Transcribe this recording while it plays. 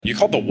You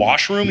call it the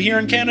washroom here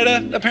in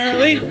Canada,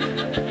 apparently.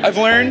 I've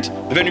learned.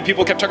 The venue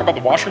people kept talking about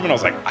the washroom, and I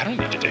was like, I don't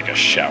need to take a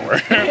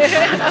shower.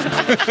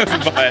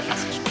 But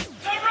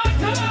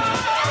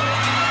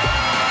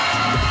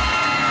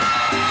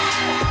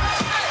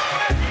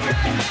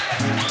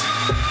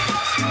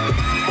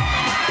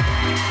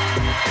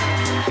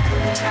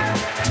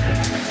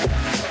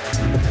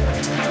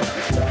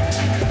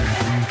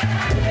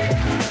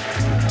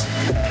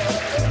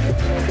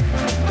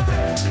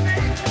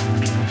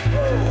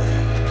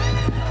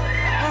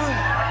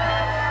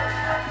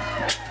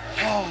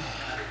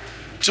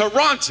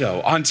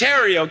Toronto,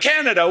 Ontario,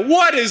 Canada,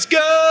 what is good?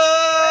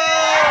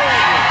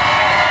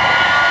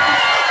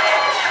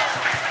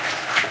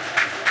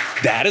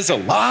 That is a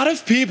lot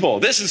of people.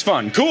 This is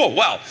fun. Cool.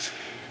 Well,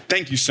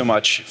 thank you so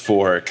much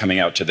for coming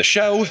out to the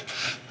show.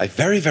 I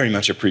very, very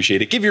much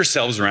appreciate it. Give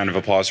yourselves a round of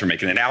applause for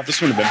making it out. This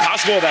wouldn't have been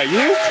possible without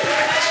you.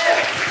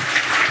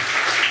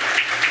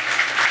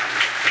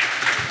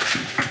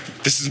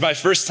 This is my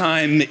first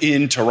time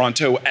in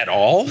Toronto at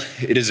all.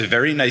 It is a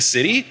very nice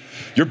city.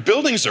 Your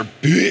buildings are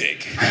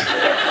big.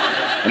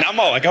 And I'm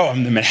all like, oh,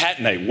 I'm the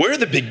Manhattanite. We're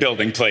the big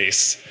building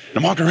place. And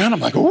I'm walking around, I'm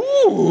like,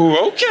 ooh,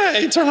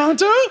 okay,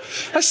 Toronto.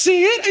 I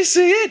see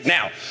it.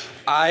 Now,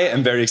 I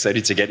am very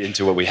excited to get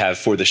into what we have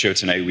for the show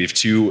tonight. We have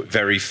two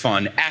very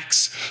fun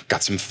acts.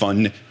 Got some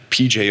fun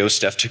PJO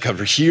stuff to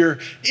cover here.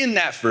 In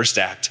that first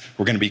act,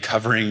 we're gonna be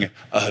covering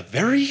a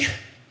very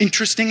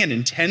interesting and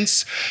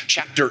intense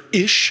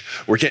chapter-ish.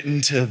 We're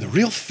getting to the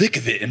real thick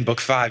of it in book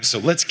 5, so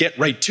let's get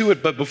right to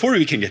it. But before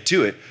we can get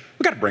to it,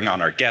 we gotta bring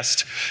on our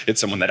guest.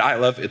 It's someone that I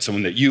love, it's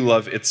someone that you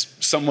love, it's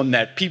someone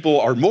that people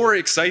are more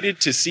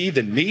excited to see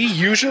than me,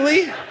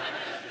 usually.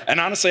 And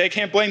honestly, I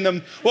can't blame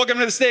them. Welcome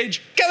to the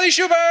stage, Kelly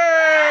Schubert!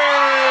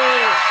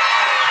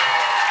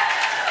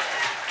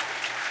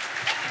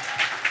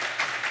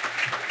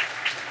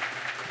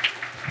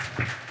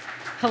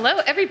 Hello,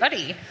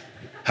 everybody.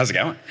 How's it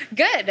going?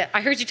 Good.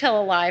 I heard you tell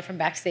a lie from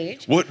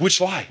backstage. Which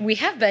lie? We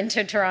have been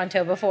to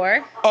Toronto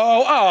before.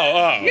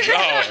 Oh.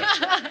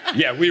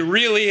 Yeah, we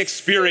really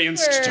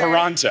experienced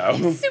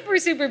Toronto.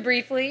 Super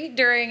briefly.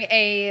 During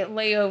a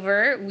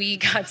layover, we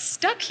got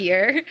stuck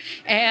here,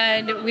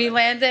 and we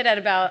landed at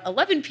about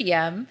 11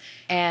 p.m.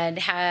 and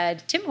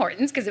had Tim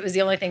Hortons, because it was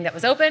the only thing that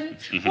was open,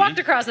 walked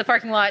across the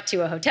parking lot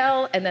to a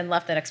hotel, and then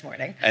left the next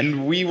morning.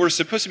 And we were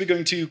supposed to be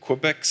going to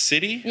Quebec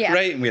City,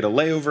 right? And we had a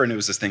layover, and it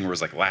was this thing where it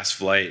was like last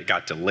flight, it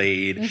got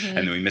delayed, and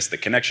then we missed the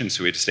connection,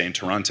 so we had to stay in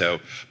Toronto.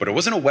 But it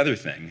wasn't a weather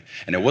thing,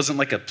 and it wasn't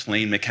like a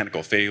plane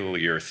mechanical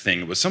failure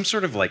thing. It was some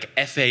sort of like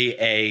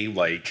FAA,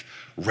 like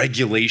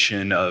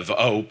regulation of,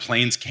 oh,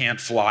 planes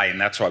can't fly, and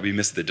that's why we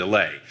missed the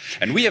delay.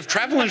 And we have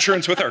travel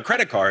insurance with our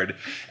credit card,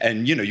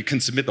 and you can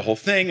submit the whole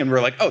thing, and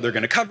we're like, oh, they're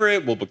gonna cover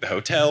it, we'll book the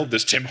hotel,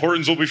 this Tim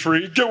Hortons will be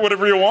free, get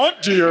whatever you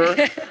want,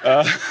 dear.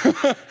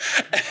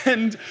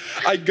 And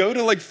I go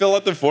to like fill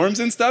out the forms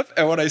and stuff,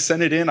 and when I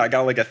sent it in, I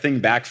got like a thing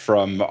back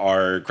from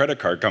our credit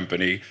card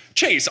company.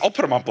 Chase, I'll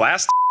put them on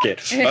blast, it.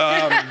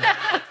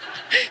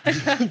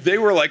 They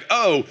were like,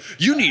 oh,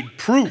 you need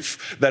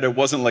proof that it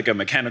wasn't like a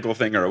mechanical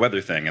thing or a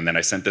weather thing. And then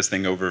I sent this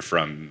thing over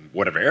from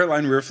whatever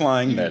airline we were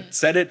flying that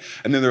said it.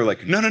 And then they're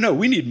like, no,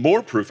 we need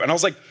more proof. And I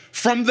was like,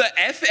 from the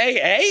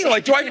FAA?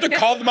 Like, do I have to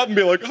call them up and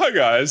be like, hi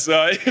guys,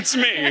 it's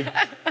me.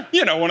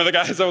 One of the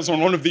guys that was on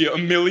one of the a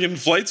million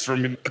flights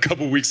from a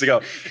couple weeks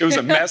ago. It was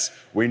a mess.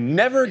 We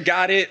never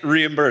got it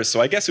reimbursed.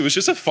 So I guess it was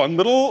just a fun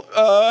little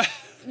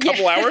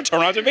couple-hour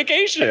Toronto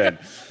vacation.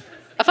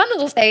 A fun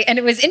little stay, and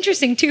it was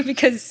interesting too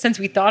because since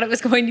we thought it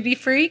was going to be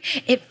free,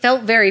 it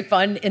felt very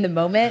fun in the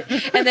moment.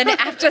 And then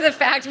after the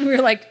fact, we were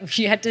like,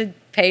 we had to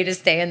pay to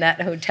stay in that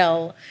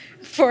hotel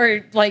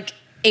for like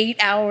 8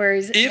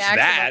 hours. If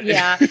maximum.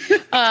 that.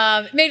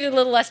 Yeah. Made it a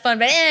little less fun,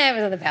 but it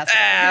was in the past.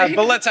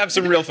 But let's have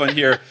some real fun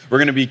here. We're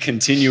going to be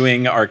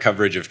continuing our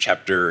coverage of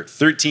chapter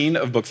 13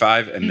 of book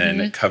 5 and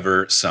then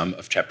cover some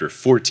of chapter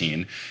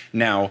 14.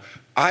 Now,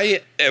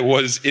 I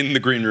was in the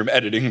green room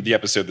editing the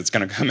episode that's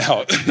going to come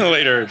out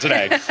later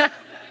today.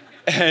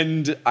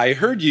 And I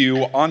heard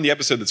you on the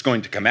episode that's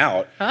going to come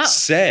out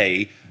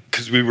say,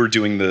 because we were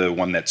doing the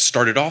one that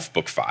started off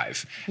book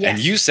 5, and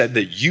you said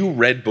that you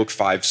read book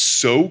 5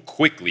 so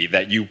quickly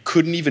that you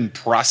couldn't even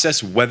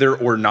process whether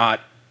or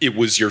not it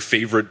was your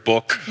favorite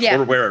book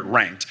or where it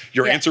ranked.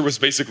 Your answer was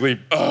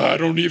basically, I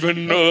don't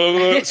even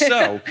know.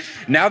 So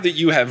now that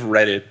you have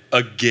read it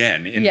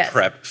again in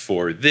prep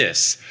for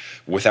this,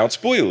 without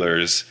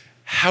spoilers,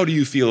 how do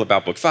you feel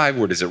about book 5?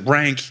 Where does it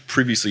rank?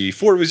 Previously,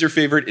 4 was your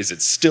favorite. Is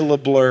it still a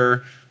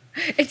blur?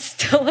 It's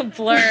still a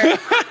blur.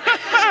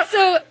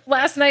 So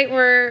last night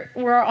we're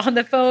on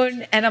the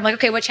phone and I'm like,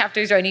 okay, what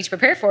chapters do I need to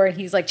prepare for? And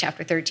he's like,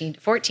 chapter 13 to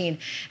 14. And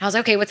I was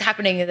like, okay, what's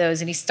happening in those?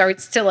 And he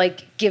starts to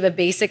like give a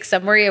basic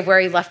summary of where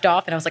he left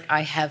off. And I was like,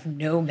 I have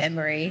no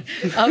memory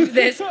of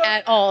this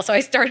at all. So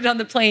I started on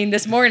the plane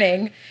this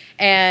morning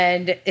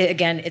and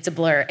again, it's a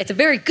blur. It's a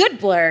very good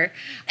blur.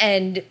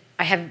 And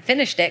I haven't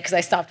finished it because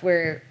I stopped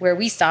where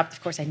we stopped.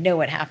 Of course, I know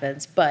what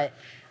happens, but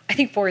I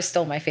think 4 is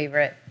still my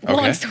favorite. Okay.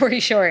 Long story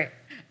short,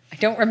 I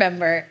don't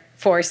remember.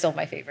 4 is still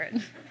my favorite.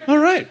 All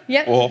right.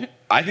 Yep. Well,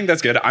 I think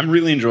that's good. I'm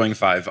really enjoying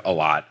 5 a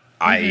lot.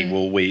 I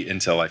will wait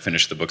until I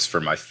finish the books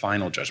for my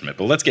final judgment.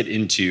 But let's get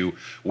into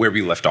where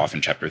we left off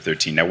in chapter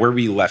 13. Now, where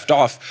we left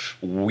off,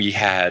 we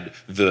had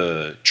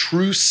the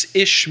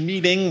truce-ish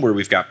meeting where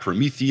we've got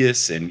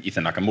Prometheus and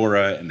Ethan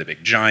Nakamura and the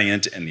big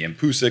giant and the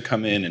Empusa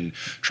come in and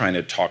trying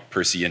to talk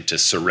Percy into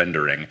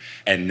surrendering.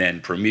 And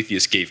then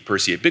Prometheus gave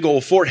Percy a big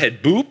old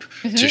forehead boop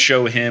to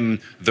show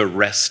him the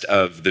rest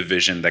of the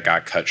vision that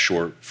got cut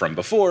short from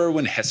before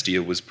when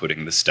Hestia was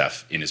putting the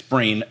stuff in his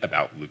brain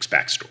about Luke's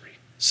backstory.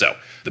 So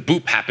the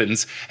boop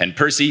happens, and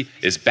Percy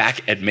is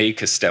back at May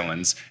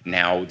Castellan's.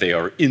 Now they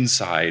are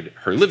inside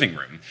her living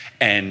room,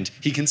 and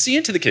he can see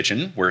into the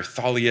kitchen where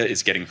Thalia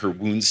is getting her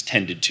wounds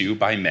tended to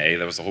by May.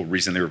 That was the whole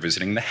reason they were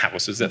visiting the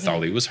house, is that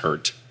Thalia was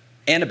hurt.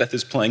 Annabeth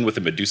is playing with a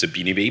Medusa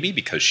Beanie Baby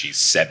because she's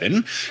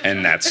 7,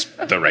 and that's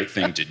the right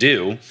thing to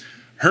do.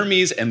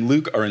 Hermes and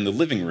Luke are in the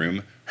living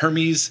room.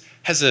 Hermes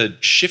has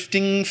a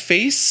shifting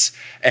face,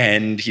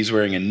 and he's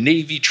wearing a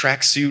navy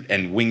tracksuit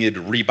and winged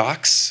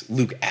Reeboks.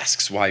 Luke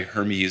asks why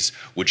Hermes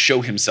would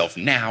show himself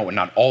now and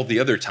not all the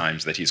other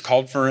times that he's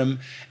called for him.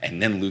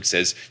 And then Luke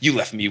says, "You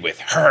left me with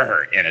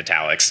her," in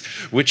italics,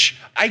 which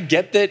I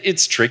get that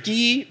it's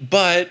tricky,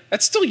 but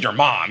that's still your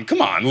mom.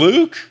 Come on,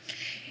 Luke.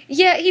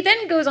 Yeah, he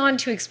then goes on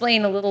to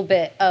explain a little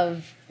bit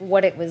of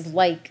what it was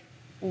like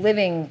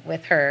living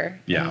with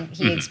her. Yeah. And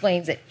he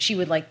explains that she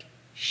would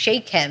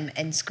shake him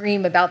and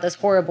scream about this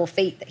horrible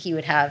fate that he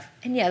would have.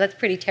 And yeah, that's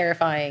pretty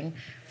terrifying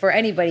for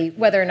anybody,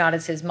 whether or not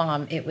it's his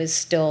mom. It was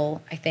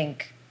still, I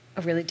think,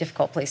 a really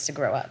difficult place to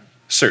grow up.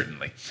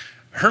 Certainly.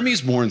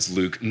 Hermes warns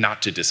Luke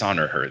not to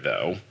dishonor her,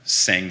 though,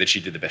 saying that she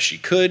did the best she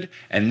could.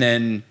 And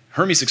then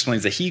Hermes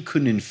explains that he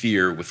couldn't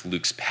interfere with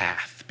Luke's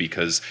path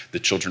because the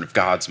children of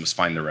gods must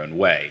find their own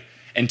way.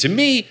 And to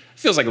me, it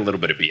feels like a little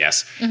bit of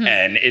BS.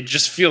 And it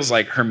just feels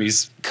like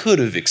Hermes could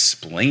have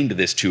explained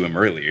this to him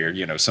earlier,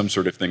 some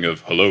sort of thing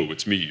of, "Hello,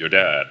 it's me, your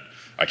dad.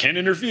 I can't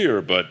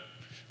interfere, but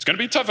it's going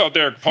to be tough out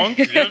there, punk."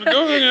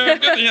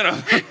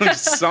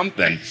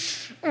 Something.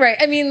 Right.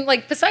 I mean,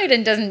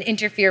 Poseidon doesn't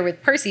interfere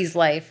with Percy's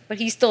life, but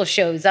he still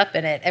shows up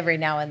in it every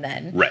now and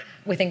then. Right.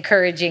 With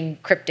encouraging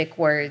cryptic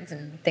words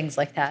and things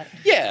like that.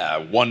 Yeah,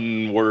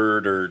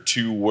 1-word or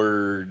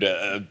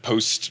 2-word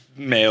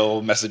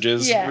post-mail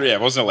messages. Yeah.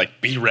 It wasn't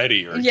be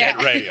ready or get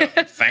ready.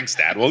 Oh, thanks,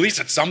 Dad. Well, at least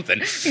it's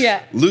something.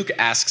 Yeah. Luke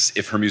asks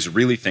if Hermes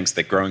really thinks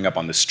that growing up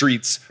on the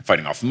streets,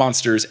 fighting off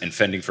monsters, and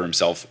fending for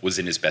himself was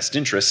in his best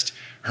interest.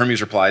 Hermes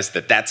replies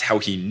that that's how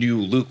he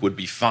knew Luke would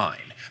be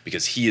fine,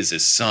 because he is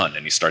his son,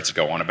 and he starts to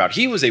go on about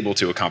he was able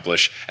to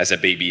accomplish as a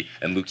baby,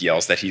 and Luke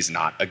yells that he's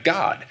not a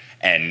god,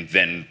 and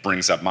then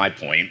brings up my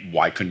point,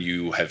 why couldn't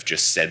you have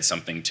just said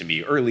something to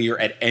me earlier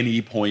at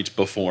any point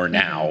before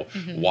now?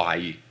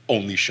 Why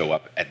only show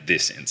up at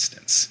this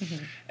instance?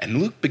 And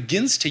Luke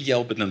begins to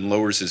yell, but then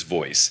lowers his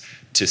voice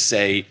to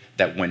say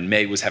that when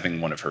May was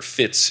having one of her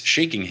fits,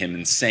 shaking him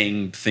and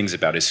saying things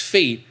about his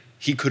fate,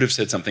 he could have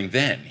said something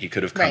then. He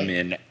could have come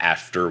in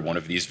after one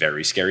of these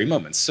very scary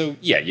moments. So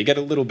yeah, you get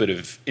a little bit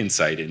of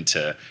insight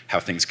into how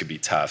things could be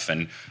tough.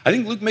 And I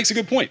think Luke makes a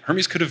good point.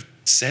 Hermes could have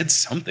said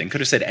something,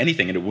 could have said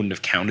anything, and it wouldn't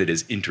have counted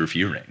as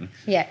interfering.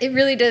 Yeah, it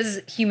really does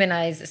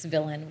humanize this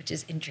villain, which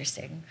is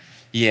interesting.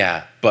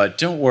 Yeah, but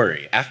don't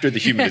worry. After the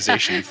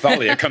humanization,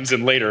 Thalia comes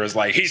in later as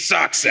he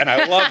sucks, and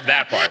I love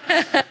that part.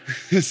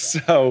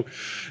 So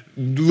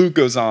Luke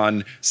goes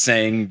on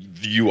saying,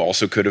 "You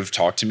also could have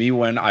talked to me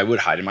when I would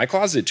hide in my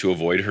closet to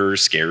avoid her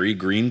scary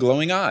green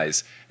glowing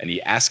eyes." And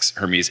he asks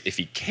Hermes if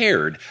he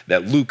cared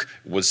that Luke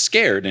was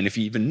scared and if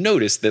he even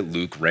noticed that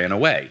Luke ran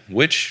away,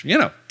 which,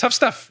 tough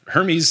stuff.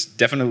 Hermes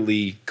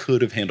definitely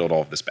could have handled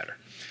all of this better.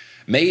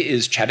 May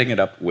is chatting it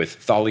up with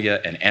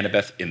Thalia and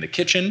Annabeth in the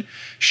kitchen,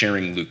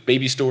 sharing Luke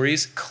baby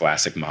stories.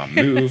 Classic mom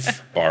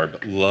move.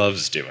 Barb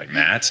loves doing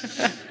that.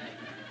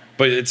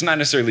 But it's not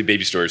necessarily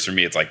baby stories for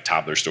me. It's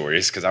toddler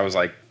stories, because I was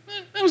I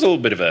was a little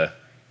bit of a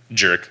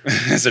jerk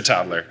as a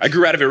toddler. I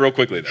grew out of it real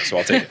quickly, though, so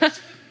I'll take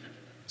it.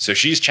 So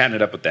she's chatting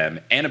it up with them.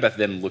 Annabeth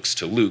then looks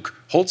to Luke,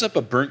 holds up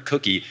a burnt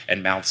cookie,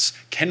 and mouths,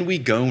 "Can we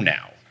go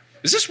now?"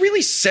 Is this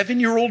really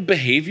 7-year-old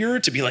behavior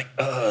to be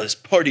this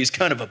party's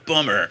kind of a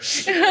bummer?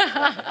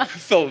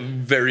 Felt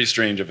very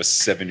strange of a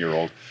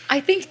 7-year-old.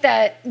 I think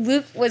that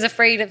Luke was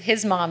afraid of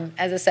his mom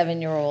as a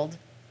 7-year-old.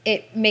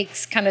 It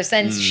makes kind of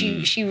sense.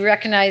 She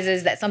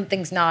recognizes that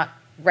something's not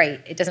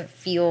right. It doesn't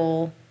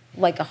feel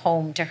like a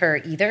home to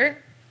her either.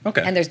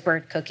 Okay. And there's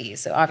burnt cookies,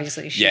 so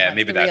obviously she wants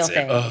maybe the real that's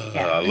it.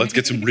 thing. Let's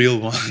get some real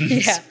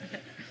ones. Yeah.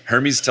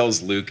 Hermes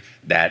tells Luke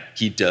that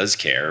he does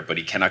care, but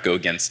he cannot go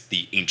against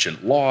the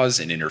ancient laws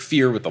and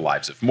interfere with the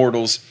lives of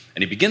mortals.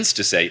 And he begins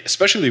to say,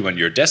 especially when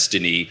your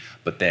destiny,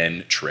 but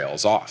then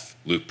trails off.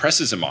 Luke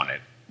presses him on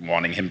it,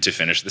 wanting him to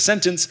finish the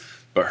sentence,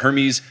 but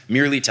Hermes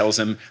merely tells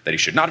him that he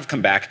should not have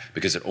come back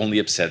because it only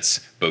upsets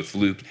both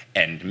Luke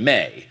and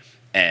May.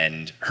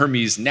 And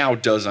Hermes now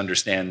does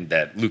understand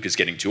that Luke is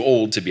getting too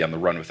old to be on the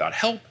run without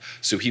help,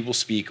 so he will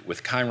speak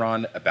with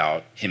Chiron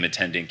about him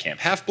attending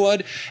Camp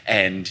Half-Blood,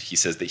 and he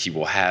says that he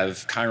will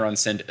have Chiron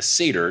send a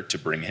satyr to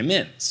bring him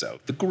in. So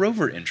the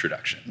Grover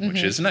introduction,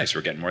 which is nice.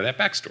 We're getting more of that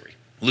backstory.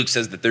 Luke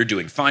says that they're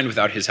doing fine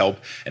without his help,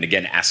 and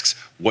again asks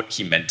what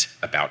he meant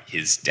about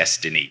his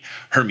destiny.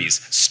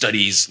 Hermes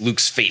studies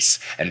Luke's face,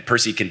 and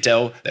Percy can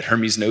tell that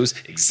Hermes knows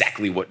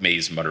exactly what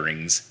May's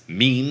mutterings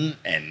mean,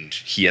 and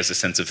he has a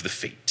sense of the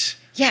fate.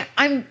 Yeah,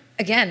 I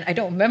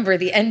don't remember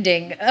the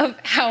ending of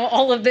how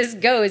all of this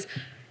goes.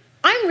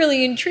 I'm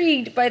really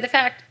intrigued by the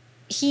fact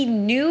he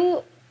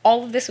knew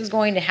all of this was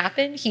going to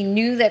happen. He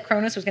knew that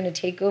Kronos was going to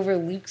take over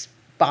Luke's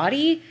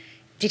body.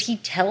 Did he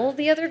tell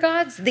the other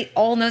gods? They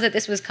all know that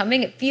this was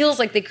coming. It feels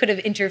like they could have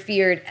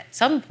interfered at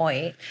some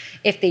point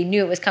if they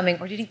knew it was coming.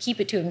 Or did he keep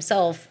it to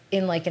himself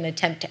in like an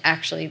attempt to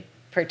actually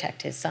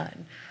protect his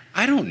son?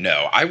 I don't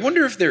know. I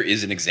wonder if there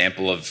is an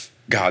example of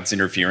gods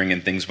interfering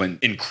and things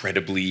went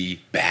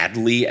incredibly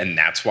badly, and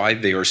that's why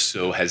they are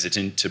so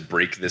hesitant to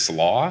break this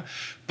law.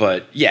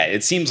 But yeah,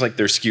 it seems like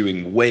they're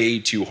skewing way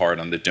too hard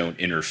on the don't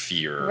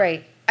interfere.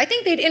 Right. I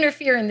think they'd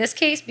interfere in this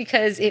case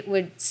because it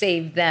would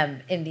save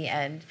them in the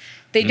end.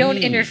 They don't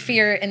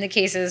interfere in the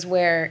cases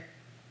where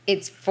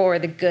it's for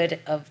the good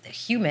of the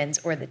humans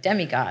or the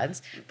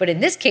demigods. But in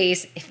this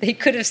case, if they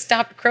could have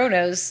stopped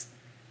Kronos,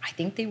 I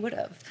think they would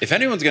have. If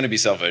anyone's going to be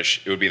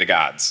selfish, it would be the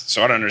gods.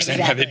 So I don't understand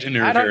why they didn't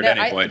interfere at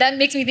any point. That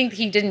makes me think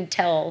he didn't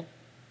tell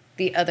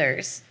the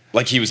others.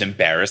 Like he was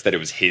embarrassed that it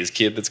was his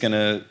kid that's going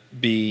to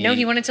be... No,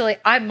 he wanted to,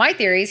 my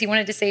theory is he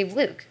wanted to save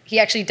Luke. He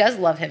actually does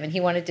love him, and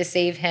he wanted to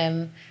save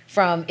him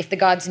from, if the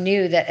gods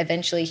knew that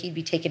eventually he'd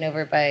be taken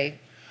over by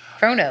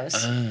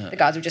Kronos, the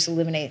gods would just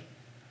eliminate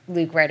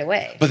Luke right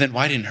away. But then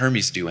why didn't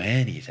Hermes do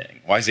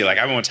anything? Why is he like,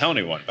 I won't tell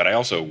anyone, but I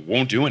also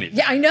won't do anything?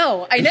 Yeah, I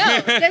know.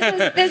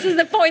 This is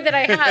the point that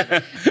I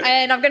have.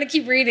 And I'm going to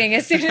keep reading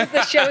as soon as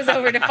the show's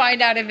over to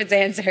find out if it's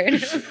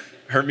answered.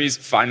 Hermes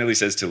finally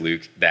says to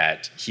Luke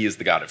that he is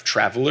the god of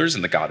travelers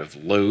and the god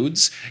of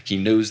loads. He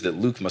knows that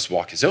Luke must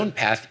walk his own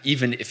path,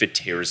 even if it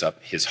tears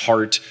up his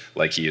heart,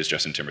 like he is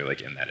Justin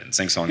Timberlake in that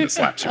NSYNC song that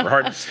slaps super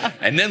hard.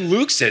 And then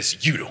Luke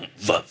says, you don't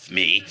love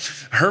me.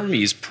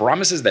 Hermes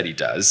promises that he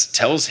does,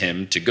 tells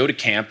him to go to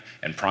camp,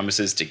 and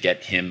promises to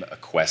get him a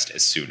quest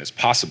as soon as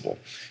possible.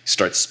 He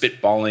starts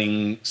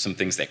spitballing some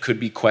things that could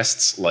be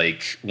quests,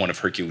 like one of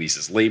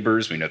Hercules'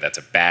 labors. We know that's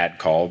a bad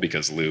call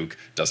because Luke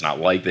does not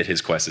like that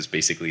his quest is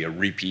basically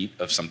a repeat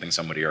of something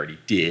somebody already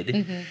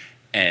did.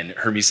 And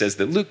Hermes says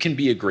that Luke can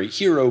be a great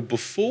hero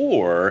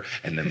before,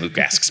 and then Luke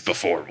asks,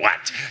 before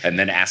what? And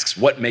then asks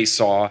what May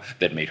saw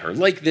that made her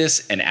like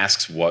this, and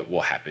asks what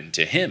will happen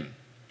to him.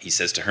 He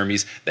says to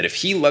Hermes that if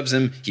he loves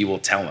him, he will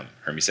tell him.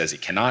 Hermes says he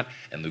cannot,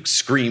 and Luke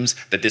screams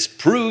that this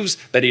proves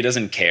that he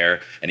doesn't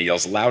care, and he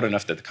yells loud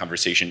enough that the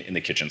conversation in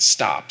the kitchen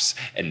stops,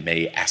 and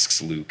May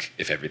asks Luke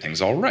if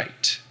everything's all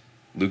right.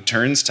 Luke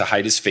turns to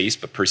hide his face,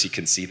 but Percy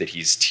can see that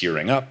he's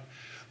tearing up.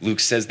 Luke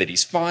says that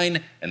he's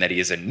fine and that he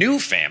has a new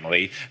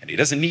family and he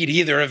doesn't need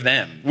either of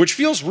them, which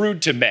feels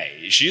rude to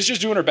May. She's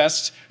just doing her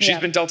best. She's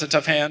been dealt a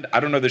tough hand. I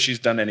don't know that she's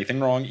done anything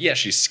wrong. Yeah,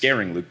 she's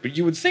scaring Luke, but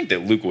you would think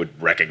that Luke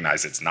would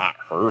recognize it's not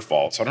her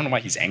fault. So I don't know why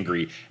he's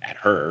angry at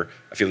her.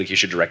 I feel like he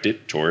should direct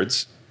it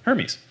towards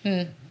Hermes.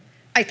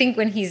 I think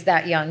when he's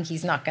that young,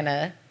 he's not going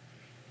to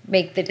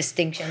make the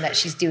distinction that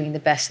she's doing the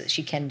best that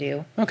she can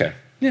do. Okay.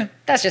 Yeah.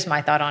 That's just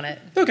my thought on it.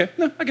 Okay.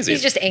 No, I can see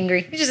He's just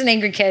angry. He's just an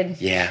angry kid.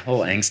 Yeah, a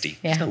little angsty.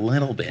 Yeah. Just a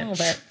little bit. A little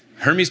bit.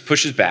 Hermes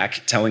pushes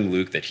back, telling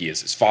Luke that he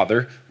is his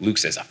father. Luke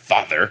says a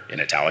father,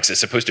 in italics, is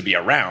supposed to be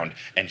around,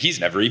 and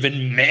he's never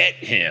even met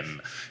him.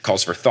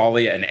 Calls for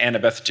Thalia and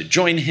Annabeth to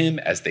join him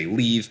as they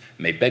leave.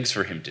 May begs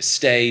for him to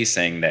stay,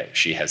 saying that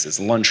she has his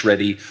lunch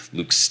ready.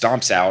 Luke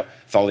stomps out.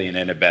 Thalia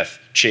and Annabeth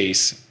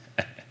chase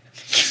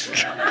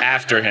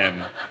after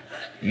him.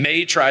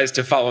 May tries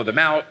to follow them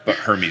out, but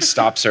Hermes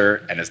stops her,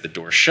 and as the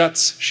door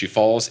shuts, she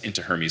falls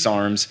into Hermes'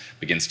 arms,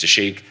 begins to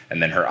shake,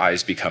 and then her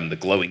eyes become the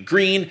glowing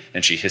green,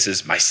 and she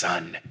hisses, "My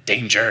son,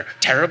 danger,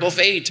 terrible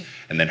fate."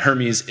 And then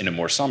Hermes, in a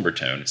more somber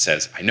tone,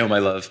 says, "I know, my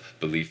love,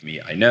 believe me,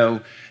 I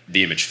know."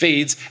 The image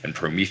fades, and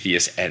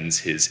Prometheus ends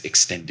his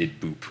extended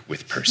boop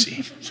with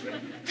Percy.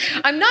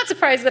 I'm not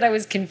surprised that I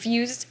was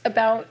confused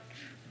about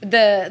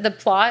the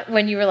plot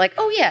when you were like,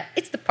 oh yeah,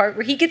 it's the part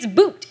where he gets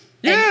booped.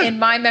 Yeah. And in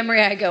my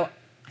memory, I go,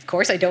 of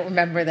course I don't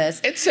remember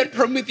this. It said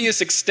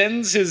Prometheus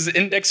extends his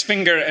index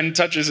finger and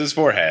touches his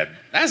forehead.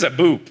 That's a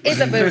boop. It's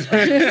a boop.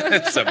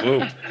 It's a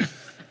boop.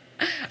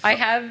 I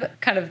have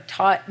kind of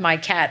taught my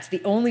cats,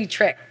 the only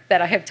trick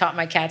that I have taught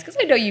my cats, because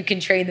I know you can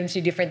train them to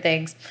do different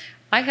things.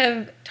 I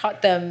have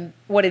taught them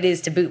what it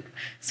is to boop.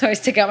 So I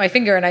stick out my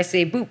finger and I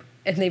say boop,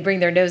 and they bring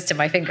their nose to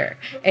my finger.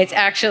 It's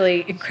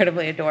actually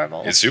incredibly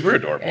adorable. It's super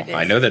adorable.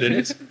 I know that it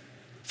is.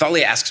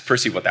 Thalia asks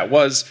Percy what that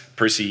was.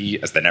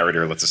 Percy, as the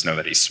narrator lets us know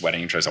that he's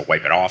sweating, tries to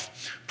wipe it off.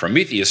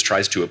 Prometheus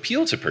tries to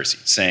appeal to Percy,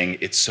 saying,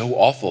 "It's so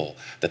awful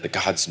that the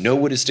gods know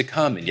what is to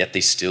come, and yet they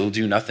still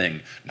do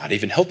nothing, not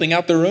even helping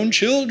out their own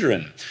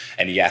children."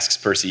 And he asks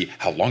Percy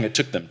how long it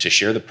took them to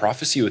share the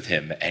prophecy with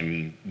him,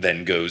 and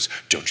then goes,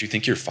 "Don't you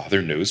think your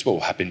father knows what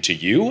will happen to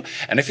you?"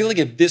 And I feel like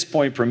at this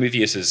point,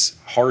 Prometheus has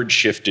hard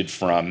shifted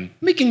from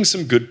making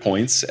some good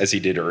points, as he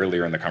did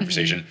earlier in the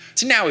conversation,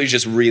 to now he's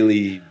just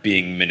really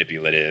being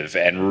manipulative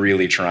and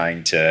really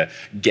trying to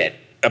get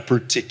a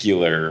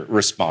particular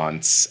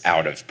response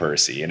out of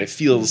Percy. And it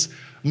feels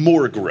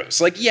more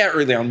gross. Like, yeah,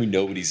 early on we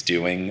know what he's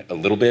doing a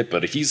little bit,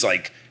 but if he's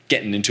like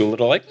getting into a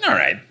little like, all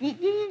right,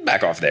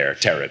 back off there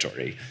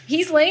territory.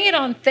 He's laying it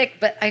on thick,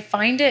 but I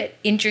find it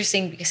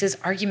interesting because his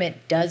argument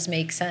does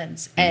make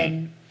sense.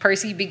 And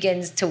Percy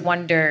begins to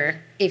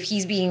wonder if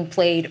he's being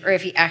played or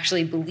if he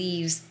actually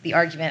believes the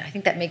argument. I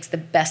think that makes the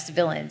best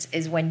villains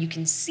is when you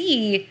can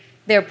see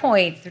their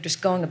point, they're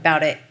just going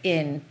about it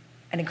in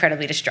an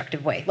incredibly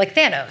destructive way. Like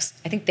Thanos.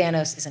 I think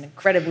Thanos is an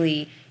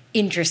incredibly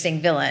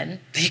interesting villain.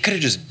 He could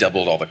have just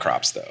doubled all the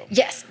crops, though.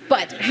 Yes,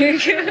 but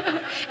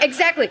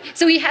exactly.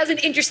 So he has an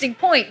interesting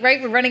point,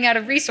 right? We're running out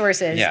of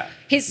resources. Yeah.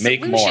 His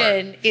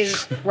solution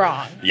is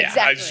wrong. Yeah,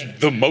 exactly. it's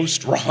the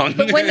most wrong.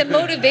 But when the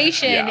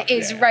motivation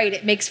is yeah. right,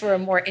 it makes for a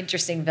more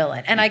interesting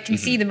villain. And I can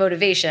see the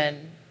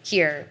motivation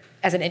here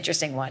as an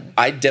interesting one.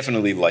 I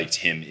definitely liked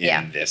him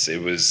in this.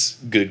 It was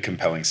good,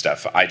 compelling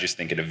stuff. I just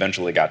think it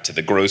eventually got to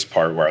the gross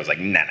part where I was like,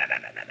 nah.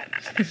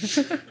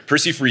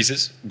 Percy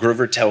freezes.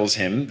 Grover tells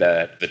him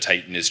that the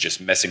Titan is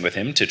just messing with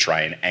him to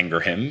try and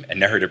anger him. And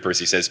narrator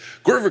Percy says,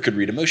 Grover could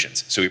read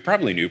emotions, so he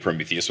probably knew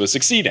Prometheus was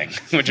succeeding,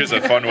 which is a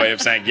fun way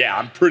of saying, yeah,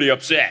 I'm pretty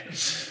upset.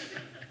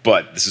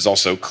 But this is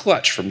also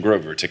clutch from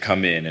Grover to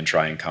come in and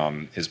try and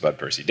calm his bud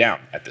Percy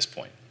down at this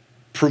point.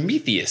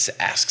 Prometheus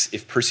asks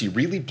if Percy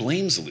really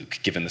blames Luke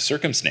given the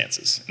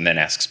circumstances, and then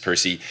asks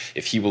Percy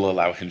if he will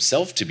allow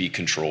himself to be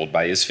controlled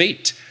by his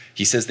fate.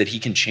 He says that he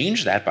can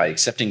change that by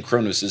accepting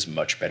Kronos'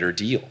 much better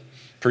deal.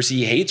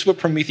 Percy hates what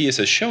Prometheus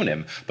has shown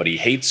him, but he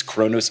hates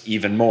Kronos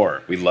even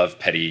more. We love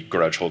petty,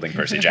 grudge-holding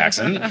Percy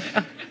Jackson.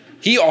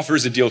 He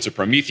offers a deal to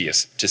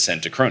Prometheus to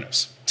send to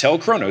Kronos. Tell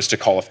Kronos to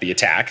call off the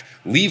attack,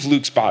 leave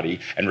Luke's body,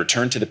 and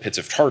return to the pits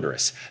of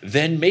Tartarus.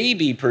 Then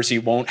maybe Percy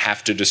won't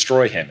have to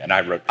destroy him. And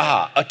I wrote,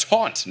 a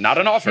taunt, not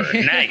an offer.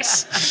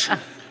 Nice.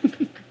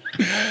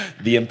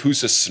 The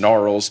Empusa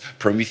snarls,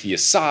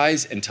 Prometheus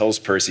sighs, and tells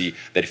Percy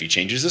that if he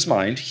changes his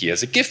mind, he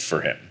has a gift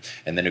for him.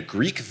 And then a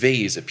Greek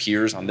vase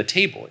appears on the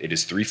table. It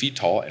is 3 feet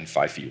tall and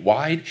 5 feet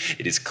wide.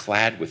 It is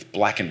clad with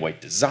black and white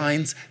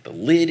designs. The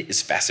lid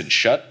is fastened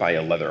shut by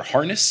a leather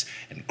harness.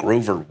 And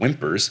Grover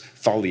whimpers,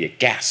 Thalia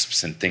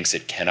gasps and thinks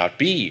it cannot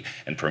be.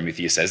 And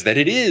Prometheus says that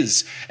it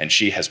is. And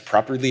she has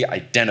properly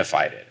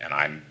identified it. And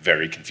I'm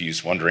very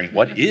confused, wondering,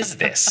 what is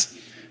this?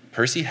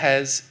 Percy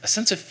has a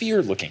sense of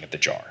fear looking at the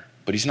jar,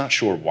 but he's not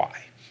sure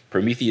why.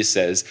 Prometheus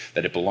says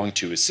that it belonged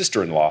to his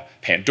sister-in-law,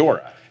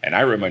 Pandora. And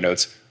I wrote in my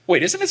notes,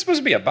 wait, isn't it supposed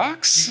to be a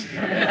box?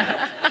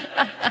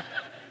 That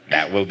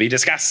will be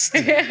discussed.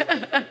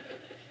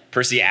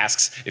 Percy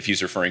asks if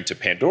he's referring to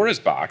Pandora's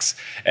box,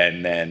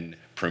 and then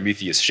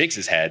Prometheus shakes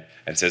his head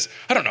and says,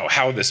 I don't know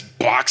how this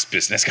box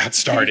business got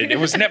started. It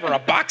was never a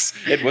box.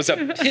 It was a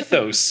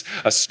pithos,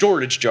 a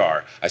storage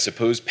jar. I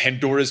suppose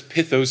Pandora's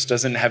pithos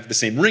doesn't have the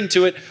same ring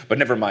to it, but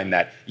never mind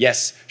that.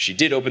 Yes, she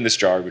did open this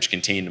jar, which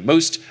contained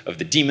most of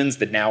the demons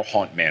that now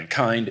haunt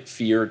mankind: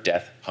 fear,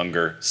 death,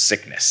 hunger,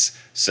 sickness.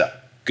 So,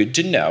 good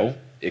to know.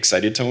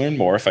 Excited to learn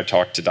more if I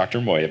talk to Dr.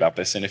 Moy about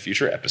this in a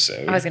future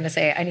episode. I was going to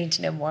say, I need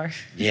to know more.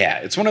 Yeah,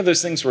 it's one of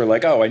those things where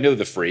like, I know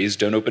the phrase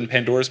don't open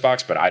Pandora's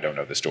box, but I don't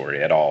know the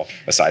story at all,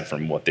 aside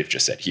from what they've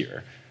just said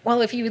here.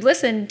 Well, if you would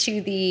listen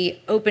to the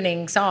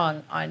opening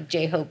song on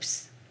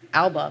J-Hope's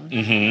album,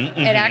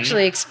 it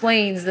actually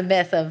explains the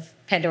myth of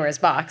Pandora's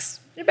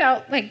box in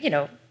about,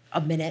 a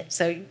minute.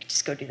 So you can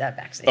just go do that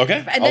backstage.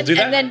 Okay, I'll do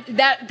that. And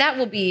then that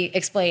will be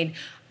explained.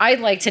 I'd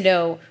like to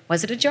know,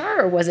 was it a jar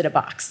or was it a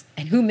box?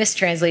 And who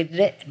mistranslated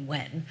it and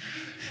when?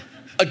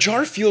 A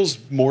jar feels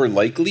more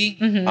likely.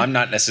 I'm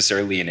not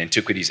necessarily an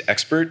antiquities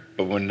expert,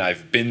 but when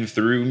I've been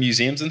through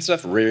museums and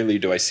stuff, rarely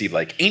do I see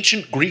like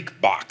ancient Greek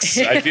box.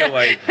 I feel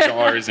like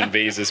jars and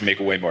vases make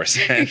way more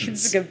sense.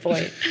 That's a good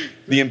point.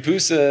 The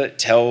Empusa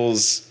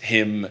tells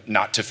him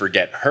not to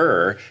forget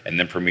her, and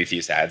then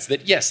Prometheus adds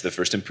that yes, the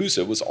first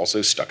Empusa was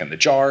also stuck in the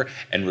jar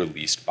and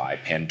released by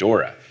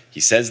Pandora. He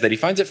says that he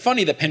finds it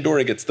funny that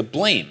Pandora gets the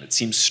blame. It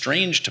seems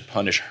strange to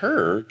punish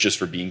her just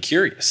for being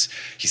curious.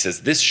 He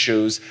says this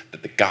shows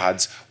that the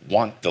gods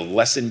want the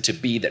lesson to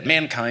be that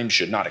mankind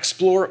should not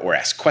explore or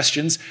ask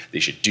questions. They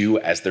should do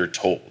as they're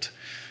told.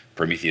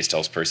 Prometheus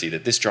tells Percy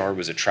that this jar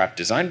was a trap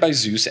designed by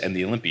Zeus and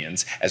the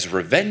Olympians as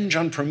revenge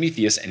on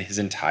Prometheus and his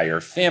entire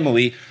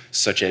family,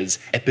 such as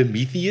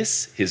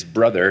Epimetheus, his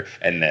brother,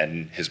 and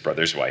then his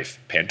brother's wife,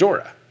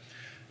 Pandora.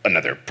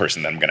 Another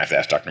person that I'm going to have to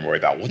ask Dr. Moy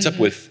about. What's up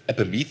with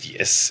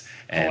Epimetheus?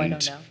 And I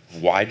don't know.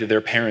 Why do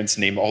their parents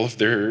name all of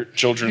their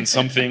children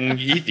something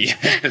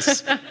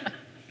Etheus?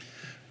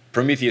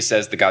 Prometheus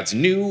says the gods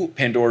knew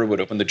Pandora would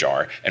open the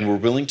jar and were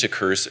willing to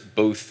curse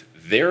both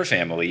their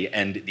family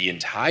and the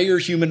entire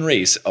human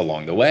race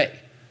along the way.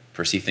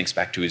 Percy thinks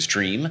back to his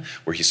dream,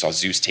 where he saw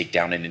Zeus take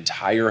down an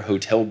entire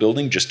hotel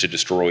building just to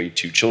destroy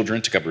 2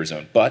 children to cover his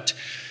own butt.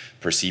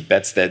 Percy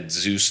bets that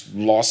Zeus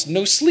lost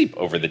no sleep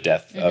over the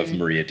death of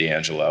Maria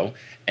D'Angelo,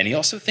 and he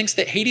also thinks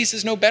that Hades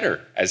is no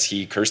better, as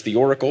he cursed the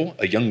Oracle,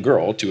 a young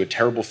girl, to a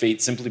terrible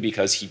fate simply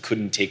because he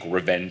couldn't take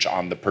revenge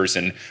on the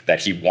person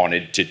that he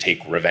wanted to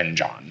take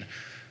revenge on.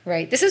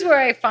 Right. This is where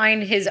I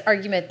find his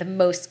argument the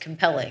most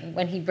compelling,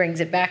 when he brings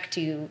it back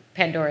to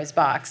Pandora's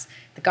box.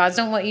 The gods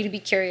don't want you to be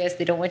curious.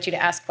 They don't want you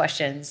to ask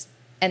questions,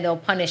 and they'll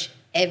punish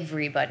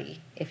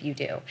everybody if you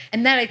do.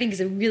 And that, I think,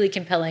 is a really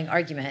compelling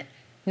argument.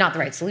 Not the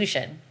right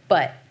solution,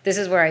 but this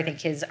is where I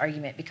think his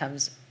argument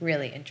becomes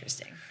really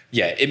interesting.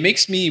 Yeah, it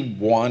makes me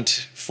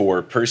want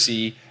for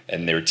Percy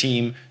and their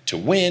team to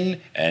win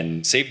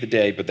and save the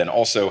day, but then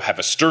also have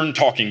a stern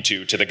talking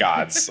to the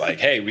gods. Like,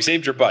 hey, we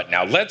saved your butt.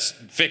 Now let's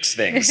fix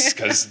things,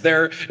 because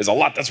there is a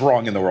lot that's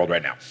wrong in the world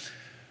right now.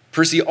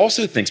 Percy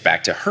also thinks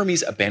back to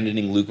Hermes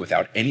abandoning Luke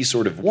without any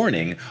sort of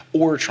warning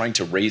or trying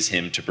to raise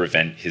him to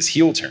prevent his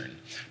heel turn.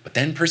 But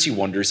then Percy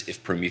wonders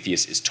if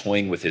Prometheus is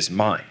toying with his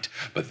mind.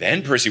 But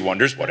then Percy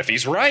wonders, what if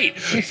he's right?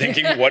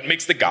 Thinking, what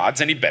makes the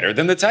gods any better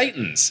than the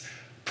Titans?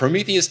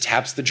 Prometheus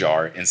taps the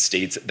jar and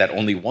states that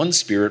only one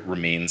spirit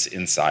remains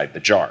inside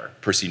the jar.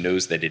 Percy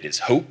knows that it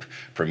is hope.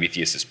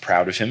 Prometheus is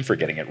proud of him for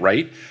getting it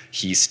right.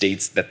 He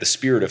states that the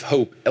spirit of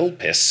hope,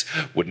 Elpis,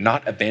 would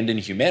not abandon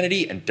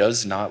humanity and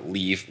does not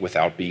leave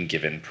without being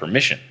given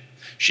permission.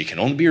 She can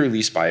only be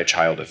released by a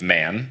child of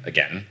man.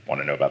 Again,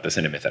 want to know about this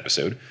in a myth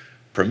episode.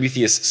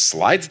 Prometheus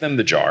slides them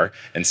the jar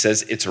and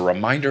says it's a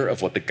reminder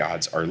of what the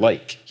gods are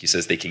like. He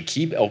says they can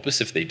keep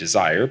Elpis if they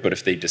desire, but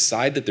if they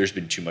decide that there's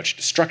been too much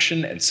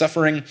destruction and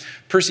suffering,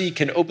 Percy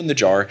can open the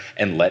jar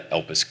and let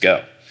Elpis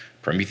go.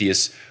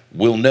 Prometheus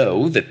will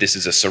know that this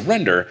is a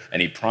surrender,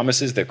 and he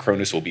promises that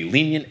Cronus will be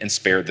lenient and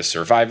spare the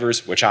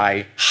survivors, which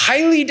I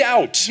highly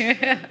doubt.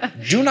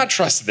 Do not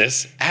trust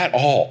this at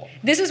all.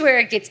 This is where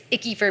it gets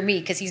icky for me,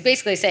 because he's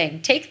basically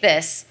saying, take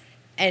this,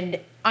 and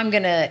I'm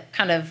going to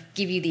kind of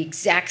give you the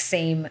exact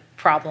same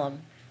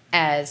problem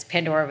as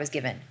Pandora was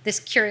given. This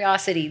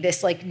curiosity,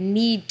 this like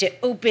need to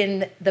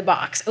open the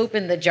box,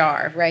 open the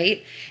jar,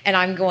 right? And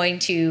I'm going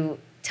to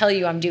tell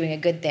you I'm doing a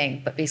good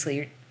thing, but basically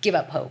you give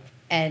up hope.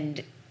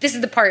 And this is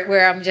the part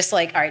where I'm just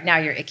like, all right, now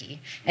you're icky,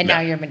 and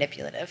now you're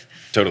manipulative.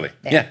 Totally.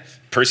 Yeah.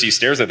 Percy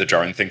stares at the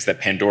jar and thinks that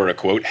Pandora,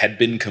 quote, had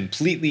been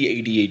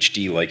completely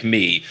ADHD like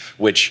me,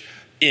 which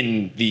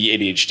in the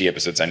ADHD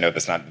episodes, I know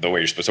that's not the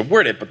way you're supposed to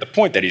word it, but the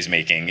point that he's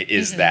making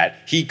is that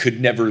he could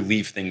never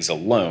leave things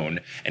alone,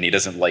 and he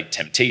doesn't like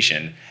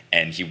temptation,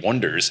 and he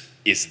wonders,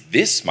 is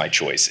this my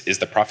choice? Is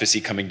the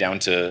prophecy coming down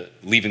to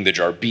leaving the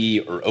jar be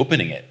or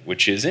opening it?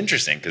 Which is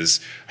interesting, because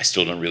I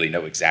still don't really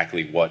know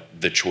exactly what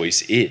the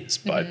choice is,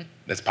 but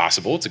that's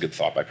possible. It's a good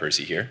thought by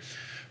Percy here.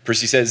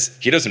 Percy says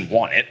he doesn't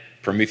want it.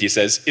 Prometheus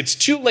says, it's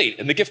too late,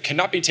 and the gift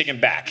cannot be taken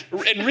back.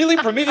 And really,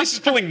 Prometheus is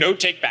pulling no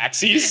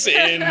take-backsies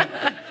in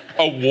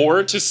a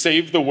war to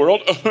save the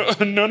world.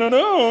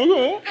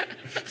 No.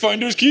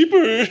 Finders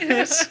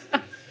keepers.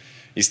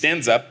 He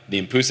stands up,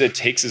 the Impusa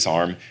takes his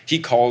arm, he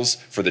calls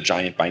for the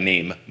giant by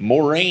name,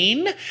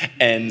 Moraine,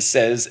 and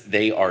says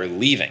they are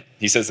leaving.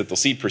 He says that they'll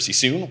see Percy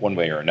soon, one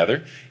way or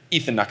another.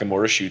 Ethan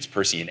Nakamura shoots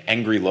Percy an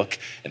angry look,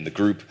 and the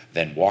group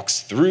then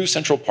walks through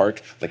Central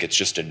Park like it's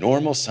just a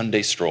normal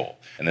Sunday stroll.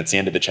 And that's the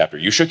end of the chapter.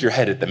 You shook your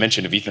head at the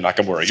mention of Ethan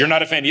Nakamura. You're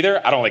not a fan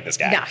either? I don't like this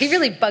guy. No, he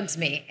really bugs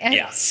me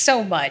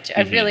so much.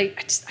 I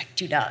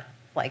do not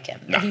like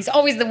him. No. He's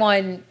always the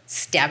one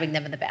stabbing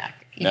them in the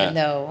back, even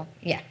though,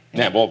 Yeah,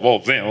 well,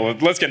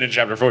 let's get into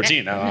chapter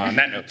 14 on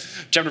that note.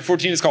 Chapter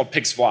 14 is called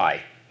Pigs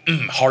Fly.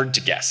 Hard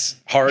to guess.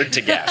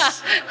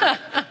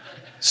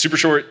 Super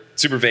short,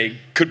 super vague,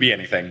 could be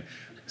anything.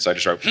 So I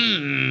just wrote,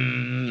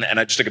 and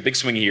I just took a big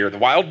swing here. The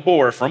wild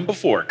boar from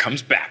before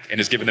comes back and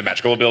is given the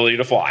magical ability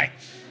to fly.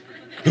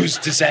 Who's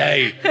to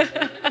say?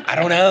 I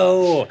don't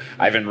know.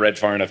 I haven't read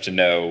far enough to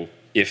know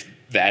if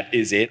that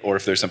is it or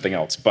if there's something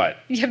else, but...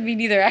 Yeah, me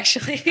neither,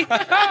 actually.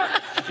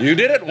 You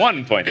did at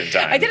one point in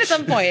time. I did at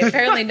some point.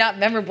 Apparently not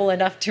memorable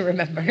enough to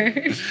remember.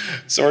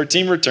 So our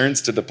team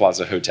returns to the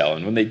Plaza Hotel,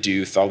 and when they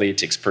do, Thalia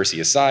takes Percy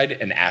aside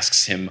and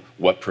asks him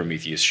what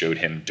Prometheus showed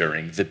him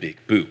during the big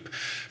boop.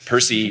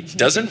 Percy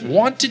doesn't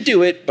want to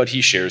do it, but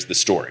he shares the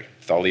story.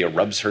 Thalia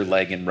rubs her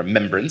leg in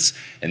remembrance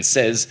and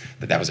says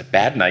that was a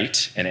bad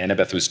night, and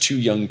Annabeth was too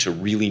young to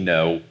really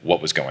know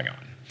what was going on.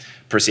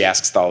 Percy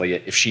asks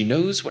Thalia if she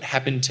knows what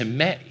happened to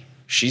May.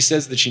 She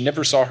says that she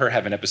never saw her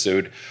have an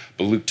episode,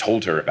 but Luke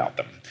told her about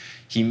them.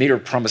 He made her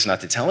promise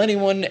not to tell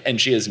anyone, and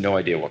she has no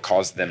idea what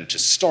caused them to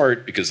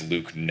start because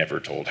Luke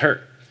never told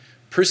her.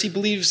 Percy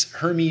believes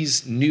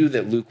Hermes knew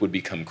that Luke would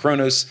become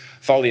Kronos.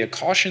 Thalia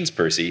cautions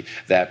Percy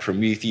that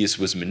Prometheus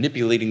was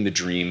manipulating the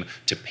dream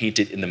to paint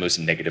it in the most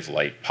negative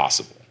light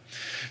possible.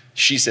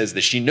 She says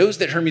that she knows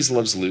that Hermes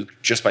loves Luke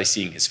just by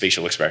seeing his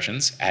facial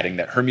expressions, adding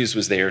that Hermes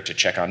was there to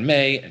check on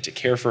May and to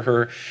care for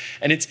her.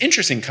 And it's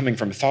interesting coming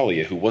from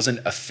Thalia, who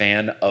wasn't a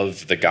fan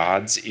of the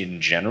gods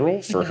in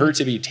general. For her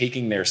to be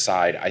taking their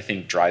side, I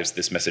think drives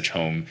this message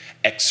home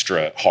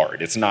extra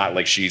hard. It's not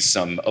like she's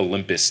some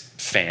Olympus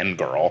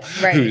fangirl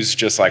who's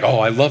just like, oh,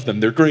 I love them.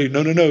 They're great.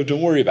 No,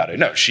 don't worry about it.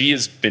 No, she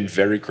has been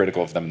very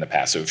critical of them in the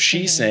past. So if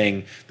she's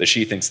saying that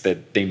she thinks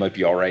that they might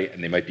be all right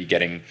and they might be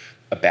getting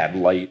a bad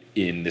light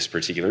in this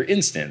particular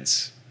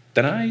instance,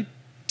 then I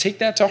take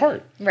that to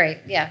heart. Right,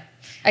 yeah.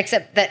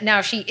 Except that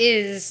now she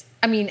is,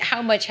 I mean,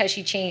 how much has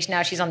she changed?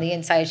 Now she's on the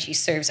inside. She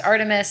serves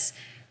Artemis.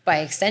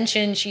 By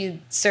extension,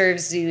 she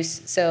serves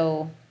Zeus.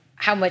 So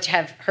how much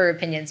have her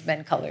opinions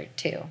been colored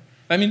too?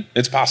 I mean,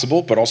 it's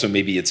possible, but also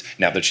maybe it's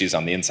now that she's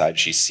on the inside,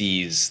 she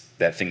sees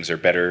that things are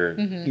better.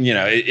 You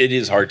know, it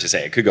is hard to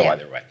say. It could go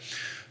either way.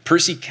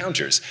 Percy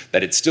counters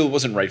that it still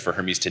wasn't right for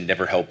Hermes to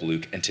never help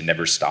Luke and to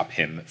never stop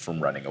him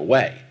from running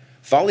away.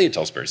 Thalia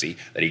tells Percy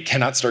that he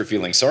cannot start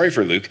feeling sorry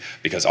for Luke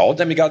because all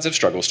demigods have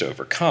struggles to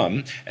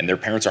overcome and their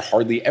parents are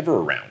hardly ever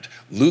around.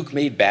 Luke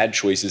made bad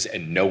choices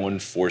and no one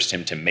forced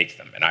him to make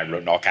them. And I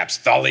wrote in all caps,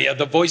 Thalia,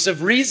 the voice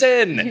of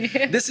reason.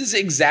 This is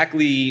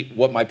exactly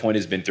what my point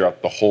has been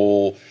throughout the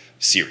whole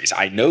series.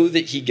 I know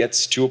that he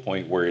gets to a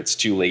point where it's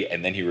too late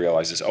and then he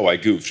realizes, oh, I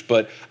goofed.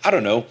 But I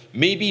don't know,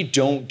 maybe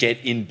don't get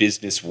in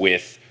business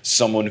with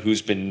someone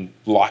who's been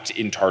locked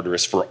in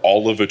Tartarus for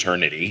all of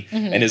eternity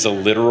and is a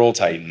literal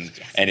titan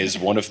and is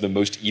one of the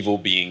most evil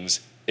beings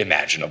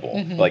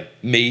imaginable. Like,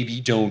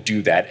 maybe don't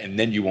do that, and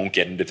then you won't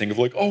get into thing of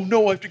like, oh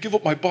no, I have to give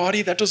up my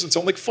body? That doesn't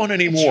sound like fun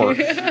anymore.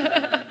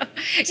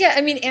 Yeah,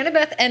 I mean,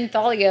 Annabeth and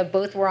Thalia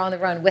both were on the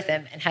run with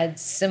him and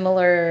had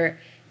similar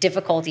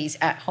difficulties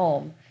at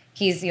home.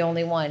 He's the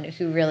only one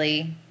who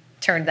really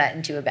turned that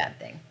into a bad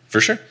thing.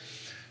 For sure.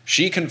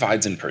 She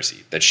confides in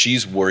Percy that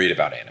she's worried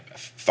about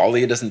Annabeth.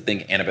 Thalia doesn't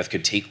think Annabeth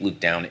could take Luke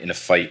down in a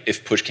fight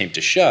if push came to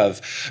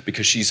shove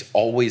because she's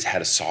always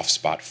had a soft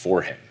spot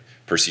for him.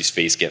 Percy's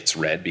face gets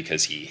red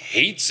because he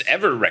hates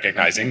ever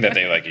recognizing that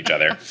they like each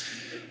other.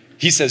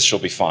 He says she'll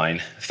be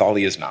fine.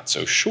 Thalia's not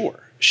so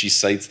sure. She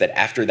cites that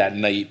after that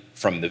night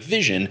from the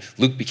vision,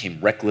 Luke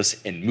became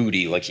reckless and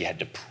moody like he had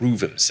to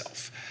prove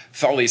himself.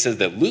 Thalia says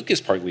that Luke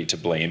is partly to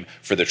blame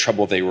for the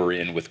trouble they were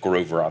in with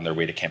Grover on their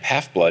way to Camp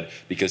Half-Blood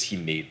because he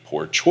made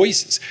poor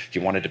choices. He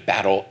wanted to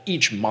battle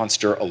each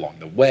monster along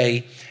the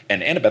way,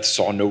 and Annabeth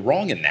saw no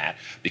wrong in that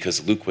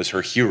because Luke was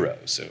her hero,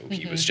 so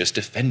he was just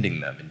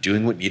defending them and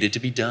doing what needed to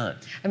be done.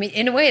 I mean,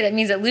 in a way, that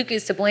means that Luke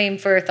is to blame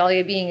for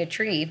Thalia being a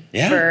tree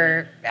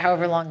for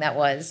however long that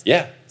was.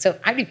 Yeah. So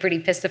I'd be pretty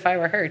pissed if I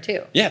were her,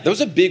 too. Yeah, that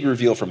was a big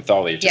reveal from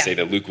Thalia to say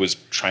that Luke was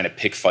trying to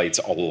pick fights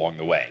all along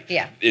the way.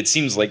 Yeah. It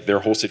seems like their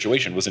whole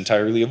situation was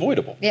entirely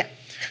avoidable. Yeah.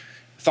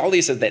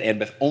 Thalia says that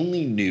Annabeth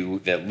only knew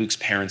that Luke's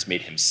parents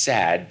made him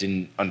sad,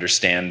 didn't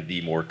understand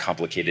the more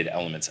complicated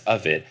elements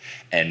of it,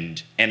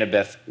 and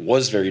Annabeth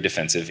was very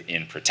defensive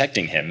in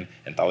protecting him,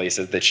 and Thalia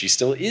says that she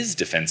still is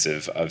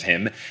defensive of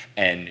him,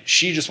 and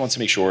she just wants to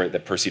make sure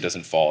that Percy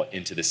doesn't fall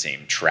into the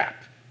same trap.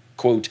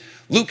 Quote,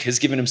 Luke has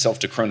given himself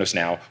to Kronos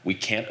now. We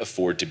can't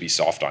afford to be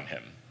soft on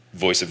him.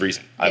 Voice of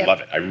reason. I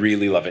love it. I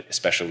really love it,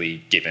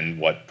 especially given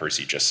what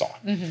Percy just saw.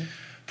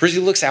 Percy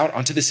looks out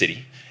onto the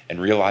city and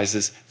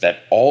realizes that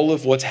all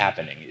of what's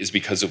happening is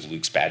because of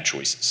Luke's bad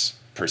choices.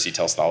 Percy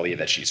tells Thalia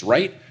that she's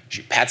right.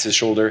 She pats his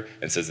shoulder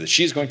and says that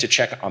she's going to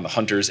check on the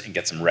hunters and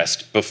get some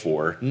rest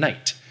before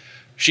night.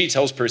 She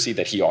tells Percy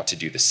that he ought to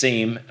do the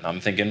same, and I'm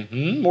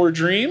thinking, more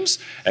dreams?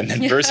 And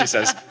then Percy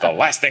says, the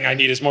last thing I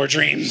need is more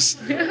dreams.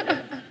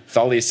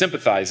 Thalia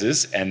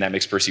sympathizes, and that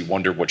makes Percy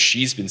wonder what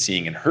she's been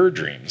seeing in her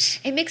dreams.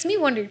 It makes me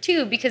wonder,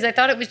 too, because I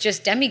thought it was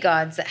just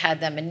demigods that had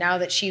them, and now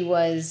that she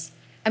was,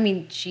 I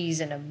mean, she's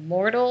an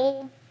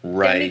immortal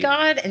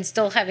demigod and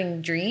still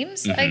having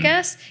dreams, I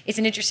guess. It's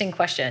an interesting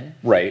question.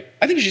 Right.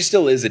 I think she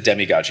still is a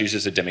demigod. She's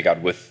just a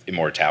demigod with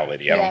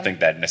immortality. I don't think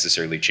that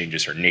necessarily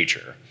changes her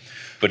nature.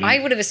 But I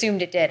would have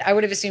assumed it did. I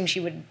would have assumed she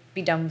would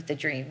be done with the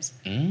dreams.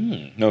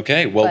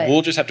 Okay. Well, But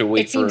we'll just have to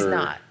wait it seems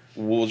not.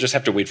 We'll just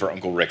have to wait for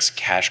Uncle Rick's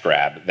cash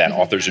grab that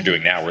authors are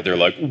doing now, where they're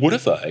like, what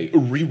if I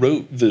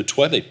rewrote the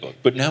Twilight book,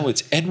 but now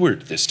it's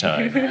Edward this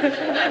time?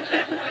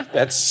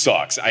 That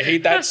sucks. I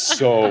hate that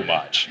so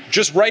much.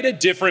 Just write a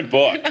different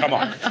book. Come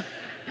on.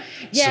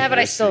 Yeah, but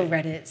I still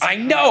read it. So. I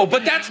know,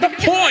 but that's the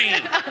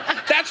point.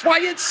 That's why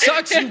it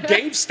sucks. You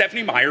gave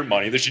Stephanie Meyer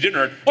money that she didn't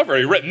earn. Well, I've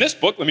already written this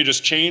book. Let me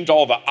just change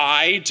all the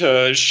I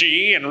to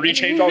she and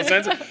rechange all the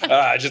sentences.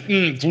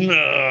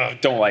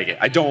 Don't like it.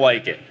 I don't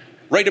like it.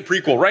 Write a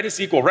prequel, write a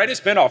sequel, write a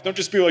spinoff. Don't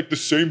just be like the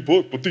same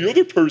book, but the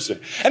other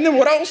person. And then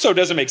what also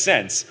doesn't make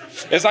sense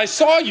is I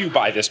saw you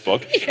buy this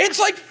book. It's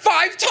like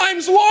 5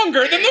 times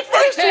longer than the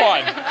first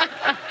one.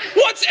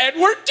 What's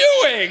Edward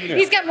doing?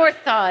 He's got more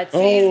thoughts.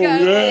 He's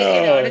got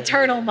an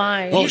eternal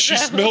mind. Oh, she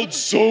smelled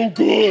so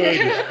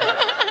good.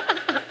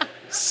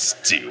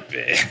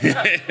 Stupid.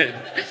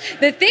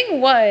 The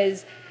thing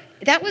was,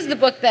 that was the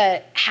book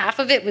that half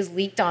of it was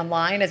leaked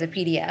online as a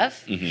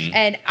PDF.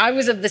 And I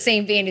was of the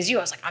same vein as you.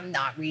 I was like, I'm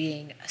not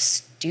reading a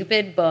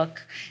stupid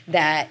book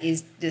that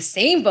is the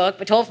same book,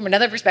 but told from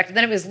another perspective.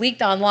 Then it was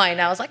leaked online.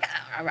 And I was like,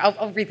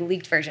 I'll read the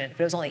leaked version.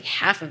 But it was only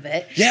half of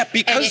it. Yeah,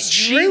 because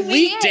she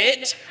leaked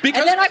it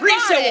because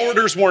pre-sale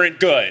orders weren't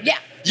good. Yeah.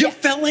 You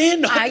fell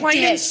in, hook, line,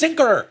 and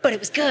sinker. But it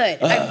was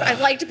good. I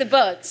liked the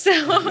book.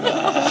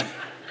 So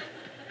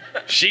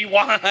she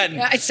won.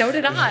 So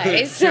did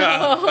I.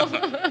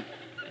 So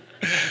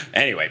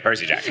anyway,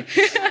 Percy Jackson.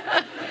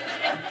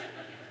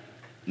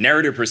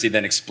 Narrator Percy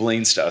then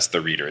explains to us,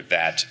 the reader,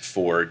 that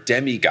for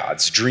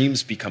demigods,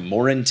 dreams become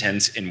more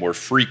intense and more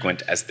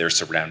frequent as their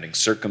surrounding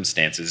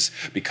circumstances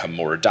become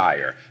more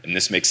dire. And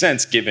this makes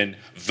sense given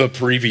the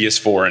previous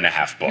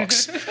 4.5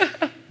 books.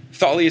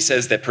 Thalia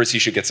says that Percy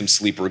should get some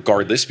sleep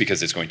regardless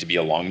because it's going to be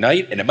a long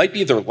night, and it might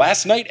be their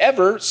last night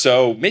ever,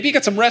 so maybe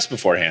get some rest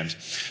beforehand.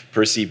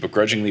 Percy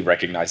begrudgingly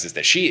recognizes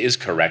that she is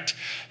correct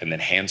and then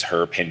hands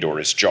her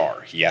Pandora's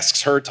jar. He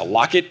asks her to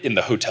lock it in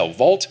the hotel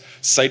vault,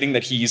 citing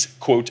that he's,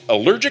 quote,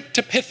 allergic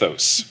to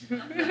Pythos.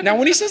 Now,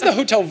 when he says the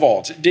hotel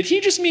vault, did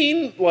he just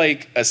mean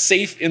like a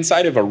safe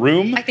inside of a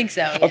room? I think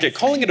so. Okay, yes.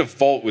 Calling it a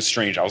vault was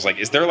strange. I was like,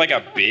 is there like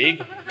a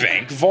big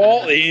bank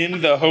vault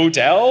in the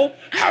hotel?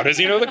 How does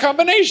he know the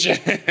combination?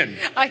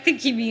 I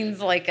think he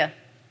means like a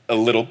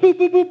little boop,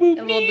 boop, boop, boop.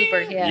 A little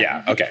booper, yeah.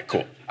 Yeah, okay,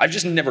 cool. I've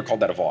just never called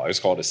that a vault. I always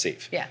called it a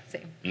safe. Yeah,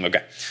 same.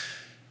 Okay.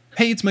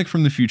 Hey, it's Mike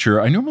from the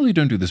future. I normally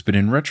don't do this, but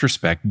in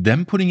retrospect,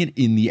 them putting it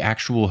in the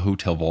actual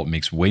hotel vault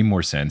makes way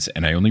more sense,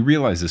 and I only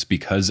realized this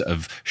because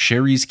of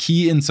Sherry's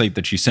key insight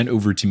that she sent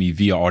over to me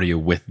via audio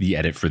with the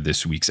edit for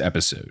this week's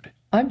episode.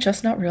 I'm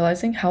just not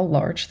realizing how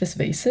large this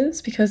vase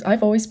is because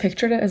I've always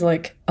pictured it as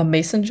like a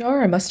mason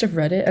jar. I must have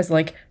read it as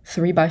like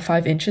 3 by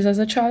 5 inches as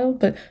a child,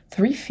 but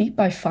 3 feet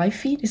by 5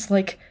 feet is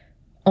like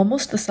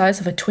almost the size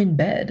of a twin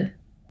bed.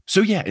 So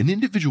yeah, an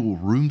individual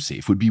room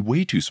safe would be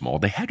way too small.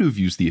 They had to have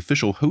used the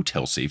official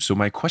hotel safe, so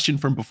my question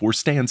from before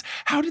stands,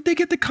 how did they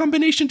get the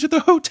combination to the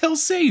hotel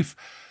safe?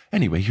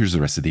 Anyway, here's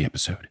the rest of the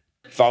episode.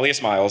 Thalia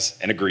smiles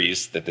and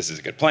agrees that this is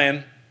a good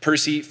plan.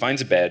 Percy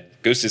finds a bed,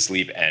 goes to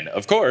sleep, and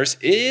of course,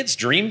 it's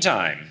dream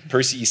time.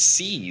 Percy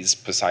sees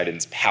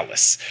Poseidon's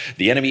palace.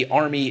 The enemy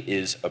army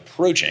is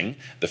approaching.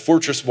 The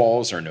fortress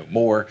walls are no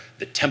more.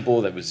 The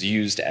temple that was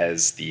used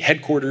as the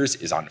headquarters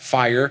is on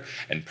fire,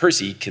 and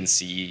Percy can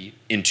see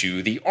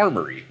into the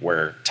armory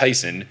where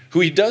Tyson,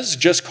 who he does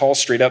just call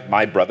straight up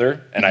my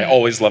brother, and I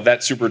always love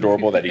that, super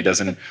adorable that he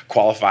doesn't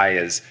qualify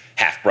as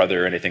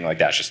half-brother or anything like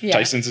that. It's just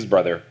Tyson's his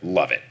brother.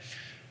 Love it.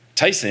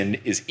 Tyson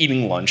is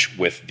eating lunch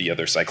with the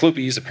other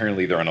Cyclopes.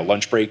 Apparently they're on a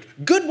lunch break.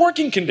 Good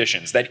working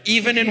conditions that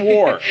even in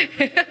war,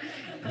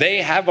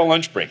 they have a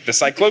lunch break. The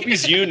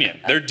Cyclopes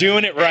Union, they're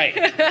doing it right.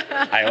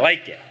 I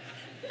like it.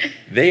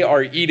 They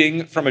are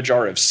eating from a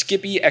jar of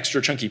Skippy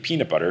extra chunky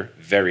peanut butter.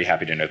 Very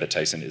happy to know that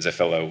Tyson is a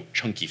fellow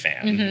chunky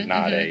fan,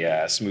 not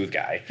a smooth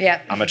guy.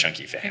 Yeah. I'm a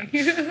chunky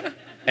fan.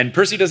 And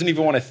Percy doesn't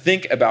even want to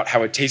think about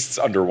how it tastes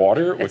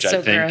underwater, which so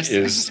I think gross.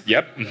 is,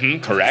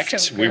 correct.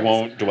 So we gross.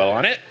 won't dwell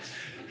on it.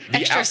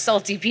 Extra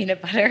salty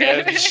peanut butter.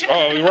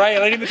 Oh, right.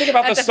 I didn't even think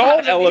about the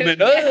salt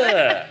element.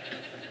 Ugh.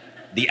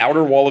 The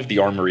outer wall of the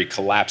armory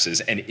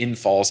collapses, and in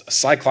falls a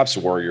Cyclops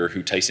warrior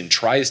who Tyson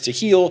tries to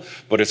heal,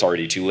 but it's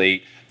already too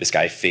late. This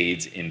guy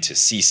fades into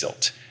sea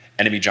silt.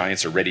 Enemy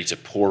giants are ready to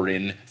pour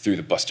in through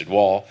the busted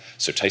wall,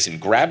 so Tyson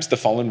grabs the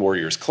fallen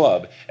warrior's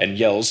club and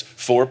yells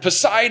for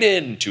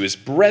Poseidon to his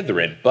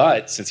brethren.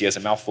 But since he has a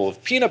mouthful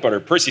of peanut butter,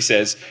 Percy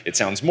says it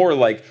sounds more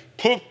like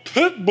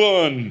pit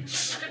bun.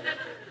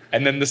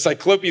 And then the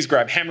Cyclopes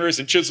grab hammers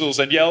and chisels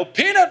and yell,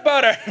 peanut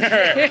butter,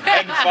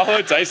 and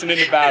follow Tyson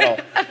into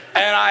battle.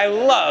 And I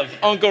love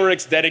Uncle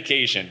Rick's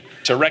dedication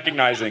to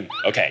recognizing,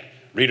 okay,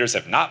 readers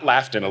have not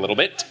laughed in a little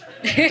bit.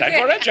 Time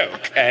for a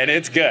joke. And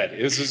it's good.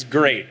 This was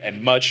great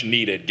and much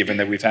needed, given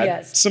that we've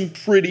had some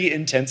pretty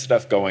intense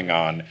stuff going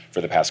on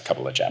for the past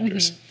couple of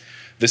chapters.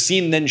 The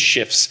scene then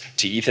shifts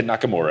to Ethan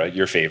Nakamura,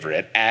 your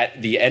favorite,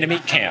 at the enemy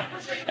camp.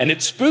 And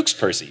it spooks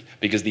Percy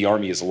because the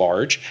army is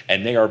large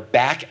and they are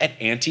back at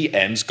Auntie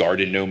M's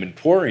Garden Gnome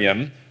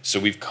Emporium. So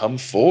we've come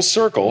full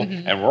circle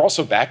and we're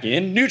also back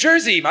in New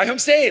Jersey, my home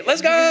state.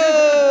 Let's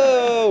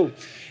go!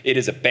 It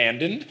is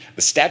abandoned.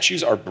 The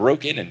statues are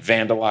broken and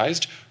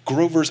vandalized.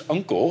 Grover's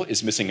uncle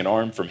is missing an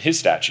arm from his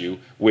statue,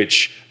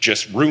 which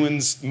just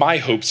ruins my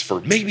hopes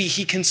for maybe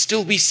he can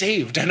still be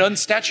saved and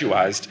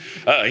unstatuized.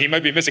 He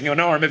might be missing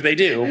an arm if they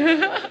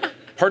do.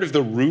 Part of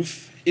the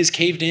roof is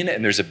caved in,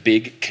 and there's a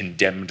big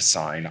condemned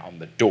sign on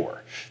the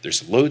door.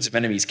 There's loads of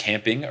enemies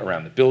camping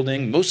around the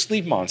building,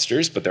 mostly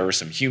monsters, but there are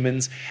some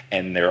humans,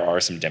 and there are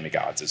some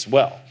demigods as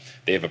well.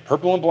 They have a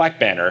purple and black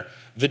banner,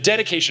 the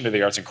dedication to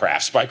the arts and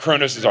crafts by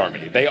Kronos'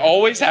 army. They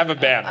always have a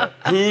banner.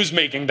 Who's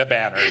making the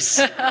banners?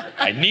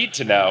 I need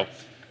to know.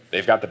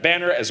 They've got the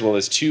banner as well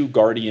as 2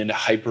 guardian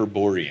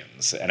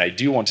Hyperboreans. And I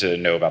do want to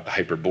know about the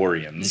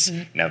Hyperboreans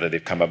now that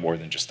they've come up more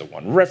than just the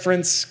one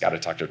reference. Got to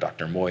talk to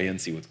Dr. Moy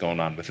and see what's going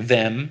on with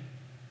them.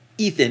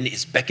 Ethan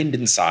is beckoned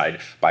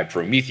inside by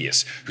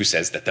Prometheus, who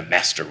says that the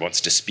master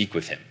wants to speak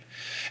with him.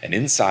 And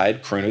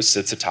inside, Kronos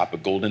sits atop a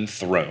golden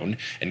throne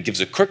and gives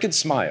a crooked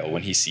smile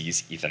when he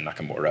sees Ethan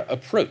Nakamura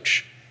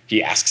approach.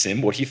 He asks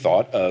him what he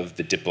thought of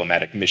the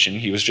diplomatic mission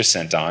he was just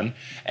sent on,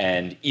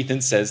 and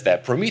Ethan says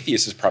that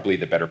Prometheus is probably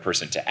the better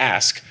person to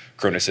ask.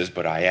 Kronos says,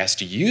 but I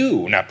asked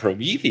you, not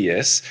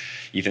Prometheus.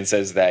 Ethan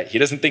says that he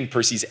doesn't think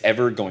Percy's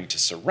ever going to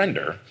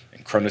surrender,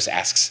 and Kronos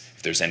asks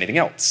if there's anything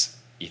else.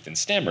 Ethan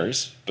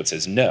stammers, but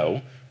says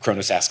no.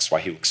 Kronos asks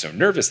why he looks so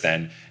nervous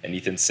then, and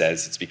Ethan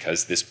says it's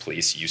because this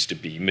place used to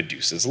be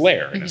Medusa's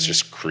lair, and it's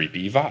just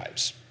creepy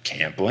vibes.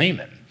 Can't blame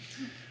him.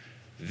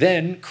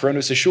 Then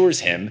Kronos assures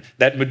him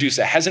that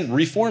Medusa hasn't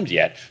reformed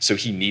yet, so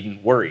he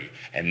needn't worry.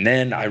 And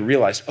then I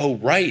realized, oh,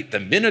 right, the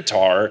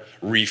Minotaur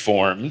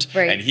reformed,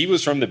 and he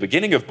was from the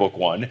beginning of book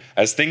 1.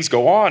 As things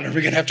go on, are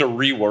we going to have to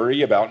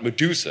re-worry about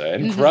Medusa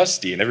and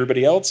Krusty and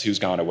everybody else who's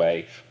gone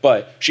away?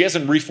 But she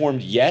hasn't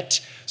reformed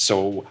yet,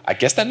 so I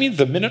guess that means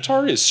the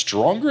Minotaur is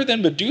stronger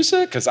than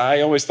Medusa? Because I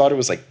always thought it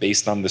was like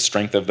based on the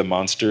strength of the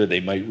monster,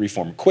 they might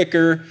reform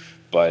quicker.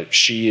 But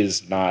she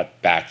is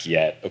not back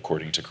yet,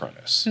 according to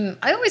Kronos.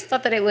 I always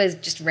thought that it was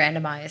just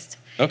randomized.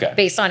 Okay.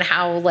 Based on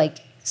how, like,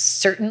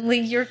 certainly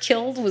you're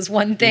killed was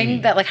one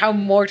thing. That, like, how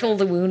mortal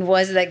the wound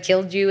was that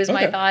killed you is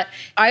my thought.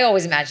 I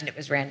always imagined it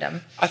was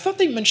random. I thought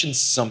they mentioned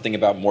something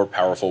about more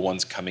powerful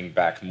ones coming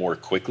back more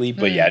quickly.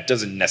 But yeah, it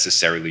doesn't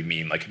necessarily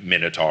mean, like,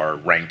 Minotaur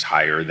ranked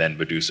higher than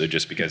Medusa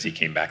just because he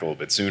came back a little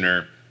bit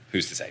sooner.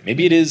 Who's to say?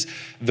 Maybe it is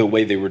the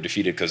way they were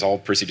defeated because all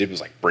Percy did was,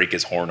 like, break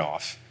his horn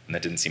off. And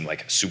that didn't seem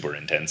like super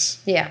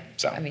intense. Yeah.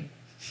 So I mean,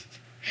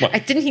 what?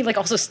 Didn't he like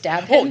also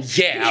stab him? Oh,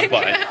 yeah,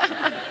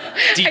 but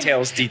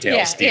details.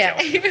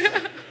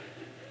 Yeah.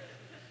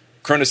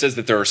 Kronos says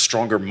that there are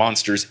stronger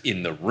monsters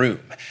in the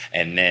room.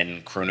 And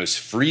then Kronos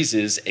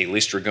freezes a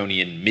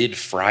Laestrygonian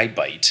mid-fry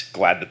bite.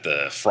 Glad that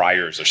the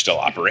fryers are still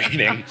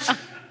operating.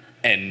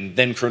 And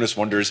then Kronos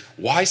wonders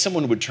why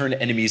someone would turn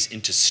enemies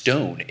into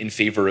stone in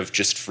favor of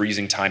just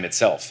freezing time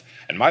itself.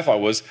 And my thought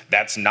was,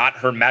 that's not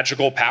her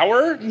magical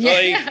power?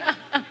 Yeah.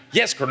 Like,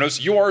 yes, Kronos,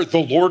 you are the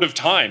Lord of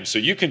Time, so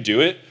you can do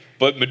it.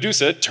 But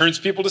Medusa turns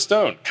people to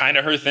stone. Kind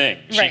of her thing.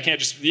 She can't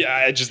just,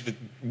 just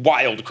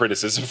wild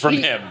criticism from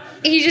him.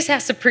 He just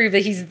has to prove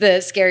that he's the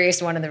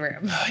scariest one in the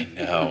room. I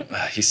know.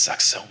 He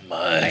sucks so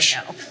much.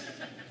 I know.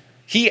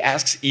 He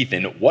asks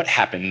Ethan what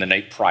happened the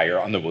night prior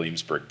on the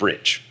Williamsburg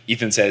Bridge.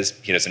 Ethan says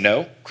he doesn't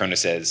know.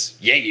 Kronos says,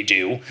 yeah, you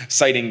do,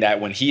 citing that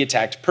when he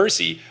attacked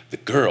Percy, the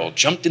girl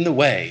jumped in the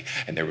way,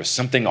 and there was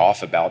something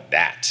off about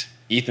that.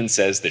 Ethan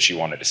says that she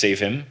wanted to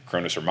save him.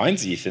 Kronos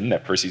reminds Ethan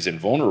that Percy's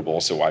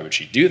invulnerable, so why would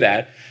she do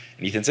that?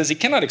 And Ethan says he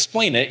cannot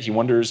explain it. He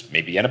wonders,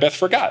 maybe Annabeth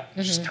forgot.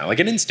 It's just kind of like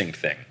an instinct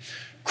thing.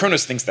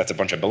 Kronos thinks that's a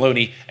bunch of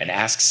baloney and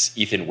asks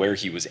Ethan where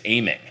he was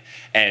aiming.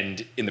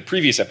 And in the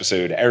previous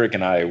episode, Eric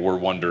and I were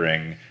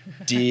wondering,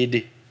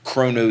 did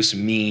Kronos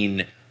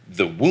mean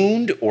the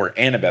wound or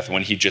Annabeth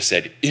when he just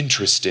said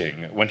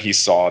interesting when he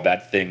saw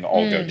that thing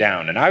all go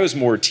down? And I was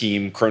more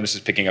team Kronos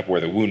is picking up where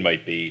the wound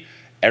might be.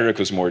 Eric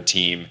was more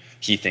team,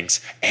 he thinks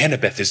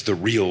Annabeth is the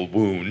real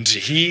wound.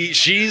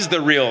 She's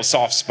the real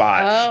soft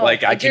spot. Oh,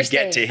 like I can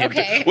get to him.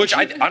 Okay. Which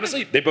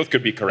honestly, they both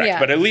could be correct. Yeah.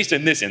 But at least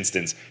in this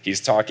instance,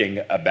 he's talking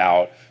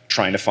about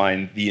trying to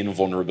find the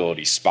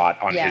invulnerability spot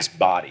on his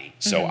body.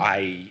 So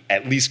I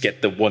at least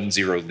get the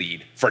 1-0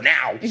 lead for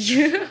now.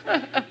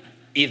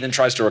 Ethan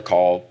tries to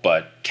recall,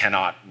 but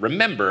cannot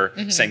remember,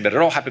 saying that it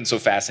all happened so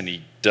fast and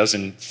he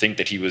doesn't think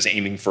that he was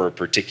aiming for a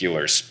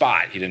particular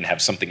spot. He didn't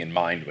have something in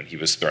mind when he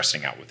was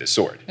thrusting out with his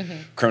sword.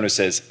 Kronos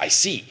says, I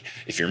see.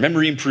 If your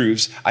memory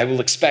improves, I will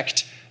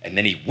expect. And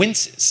then he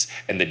winces,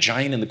 and the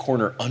giant in the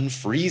corner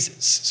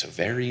unfreezes. So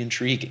very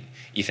intriguing.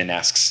 Ethan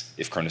asks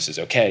if Kronos is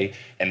okay,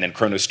 and then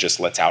Kronos just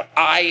lets out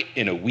 "I"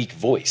 in a weak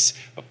voice.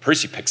 But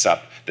Percy picks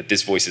up that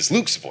this voice is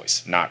Luke's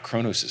voice, not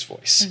Kronos'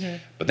 voice.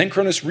 But then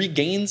Kronos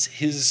regains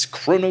his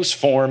Kronos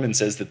form and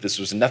says that this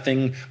was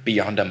nothing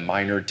beyond a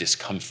minor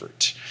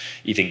discomfort.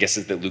 Ethan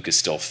guesses that Luke is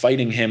still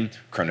fighting him.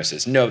 Kronos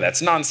says, no,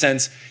 that's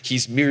nonsense.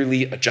 He's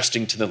merely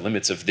adjusting to the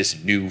limits of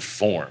this new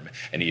form.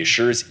 And he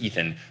assures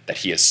Ethan that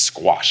he has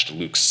squashed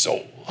Luke's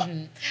soul.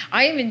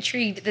 I am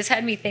intrigued. This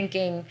had me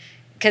thinking,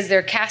 because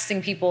they're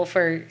casting people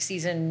for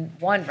season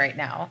 1 right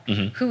now.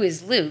 Who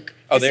is Luke?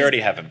 Oh, they already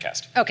have him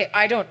cast. Okay,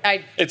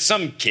 It's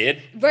some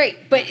kid. Right,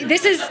 but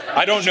this is...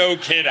 I don't know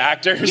kid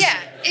actors. Yeah.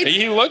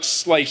 He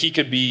looks like he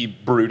could be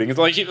brooding. It's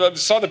like I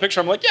saw the picture,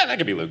 I'm like, yeah, that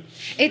could be Luke.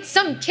 It's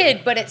some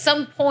kid, but at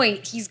some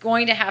point, he's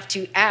going to have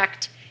to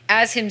act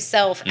as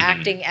himself,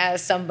 acting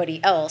as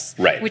somebody else.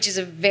 Right. Which is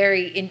a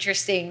very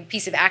interesting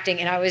piece of acting,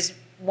 and I was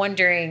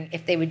wondering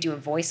if they would do a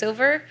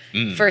voiceover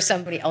for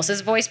somebody else's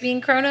voice being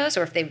Kronos,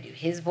 or if they would do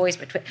his voice.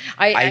 But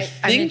I'm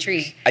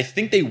intrigued. I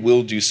think they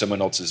will do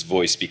someone else's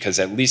voice because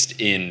at least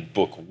in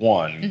book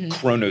 1,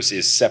 Kronos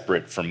is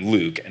separate from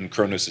Luke, and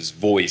Kronos'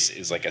 voice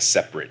is like a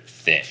separate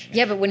thing.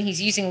 Yeah, but when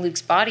he's using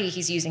Luke's body,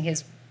 he's using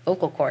his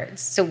vocal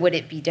cords. So would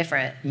it be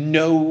different?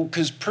 No,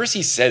 because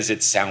Percy says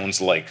it sounds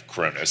like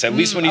Kronos. At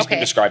least when he's been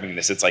describing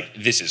this, it's like,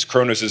 this is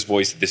Kronos'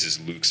 voice, this is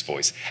Luke's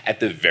voice. At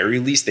the very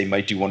least, they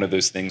might do one of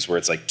those things where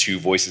it's like two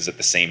voices at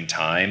the same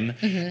time,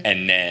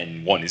 and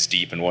then one is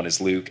deep and one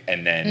is Luke,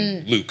 and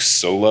then Luke's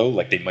solo.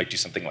 Like, they might do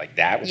something like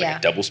that with like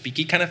a double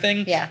speaky kind of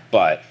thing. Yeah.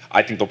 But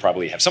I think they'll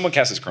probably have someone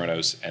cast as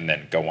Kronos and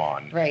then go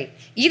on. Right.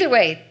 Either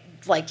way,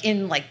 like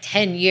in like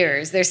 10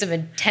 years, there's some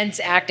intense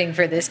acting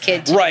for this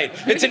kid. Right.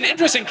 It's an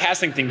interesting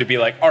casting thing to be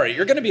like, all right,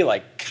 you're going to be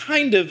like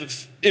kind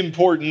of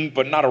important,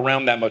 but not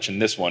around that much in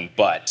this one.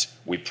 But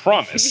we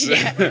promise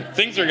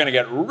things are going to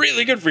get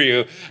really good for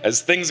you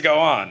as things go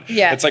on.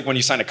 Yeah. It's like when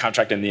you sign a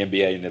contract in the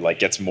NBA and it like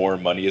gets more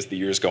money as the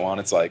years go on.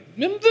 It's like,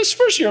 this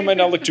first year might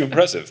not look too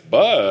impressive,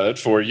 but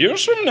 4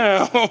 years from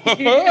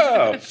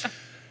now.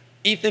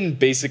 Ethan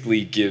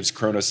basically gives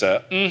Kronos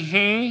a,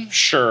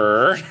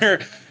 sure.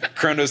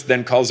 Kronos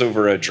then calls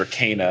over a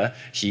Dracana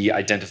he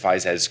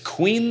identifies as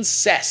Queen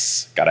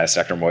Cess. Gotta ask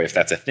Dr. Moy if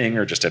that's a thing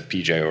or just a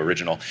PJO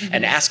original,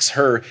 and asks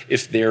her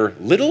if their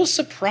little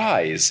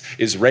surprise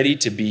is ready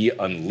to be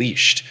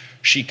unleashed.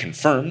 She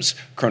confirms,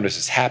 Kronos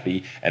is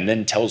happy, and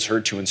then tells her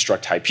to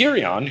instruct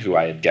Hyperion, who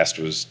I had guessed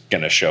was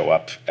going to show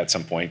up at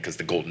some point because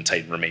the Golden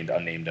Titan remained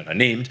unnamed and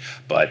unnamed,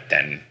 but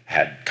then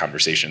had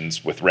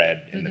conversations with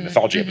Red in the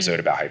mythology episode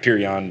about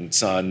Hyperion,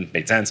 son,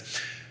 made sense.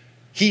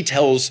 He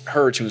tells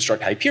her to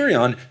instruct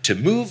Hyperion to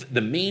move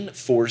the main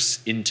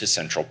force into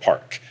Central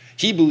Park.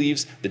 He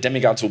believes the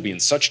demigods will be in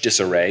such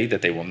disarray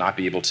that they will not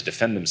be able to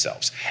defend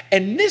themselves.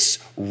 And this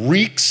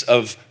reeks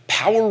of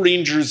Power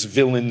Rangers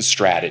villain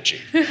strategy,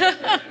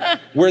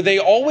 where they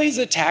always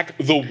attack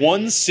the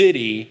one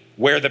city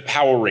where the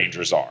Power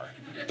Rangers are.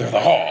 They're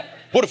like,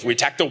 what if we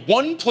attack the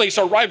one place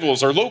our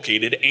rivals are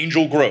located,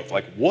 Angel Grove?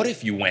 Like, what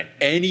if you went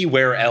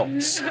anywhere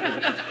else?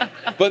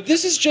 But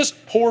this is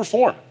just poor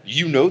form.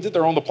 You know that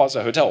they're on the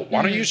Plaza Hotel.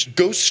 Why don't you just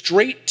go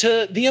straight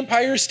to the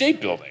Empire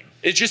State Building?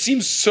 It just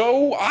seems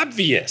so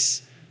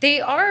obvious. They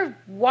are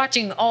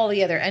watching all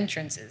the other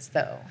entrances,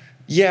 though.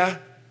 Yeah,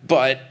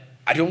 but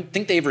I don't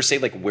think they ever say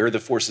like where the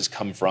forces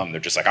come from.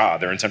 They're just like,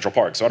 they're in Central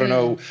Park. So I don't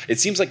know. It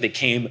seems like they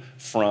came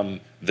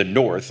from the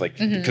north, like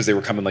because they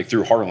were coming like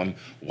through Harlem.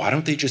 Why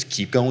don't they just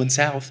keep going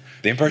south?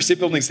 The Empire State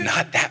Building's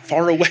not that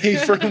far away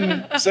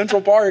from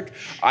Central Park.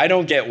 I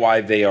don't get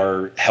why they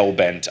are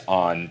hell-bent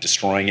on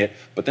destroying it.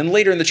 But then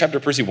later in the chapter,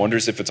 Percy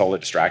wonders if it's all a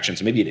distraction.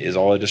 So maybe it is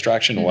all a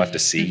distraction. We'll have to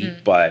see.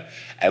 But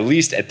at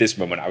least at this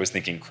moment, I was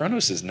thinking,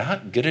 Kronos is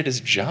not good at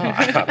his job.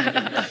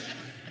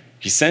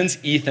 He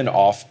sends Ethan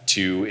off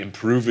to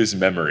improve his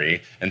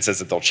memory and says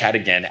that they'll chat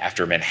again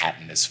after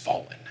Manhattan has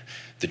fallen.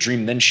 The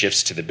dream then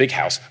shifts to the big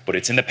house, but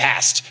it's in the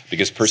past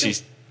because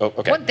Percy's...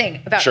 One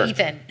thing about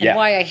Ethan and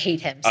why I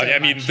hate him so much. I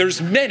mean, there's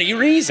many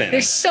reasons.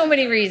 There's so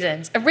many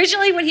reasons.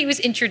 Originally, when he was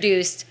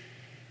introduced,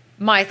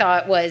 my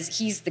thought was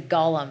he's the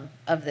Gollum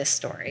of this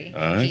story.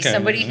 He's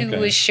somebody who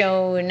was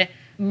shown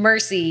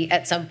mercy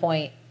at some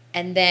point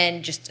and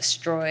then just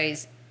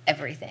destroys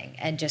everything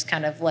and just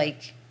kind of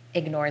like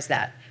ignores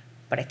that.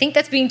 But I think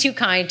that's being too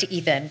kind to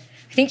Ethan.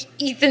 I think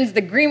Ethan's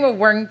the Grima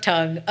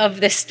Wormtongue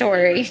of this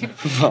story.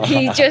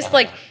 He just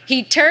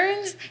he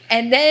turns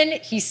and then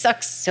he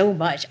sucks so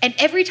much. And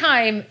every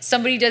time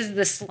somebody does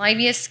the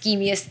slimiest,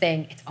 schemiest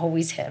thing, it's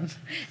always him.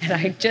 And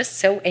I'm just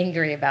so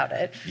angry about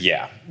it.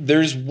 Yeah.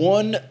 There's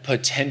one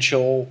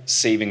potential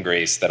saving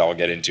grace that I'll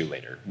get into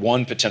later.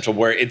 One potential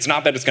where it's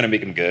not that it's going to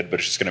make him good, but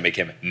it's just going to make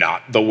him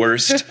not the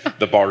worst.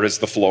 The bar is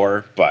the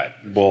floor, but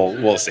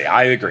we'll see.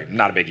 I agree. I'm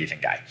not a big Ethan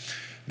guy.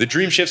 The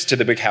dream shifts to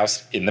the big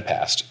house in the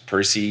past.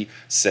 Percy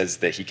says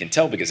that he can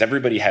tell because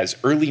everybody has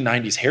early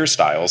 90s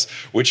hairstyles,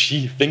 which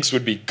he thinks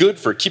would be good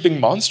for keeping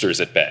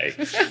monsters at bay.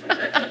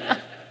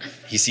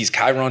 He sees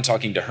Chiron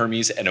talking to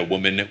Hermes and a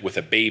woman with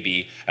a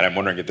baby, and I'm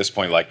wondering at this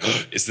point, like,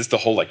 is this the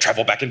whole, like,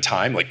 travel back in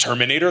time, like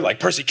Terminator? Like,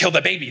 Percy, kill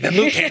the baby, then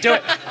Luke can't do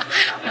it.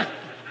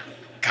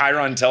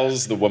 Chiron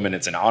tells the woman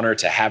it's an honor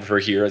to have her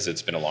here as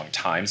it's been a long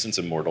time since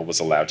a mortal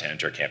was allowed to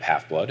enter Camp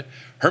Half-Blood.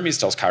 Hermes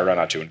tells Chiron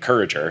not to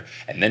encourage her,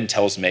 and then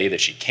tells May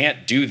that she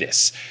can't do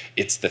this.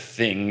 It's the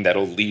thing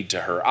that'll lead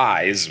to her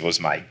eyes, was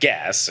my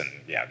guess, and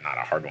yeah, not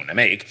a hard one to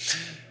make.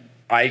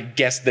 I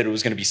guessed that it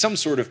was going to be some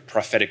sort of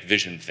prophetic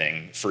vision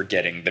thing for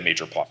getting the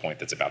major plot point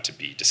that's about to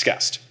be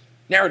discussed.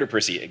 Narrator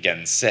Percy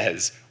again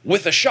says,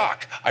 with a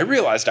shock, I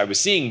realized I was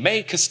seeing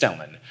May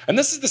Castellan. And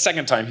this is the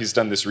second time he's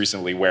done this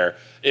recently where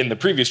in the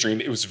previous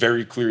dream, it was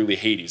very clearly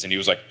Hades. And he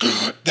was like,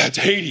 that's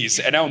Hades.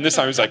 And now in this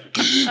time, he's like,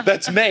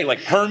 that's May. Like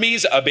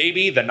Hermes, a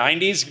baby, the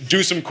 90s,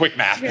 do some quick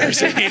math,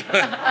 Percy.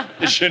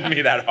 It shouldn't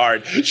be that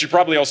hard. She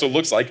probably also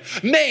looks like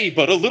May,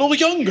 but a little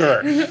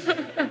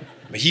younger.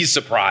 He's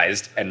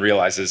surprised and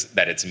realizes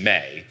that it's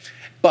May.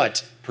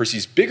 But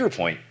Percy's bigger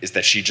point is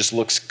that she just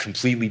looks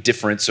completely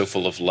different, so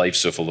full of life,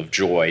 so full of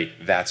joy.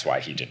 That's why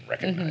he didn't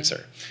recognize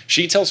her.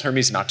 She tells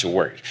Hermes not to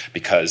worry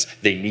because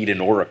they need an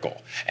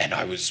oracle. And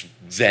I was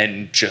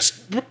then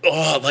just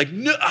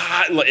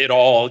it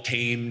all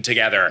came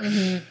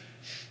together.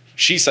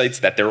 She cites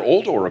that their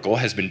old oracle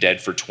has been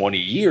dead for 20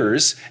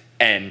 years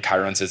And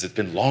Chiron says it's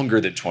been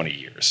longer than 20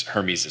 years.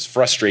 Hermes is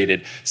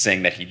frustrated,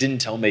 saying that he didn't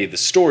tell May the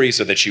story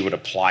so that she would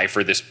apply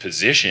for this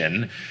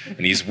position.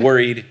 And he's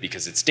worried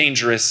because it's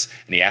dangerous.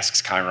 And he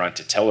asks Chiron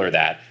to tell her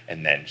that,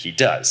 and then he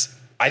does.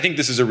 I think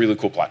this is a really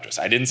cool plot twist.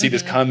 I didn't see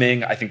this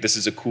coming. I think this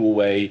is a cool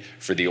way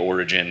for the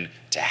origin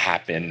to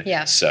happen.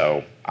 Yeah.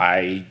 So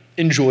I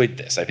enjoyed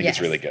this. I think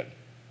it's really good.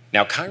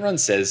 Now, Chiron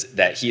says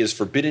that he has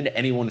forbidden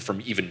anyone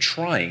from even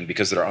trying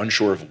because they're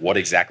unsure of what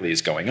exactly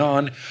is going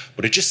on,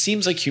 but it just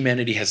seems like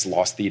humanity has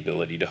lost the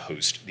ability to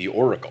host the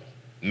oracle.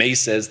 May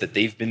says that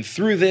they've been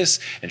through this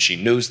and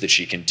she knows that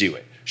she can do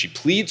it. She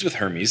pleads with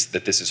Hermes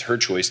that this is her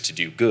choice to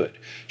do good.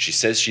 She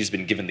says she's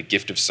been given the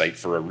gift of sight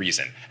for a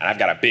reason. And I've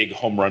got a big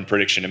home run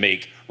prediction to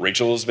make.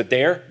 Rachel Elizabeth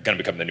Dare, gonna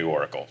become the new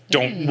oracle.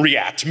 Don't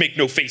react, make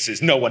no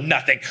faces, no one,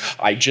 nothing.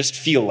 I just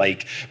feel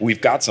like we've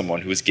got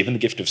someone who is given the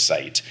gift of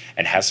sight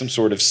and has some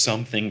sort of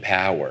something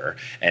power.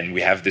 And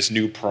we have this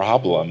new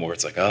problem where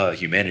it's like, oh,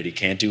 humanity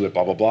can't do it,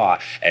 blah, blah, blah.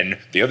 And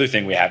the other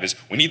thing we have is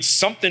we need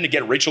something to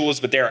get Rachel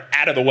Elizabeth Dare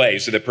out of the way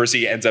so that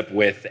Percy ends up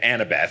with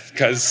Annabeth.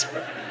 Because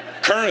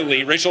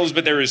currently, Rachel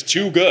Elizabeth Dare is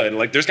too good.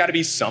 Like, there's got to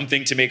be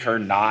something to make her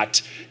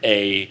not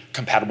a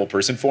compatible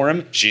person for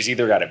him. She's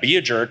either got to be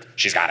a jerk,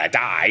 she's got to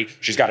die,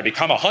 she's got to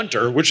become a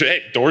hunter, which,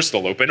 hey, door's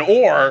still open,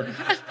 or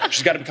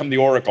she's got to become the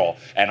oracle.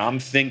 And I'm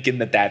thinking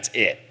that that's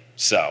it.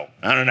 So,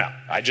 I don't know.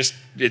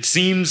 It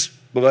seems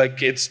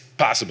like it's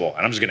possible.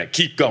 And I'm just going to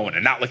keep going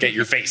and not look at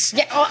your face.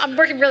 Yeah, well, I'm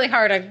working really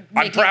hard on making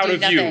I'm proud you do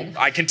of nothing. you.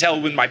 I can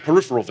tell with my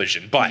peripheral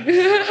vision, but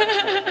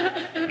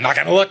I'm not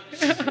going to look.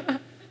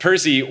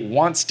 Percy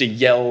wants to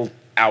yell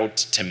out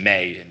to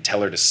May and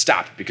tell her to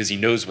stop because he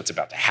knows what's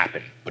about to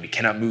happen, but he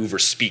cannot move or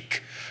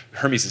speak.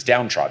 Hermes is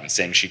downtrodden,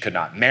 saying she could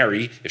not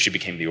marry if she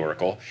became the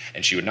oracle,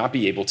 and she would not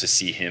be able to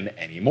see him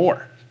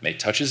anymore. May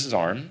touches his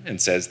arm and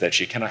says that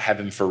she cannot have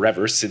him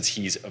forever since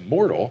he's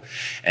immortal,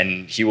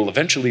 and he will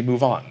eventually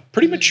move on.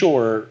 Pretty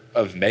mature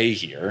of May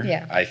here.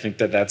 Yeah. I think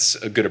that that's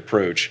a good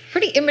approach.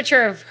 Pretty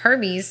immature of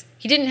Hermes.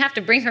 He didn't have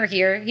to bring her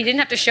here. He didn't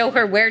have to show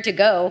her where to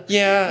go.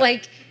 Yeah.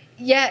 Like,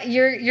 yeah,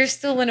 you're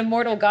still an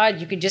immortal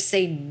god. You could just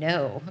say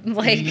no.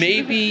 Like,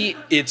 Maybe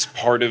it's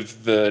part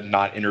of the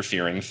not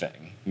interfering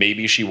thing.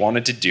 Maybe she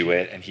wanted to do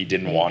it and he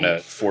didn't want to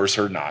force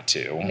her not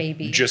to.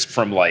 Maybe. Just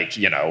from like,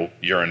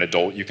 you're an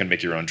adult, you can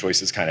make your own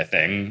choices kind of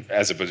thing,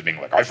 as opposed to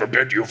being like, I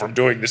forbid you from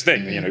doing this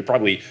thing. He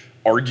probably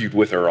argued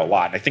with her a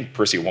lot. And I think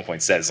Percy at one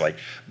point says like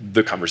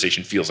the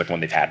conversation feels like one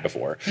they've had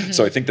before.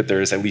 So I think that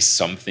there is at least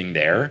something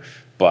there,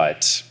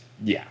 but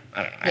yeah,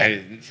 I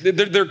don't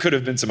know. There could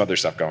have been some other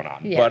stuff going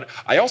on. Yeah. But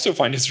I also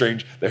find it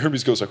strange that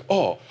Hermes goes like,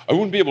 oh, I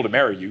wouldn't be able to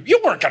marry you. You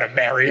weren't going to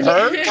marry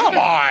her. Come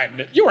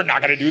on. You were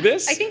not going to do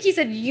this. I think he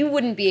said you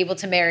wouldn't be able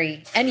to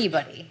marry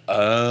anybody.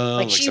 Oh,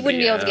 Like she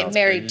wouldn't be able to get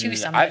married to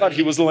somebody. I thought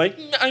he was like,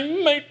 I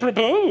might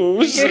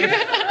propose. You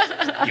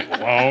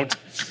won't.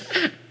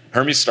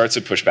 Hermes starts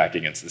to push back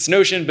against this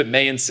notion, but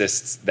May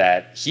insists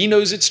that he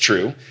knows it's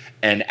true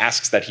and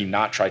asks that he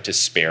not try to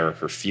spare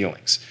her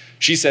feelings.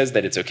 She says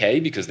that it's okay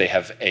because they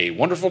have a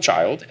wonderful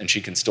child and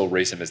she can still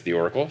raise him as the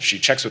oracle. She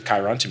checks with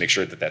Chiron to make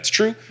sure that that's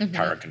true.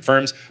 Chiron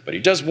confirms, but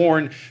he does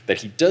warn that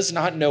he does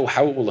not know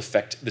how it will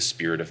affect the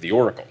spirit of the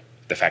oracle.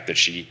 The fact that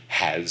she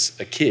has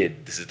a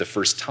kid. This is the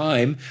first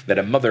time that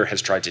a mother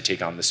has tried to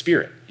take on the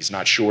spirit. He's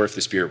not sure if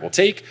the spirit will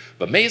take,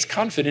 but May is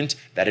confident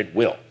that it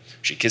will.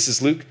 She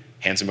kisses Luke,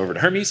 hands him over to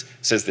Hermes,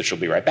 says that she'll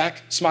be right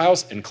back,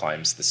 smiles, and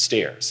climbs the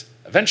stairs.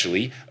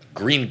 Eventually, a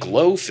green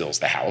glow fills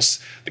the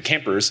house. The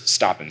campers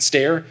stop and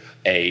stare.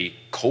 A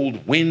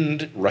cold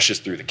wind rushes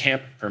through the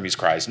camp. Hermes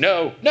cries,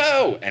 no,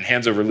 no, and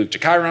hands over Luke to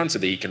Chiron so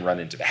that he can run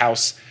into the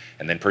house.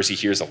 And then Percy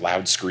hears a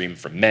loud scream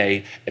from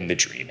May, and the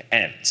dream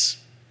ends.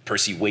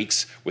 Percy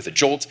wakes with a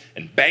jolt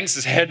and bangs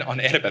his head on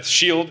Annabeth's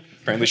shield.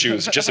 Apparently she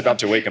was just about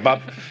to wake him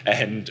up,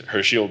 and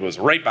her shield was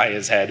right by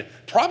his head.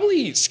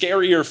 Probably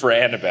scarier for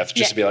Annabeth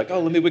just to be like, oh,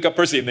 let me wake up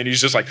Percy. And then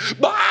he's just like,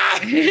 bah!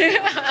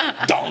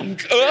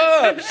 Donk!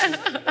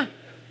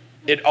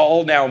 It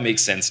all now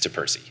makes sense to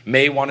Percy.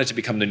 May wanted to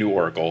become the new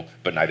oracle,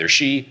 but neither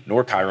she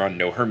nor Chiron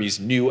nor Hermes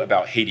knew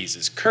about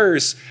Hades'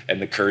 curse,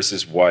 and the curse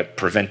is what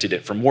prevented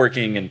it from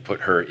working and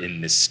put her in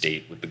this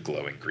state with the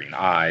glowing green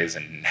eyes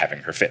and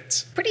having her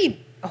fits.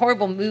 Pretty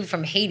horrible move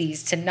from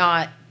Hades to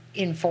not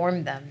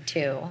inform them,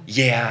 too.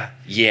 Yeah.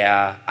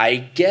 I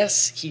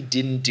guess he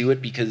didn't do it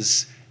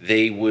because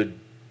they would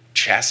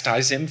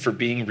chastise him for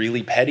being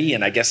really petty,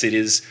 and I guess it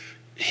is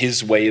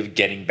his way of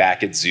getting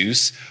back at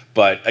Zeus.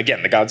 But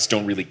again, the gods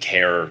don't really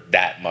care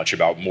that much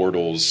about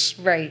mortals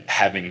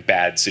having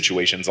bad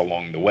situations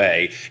along the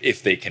way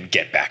if they can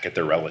get back at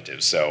their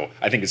relatives. So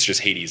I think it's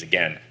just Hades,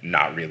 again,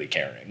 not really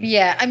caring.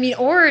 Yeah, I mean,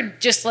 or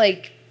just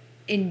like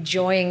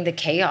enjoying the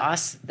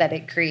chaos that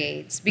it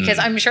creates. Because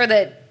I'm sure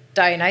that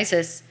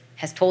Dionysus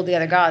has told the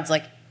other gods,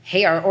 like,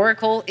 hey, our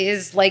oracle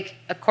is like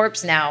a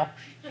corpse now.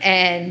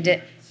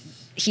 And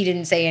he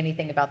didn't say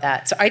anything about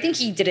that. So I think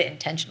he did it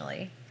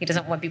intentionally. He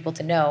doesn't want people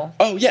to know.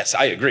 Oh, yes,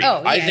 I agree.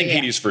 Oh, I yeah, think yeah.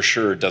 Hades for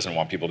sure doesn't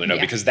want people to know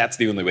Yeah. because that's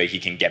the only way he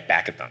can get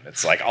back at them.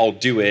 It's like, I'll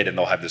do it and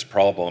they'll have this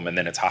problem and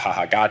then it's ha ha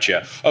ha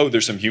gotcha. Oh,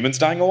 there's some humans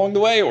dying along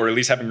the way or at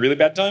least having really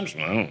bad times?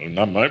 Well,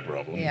 not my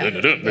problem. Yeah.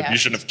 Maybe Yeah. you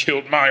shouldn't have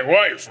killed my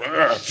wife.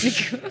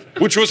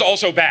 Which was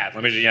also bad.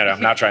 Let me,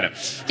 I'm not trying to.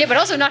 Yeah, but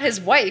also not his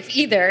wife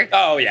either.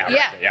 Oh, yeah. Right,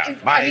 Yeah. yeah.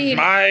 I mean,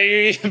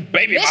 My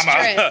baby Mistress.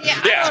 mama.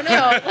 Yeah, I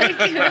don't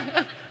know.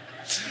 Like,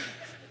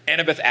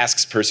 Annabeth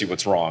asks Percy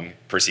what's wrong.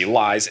 Percy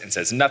lies and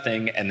says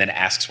nothing, and then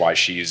asks why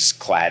she's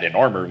clad in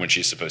armor when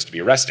she's supposed to be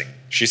resting.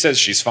 She says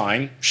she's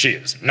fine. She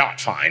is not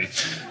fine.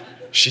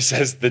 She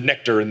says the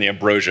nectar and the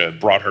ambrosia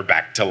brought her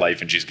back to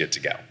life and she's good to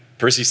go.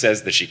 Percy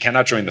says that she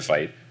cannot join the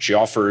fight. She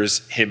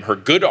offers him her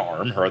good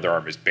arm, her other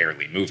arm is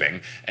barely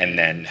moving, and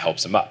then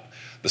helps him up.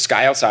 The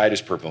sky outside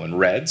is purple and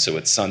red, so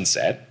it's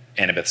sunset.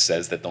 Annabeth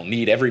says that they'll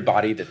need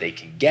everybody that they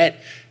can get,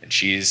 and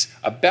she's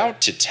about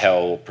to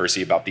tell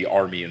Percy about the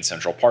army in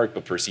Central Park,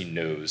 but Percy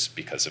knows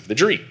because of the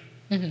dream.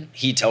 Mm-hmm.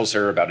 He tells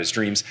her about his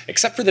dreams,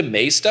 except for the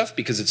May stuff,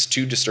 because it's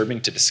too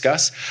disturbing to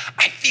discuss.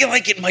 I feel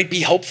like it might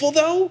be helpful,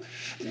 though,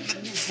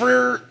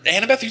 for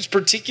Annabeth, who's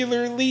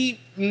particularly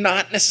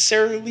not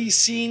necessarily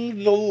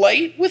seeing the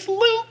light with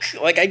Luke.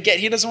 Like, I get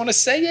he doesn't want to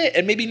say it,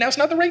 and maybe now's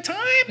not the right time.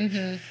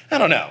 Mm-hmm. I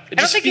don't know. It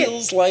just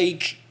feels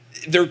like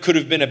there could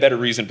have been a better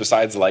reason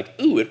besides like,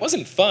 ooh, it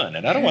wasn't fun,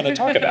 and I don't want to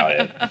talk about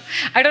it.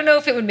 I don't know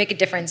if it would make a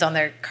difference on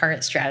their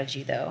current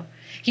strategy, though.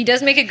 He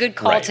does make a good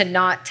call to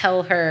not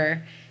tell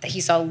her that he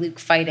saw Luke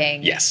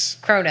fighting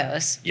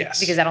Kronos.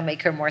 Yes. Because that'll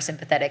make her more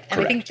sympathetic. And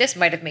Correct. I think this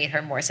might have made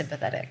her more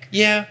sympathetic.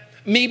 Yeah,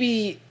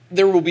 maybe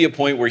there will be a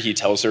point where he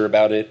tells her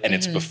about it and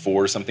it's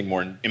before something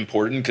more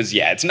important because,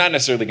 it's not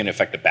necessarily going to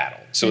affect the battle.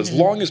 So as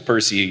long as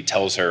Percy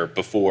tells her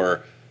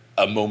before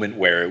a moment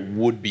where it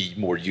would be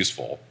more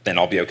useful, then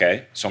I'll be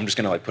okay. So I'm just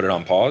going to put it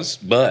on pause.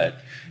 But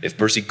if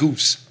Percy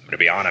goofs, I'm going to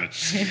be on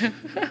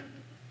him.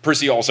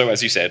 Percy also,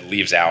 as you said,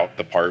 leaves out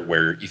the part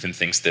where Ethan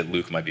thinks that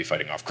Luke might be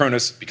fighting off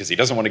Cronus because he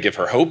doesn't want to give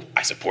her hope.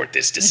 I support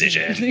this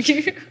decision.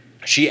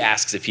 She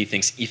asks if he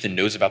thinks Ethan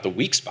knows about the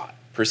weak spot.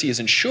 Percy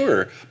isn't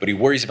sure, but he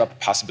worries about the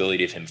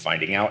possibility of him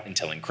finding out and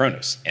telling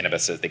Kronos. Annabeth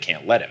says they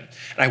can't let him.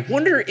 And I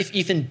wonder if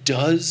Ethan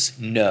does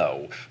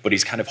know, but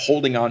he's kind of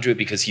holding on to it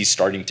because he's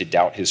starting to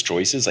doubt his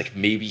choices. Like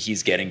maybe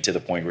he's getting to the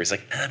point where he's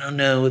like, I don't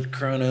know with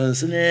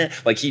Kronos.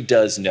 Like he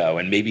does know.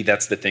 And maybe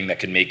that's the thing that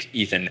could make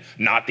Ethan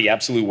not the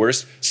absolute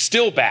worst.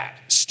 Still bad.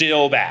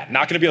 Still bad.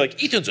 Not going to be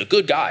like, Ethan's a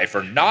good guy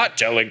for not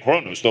telling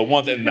Kronos the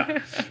one thing. No.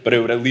 But it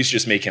would at least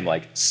just make him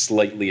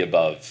slightly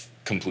above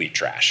complete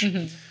trash.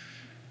 Mm-hmm.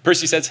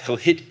 Percy says he'll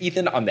hit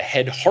Ethan on the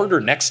head harder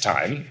next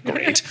time.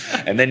 Great.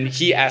 And then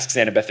he asks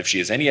Annabeth if she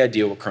has any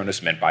idea what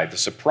Kronos meant by the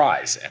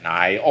surprise. And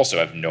I also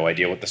have no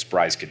idea what the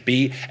surprise could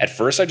be. At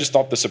first, I just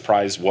thought the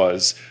surprise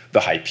was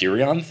the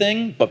Hyperion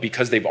thing. But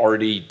because they've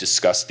already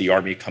discussed the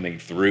army coming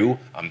through,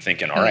 I'm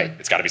thinking, all right,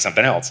 it's got to be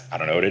something else. I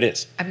don't know what it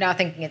is. I'm now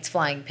thinking it's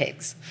flying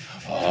pigs.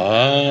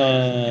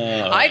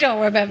 Oh. I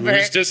don't remember.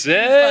 Who's to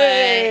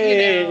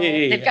say?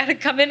 But, they've got to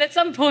come in at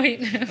some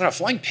point. I don't know,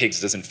 flying pigs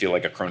doesn't feel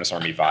like a Cronus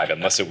army vibe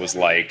unless it was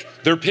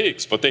they're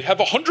pigs, but they have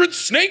 100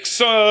 snakes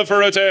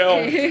for a tail,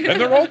 and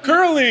they're all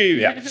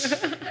curly. Yeah.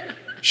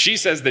 She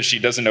says that she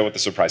doesn't know what the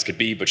surprise could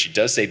be, but she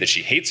does say that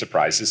she hates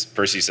surprises.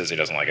 Percy says he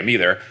doesn't like them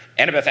either.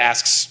 Annabeth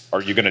asks,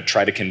 are you going to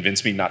try to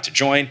convince me not to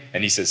join?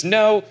 And he says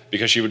no,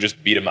 because she would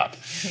just beat him up.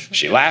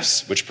 She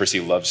laughs, which Percy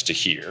loves to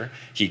hear.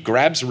 He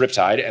grabs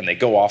Riptide, and they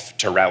go off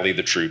to rally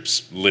the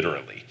troops,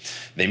 literally.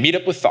 They meet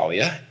up with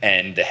Thalia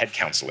and the head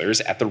counselors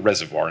at the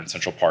reservoir in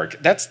Central Park.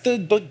 That's the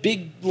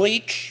big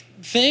lake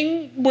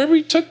thing where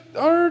we took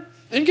our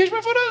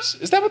engagement photos?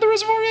 Is that what the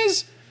reservoir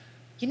is?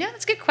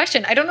 That's a good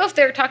question. I don't know if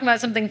they're talking about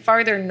something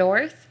farther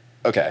north.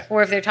 Okay.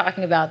 Or if they're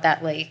talking about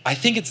that lake. I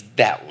think it's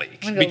that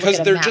lake. Because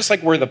they're just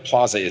where the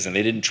plaza is and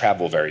they didn't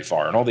travel very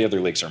far. And all the other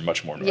lakes are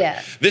much more north.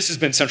 Yeah. This has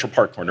been Central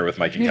Park Corner with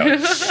Mike and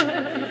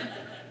Kelly.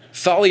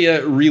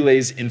 Thalia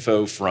relays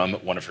info from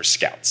one of her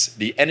scouts.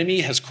 The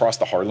enemy has crossed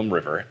the Harlem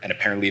River, and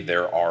apparently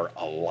there are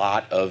a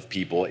lot of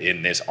people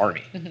in this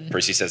army. Mm-hmm.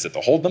 Percy says that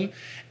they'll hold them,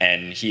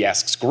 and he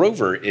asks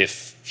Grover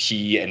if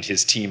he and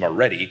his team are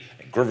ready.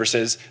 And Grover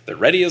says they're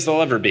ready as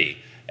they'll ever be.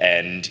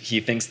 And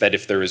he thinks that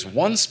if there is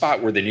one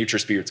spot where the nature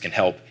spirits can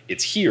help,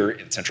 it's here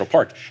in Central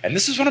Park. And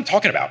this is what I'm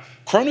talking about.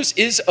 Kronos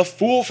is a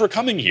fool for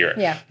coming here.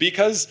 Yeah.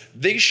 Because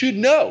they should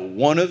know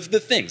one of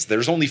the things.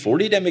 There's only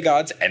 40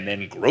 demigods and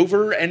then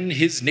Grover and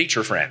his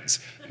nature friends.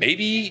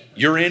 Maybe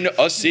you're in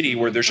a city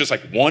where there's just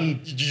one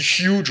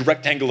huge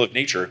rectangle of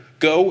nature.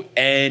 Go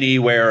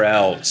anywhere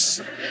else.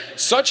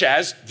 Such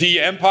as the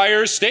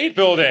Empire State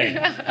Building.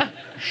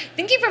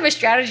 Thinking from a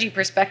strategy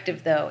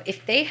perspective, though,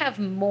 if they have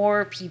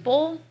more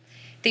people,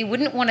 they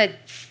wouldn't want to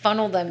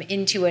funnel them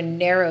into a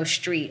narrow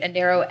street, a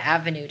narrow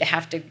avenue to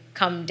have to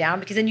come down,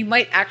 because then you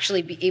might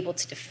actually be able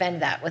to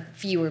defend that with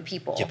fewer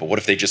people. Yeah, but what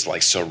if they just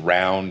like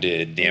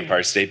surrounded the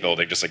Empire State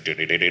Building, just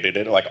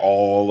like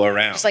all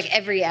around? Just like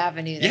every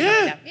avenue.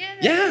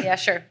 Yeah,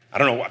 sure. I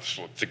don't know.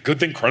 It's a good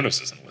thing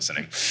Kronos isn't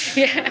listening.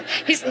 Yeah,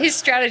 his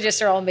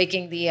strategists are all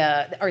making the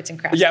arts and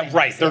crafts. Yeah,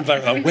 right. They're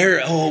like,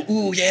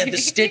 the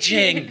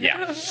stitching.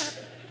 Yeah.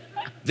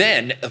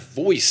 Then a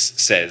voice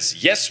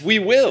says, "Yes, we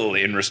will,"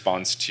 in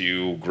response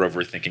to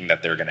Grover thinking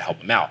that they're going to help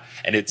him out.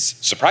 And it's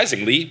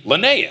surprisingly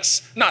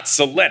Linnaeus, not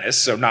Silenus,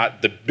 so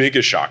not the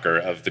biggest shocker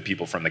of the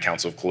people from the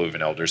Council of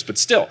Cloven Elders, but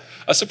still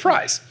a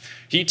surprise.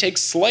 He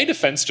takes slight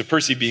offense to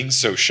Percy being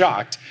so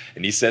shocked,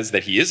 and he says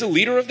that he is a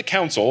leader of the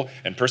council,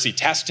 and Percy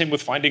tasked him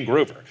with finding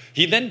Grover.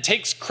 He then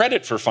takes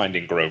credit for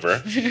finding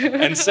Grover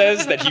and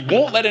says that he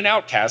won't let an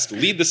outcast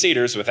lead the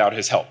satyrs without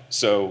his help.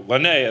 So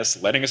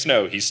Linnaeus letting us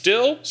know he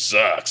still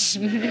sucks.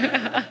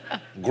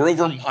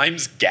 Grover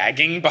mimes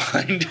gagging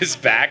behind his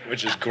back,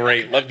 which is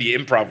great. Love the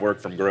improv work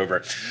from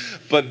Grover.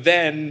 But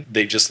then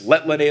they just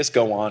let Linnaeus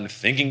go on,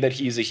 thinking that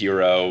he's a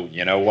hero.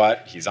 You know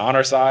what? He's on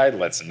our side.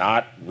 Let's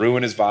not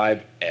ruin his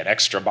vibe. An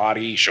extra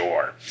body,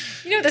 sure.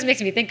 You know what this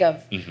makes me think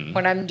of?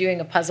 When I'm doing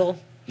a puzzle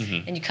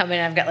and you come in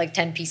and I've got like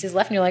 10 pieces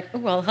left and you're like,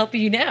 oh, I'll help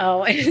you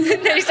now. And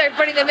then you start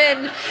putting them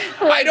in. Like,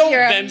 I don't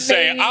then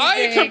say,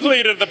 I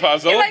completed the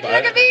puzzle. You're like, look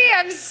at me,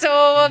 I'm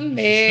so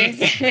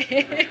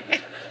amazing.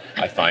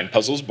 I find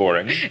puzzles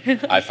boring.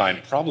 I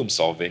find problem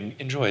solving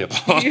enjoyable.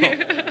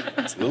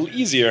 It's a little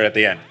easier at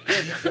the end.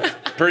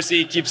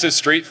 Percy keeps a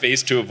straight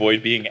face to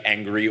avoid being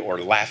angry or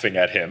laughing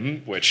at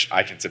him, which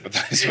I can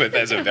sympathize with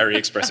as a very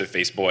expressive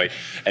face boy.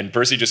 And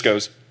Percy just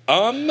goes,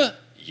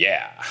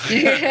 yeah.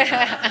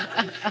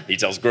 He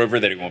tells Grover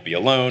that he won't be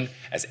alone,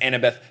 as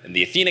Annabeth and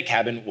the Athena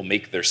cabin will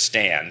make their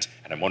stand.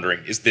 And I'm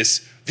wondering, is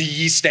this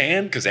the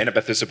stand? Because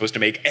Annabeth is supposed to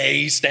make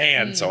a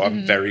stand, so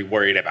I'm very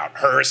worried about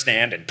her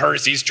stand and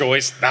Percy's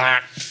choice.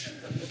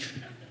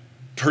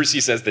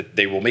 Percy says that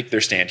they will make their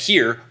stand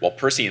here, while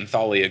Percy and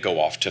Thalia go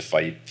off to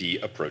fight the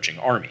approaching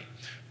army.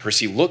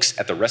 Percy looks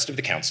at the rest of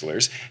the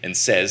counselors and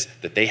says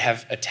that they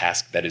have a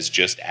task that is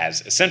just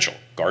as essential,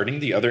 guarding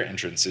the other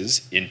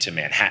entrances into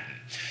Manhattan.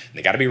 And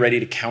they got to be ready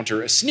to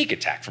counter a sneak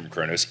attack from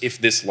Kronos if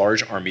this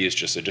large army is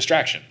just a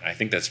distraction. I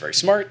think that's very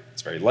smart,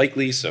 it's very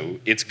likely,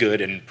 so it's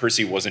good, and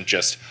Percy wasn't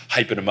just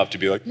hyping them up to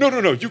be like, no,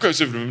 you guys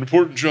have an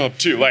important job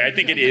too. Like, I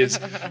think it is,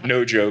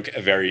 no joke,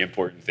 a very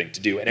important thing to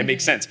do, and it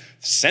makes sense.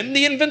 Send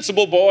the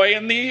invincible boy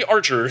and the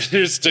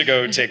archers to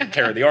go take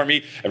care of the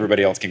army.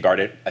 Everybody else can guard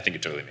it. I think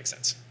it totally makes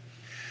sense.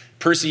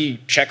 Percy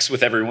checks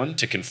with everyone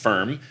to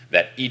confirm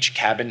that each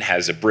cabin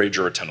has a bridge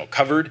or a tunnel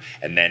covered,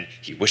 and then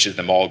he wishes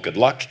them all good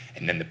luck,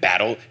 and then the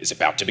battle is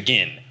about to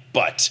begin.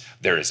 But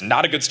there is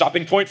not a good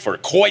stopping point for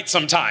quite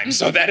some time,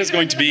 so that is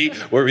going to be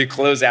where we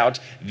close out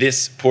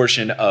this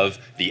portion of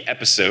the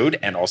episode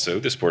and also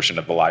this portion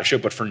of the live show.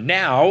 But for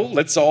now,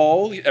 let's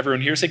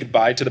everyone here, say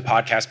goodbye to the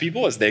podcast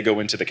people as they go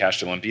into the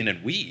Cached Olympian,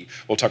 and we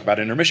will talk about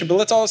intermission, but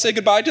let's all say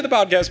goodbye to the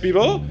podcast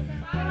people.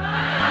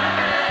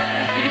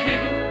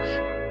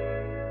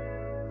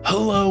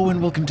 Hello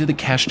and welcome to the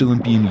Cached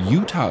Olympian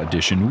Utah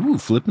edition. Ooh,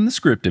 flipping the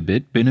script a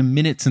bit. Been a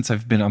minute since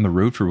I've been on the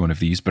road for one of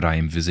these, but I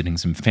am visiting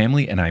some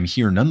family and I'm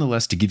here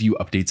nonetheless to give you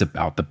updates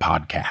about the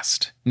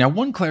podcast. Now,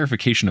 one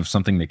clarification of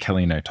something that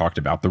Kelly and I talked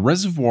about, the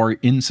reservoir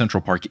in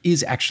Central Park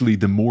is actually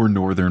the more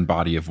northern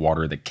body of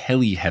water that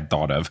Kelly had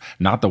thought of,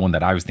 not the one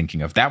that I was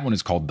thinking of. That one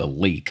is called the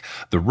lake.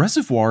 The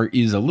reservoir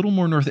is a little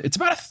more north. It's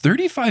about a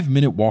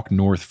 35-minute walk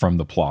north from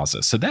the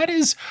plaza. So that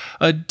is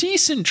a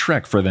decent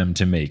trek for them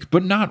to make,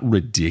 but not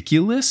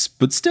ridiculous,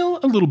 but still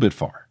a little bit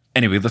far.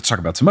 Anyway, let's talk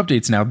about some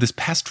updates now. This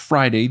past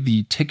Friday,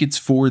 the tickets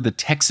for the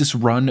Texas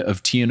run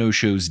of TNO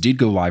shows did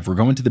go live. We're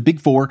going to the Big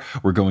Four.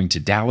 We're going to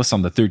Dallas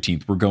on the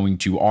 13th. We're going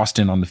to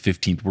Austin on the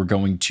 15th. We're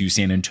going to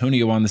San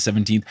Antonio on the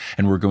 17th.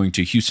 And we're going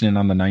to Houston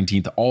on the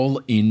 19th, all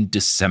in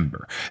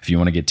December. If you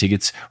want to get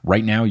tickets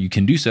right now, you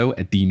can do so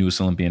at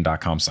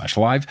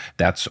thenewestolympian.com/live.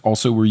 That's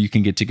also where you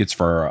can get tickets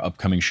for our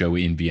upcoming show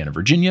in Vienna,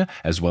 Virginia,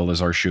 as well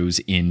as our shows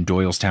in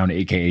Doylestown,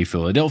 aka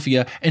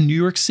Philadelphia, and New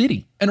York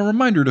City. And a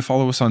reminder to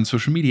follow us on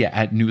social media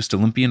at Newest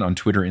Olympian on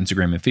Twitter,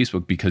 Instagram, and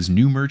Facebook, because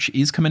new merch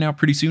is coming out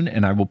pretty soon,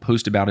 and I will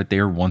post about it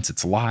there once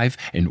it's live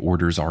and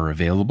orders are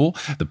available.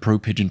 The Pro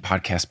Pigeon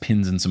podcast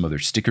pins and some other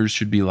stickers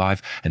should be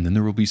live, and then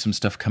there will be some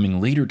stuff coming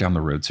later down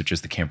the road, such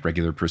as the Camp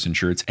Regular Person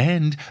shirts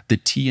and the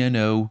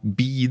TNO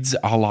beads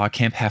a la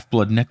Camp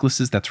Half-Blood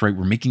necklaces. That's right,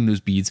 we're making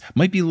those beads.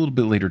 Might be a little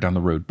bit later down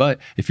the road, but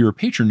if you're a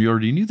patron, you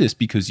already knew this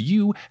because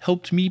you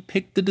helped me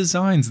pick the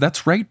designs.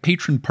 That's right,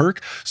 patron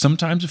perk.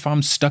 Sometimes if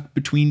I'm stuck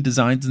between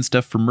designs and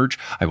stuff for merch,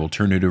 I will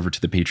turn it over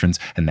to the patrons,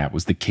 and that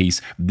was the case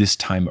this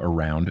time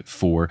around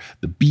for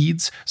the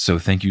beads. So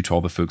thank you to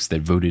all the folks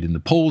that voted in the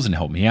polls and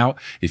helped me out.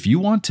 If you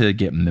want to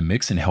get in the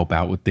mix and help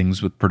out with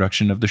things with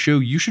production of the show,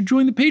 you should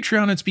join the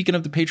Patreon. And speaking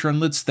of the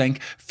Patreon, let's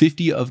thank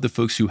 50 of the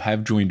folks who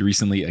have joined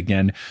recently.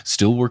 Again,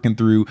 still working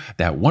through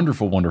that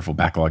wonderful, wonderful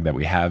backlog that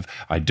we have.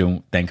 I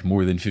don't thank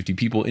more than 50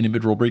 people in a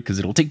mid-roll break because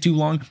it'll take too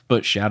long,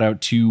 but shout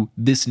out to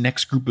this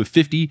next group of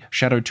 50.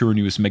 Shout out to our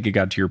newest Mega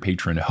God tier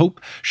patron,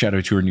 Hope. Shout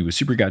out to our newest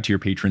Super God tier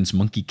patrons,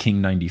 Monkey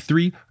King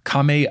 93,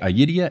 Kame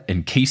Ayidia,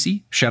 and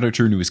Casey. Shout out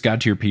to our newest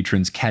God tier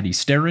patrons, Caddy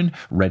Sterin,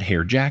 Red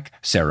Hair Jack,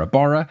 Sarah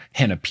Barra,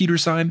 Hannah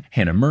Petersheim,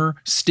 Hannah Murr,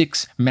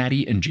 Styx,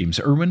 Maddie, and James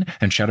Irwin.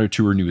 And shout out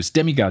to our newest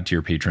Demigod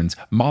tier patrons,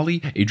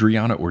 Molly,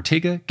 Adriana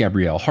Ortega,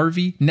 Gabrielle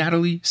Harvey,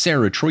 Natalie,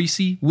 Sarah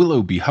Troisi,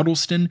 Willow B.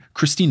 Huddleston,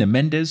 Christina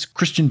Mendez,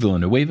 Christian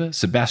Villanueva,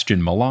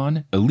 Sebastian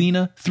Milan,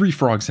 Alina, Three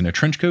Frogs in a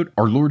Trenchcoat,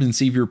 our Lord and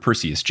Savior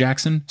Perseus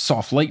Jackson,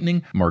 Soft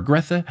Lightning,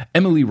 Margretha,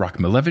 Emily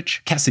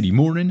Rockmalevich, Cassidy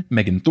Morin,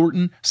 Megan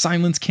Thornton,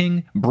 Silence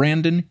King,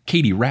 Brandon,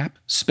 Katie Rapp,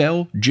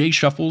 Spell, Jay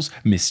Shuffles,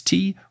 Miss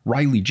T,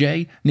 Riley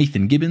J,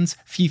 Nathan Gibbons,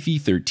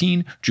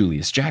 Fifi13,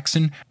 Julius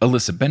Jackson,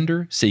 Alyssa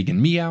Bender,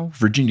 Sagan Meow,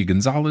 Virginia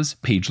Gonzalez,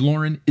 Paige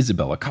Lauren,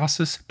 Isabella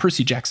Casas,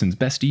 Percy Jackson's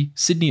Bestie,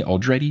 Sydney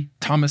Aldretti,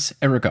 Thomas,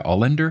 Erica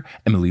Allender,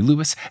 Emily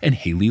Lewis, and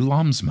Haley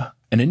Lomsma.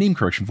 And a name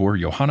correction for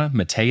Johanna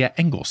Matea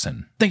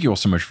Engelson. Thank you all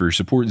so much for your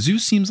support.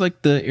 Zeus seems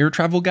like the air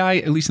travel guy,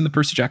 at least in the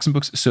Percy Jackson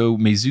books, so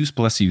may Zeus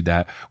bless you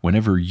that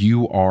whenever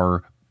you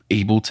are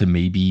able to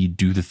maybe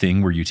do the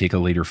thing where you take a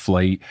later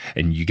flight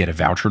and you get a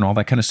voucher and all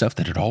that kind of stuff,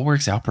 that it all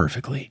works out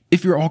perfectly.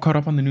 If you're all caught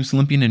up on the newest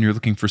Olympian and you're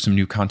looking for some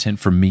new content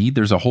from me,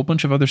 there's a whole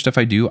bunch of other stuff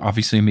I do.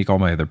 Obviously, I make all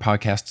my other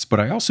podcasts, but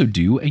I also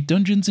do a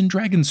Dungeons and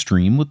Dragons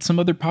stream with some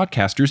other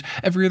podcasters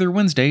every other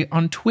Wednesday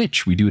on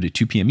Twitch. We do it at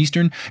 2 p.m.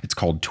 Eastern. It's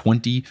called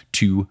 20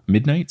 to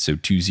midnight, so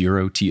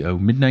 20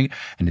 midnight,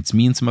 and it's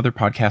me and some other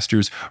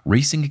podcasters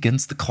racing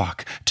against the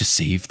clock to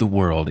save the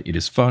world. It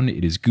is fun.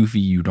 It is goofy.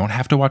 You don't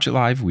have to watch it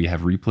live. We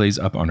have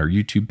replays up on our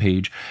YouTube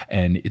page,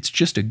 and it's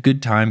just a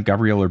good time.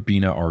 Gabrielle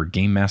Urbina, our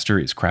game master,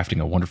 is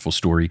crafting a wonderful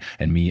story,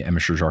 and me, Emma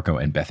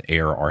Sherjarko, and Beth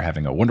Ayer are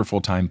having a wonderful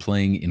time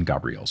playing in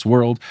Gabrielle's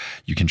world.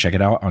 You can check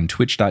it out on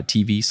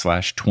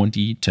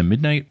twitch.tv/20 to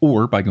midnight,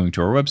 or by going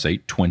to our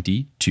website,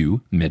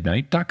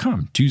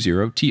 20tomidnight.com,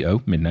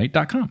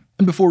 20tomidnight.com.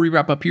 And before we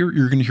wrap up here,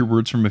 you're going to hear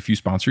words from a few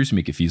sponsors who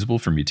make it feasible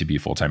for me to be a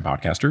full-time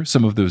podcaster.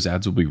 Some of those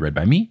ads will be read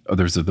by me.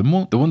 Others of them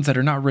won't. The ones that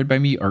are not read by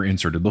me are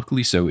inserted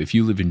locally. So if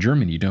you live in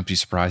Germany, don't be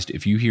surprised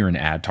if you hear an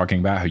ad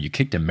talking about how you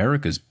kicked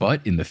America's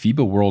butt in the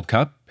FIBA World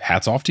Cup.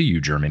 Hats off to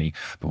you, Germany.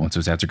 But once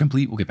those ads are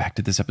complete, we'll get back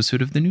to this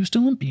episode of The Newest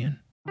Olympian.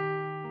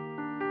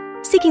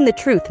 Seeking the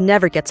truth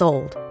never gets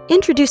old.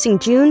 Introducing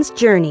June's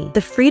Journey,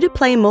 the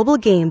free-to-play mobile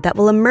game that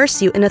will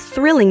immerse you in a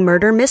thrilling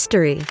murder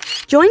mystery.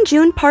 Join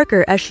June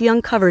Parker as she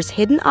uncovers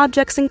hidden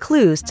objects and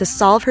clues to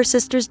solve her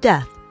sister's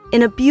death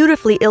in a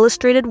beautifully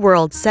illustrated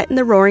world set in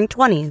the Roaring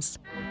 '20s.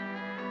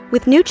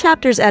 With new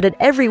chapters added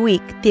every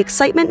week, the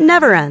excitement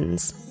never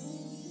ends.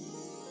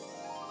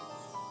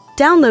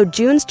 Download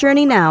June's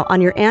Journey now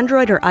on your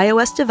Android or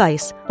iOS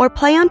device, or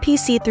play on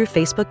PC through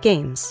Facebook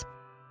Games.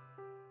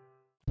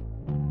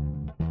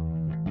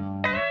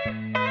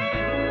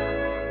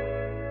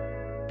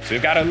 So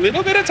we've got a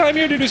little bit of time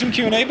here to do some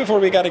Q&A before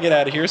we got to get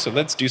out of here. So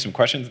let's do some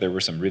questions. There were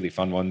some really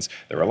fun oones.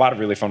 There were a lot of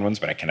really fun ones,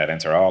 but I cannot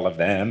answer all of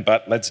them.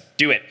 But let's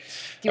do it.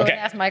 Do you want to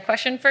ask my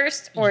question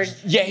first? Or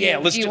yeah.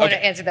 Let's do you want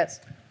to answer that?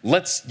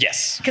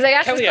 Yes. Because I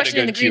asked Kelly this question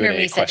in the green room.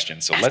 Q&A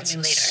question, so let's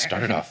me later.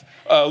 start it off.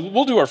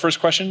 We'll do our first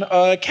question.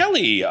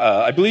 Kelly,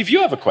 I believe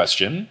you have a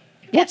question.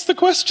 What's the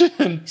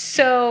question?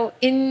 So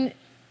in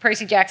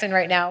Percy Jackson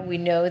right now, we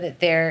know that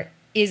there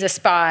is a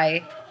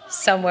spy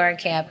somewhere in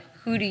camp.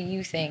 Who do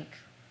you think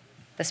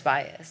the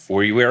spy is?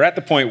 We're at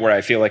the point where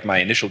I feel like my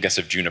initial guess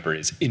of Juniper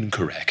is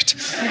incorrect.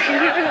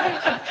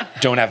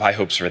 Don't have high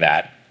hopes for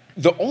that.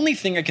 The only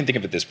thing I can think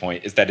of at this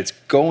point is that it's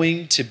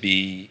going to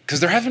be, because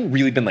there haven't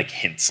really been like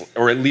hints,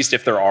 or at least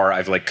if there are,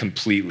 I've like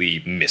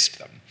completely missed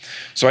them.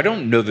 So I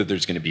don't know that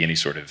there's going to be any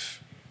sort of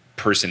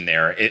person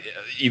there,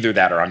 either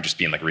that or I'm just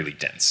being like really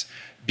dense.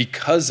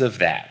 Because of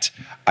that,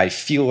 I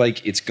feel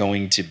like it's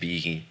going to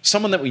be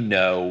someone that we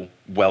know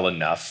well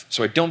enough.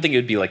 So I don't think it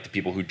would be like the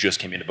people who just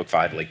came into book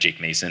 5, like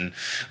Jake Mason.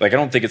 Like, I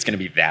don't think it's going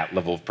to be that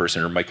level of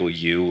person, or Michael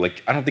Yu.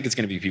 Like, I don't think it's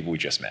going to be people we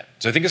just met.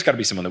 So I think it's got to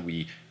be someone that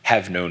we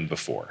have known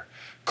before.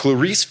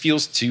 Clarice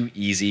feels too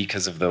easy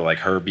because of the like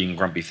her being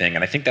grumpy thing.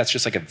 And I think that's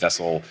just like a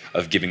vessel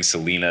of giving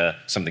Selena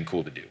something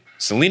cool to do.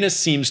 Selena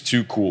seems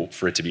too cool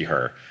for it to be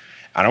her.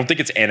 I don't think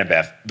it's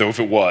Annabeth, though if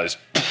it was,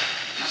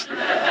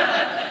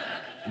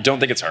 don't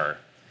think it's her.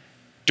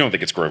 Don't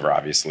think it's Grover,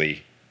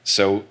 obviously.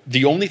 So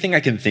the only thing I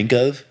can think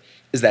of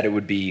is that it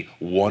would be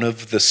one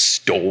of the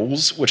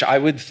Stolls, which I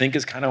would think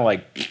is kind of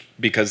like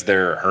because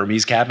they're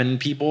Hermes cabin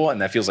people,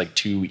 and that feels like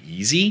too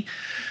easy.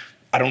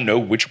 I don't know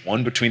which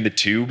one between the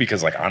two,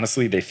 because like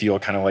honestly, they feel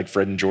kind of like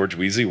Fred and George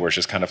Weasley, where it's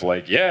just kind of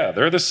like, yeah,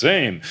 they're the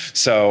same.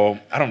 So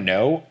I don't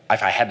know.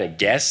 If I had to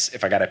guess,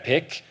 if I got to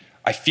pick,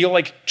 I feel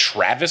like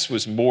Travis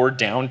was more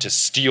down to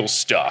steal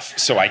stuff.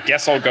 So I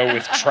guess I'll go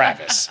with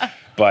Travis.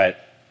 But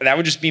that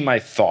would just be my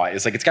thought.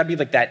 It's like, it's got to be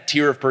like that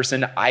tier of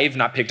person. I've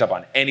not picked up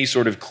on any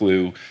sort of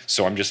clue.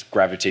 So I'm just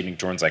gravitating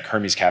towards like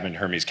Hermes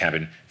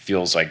cabin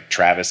feels like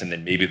Travis. And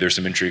then maybe there's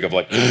some intrigue of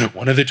like,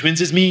 one of the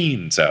twins is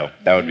mean. So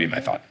that would be my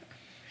thought.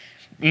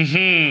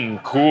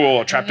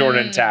 Cool. Trapdoor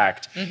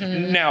intact.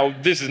 Now,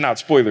 this is not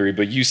spoilery,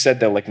 but you said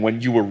that like when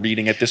you were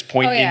reading at this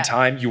point in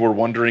time, you were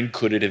wondering,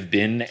 could it have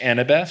been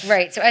Annabeth?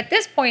 Right. So at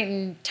this point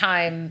in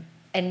time,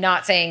 and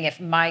not saying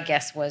if my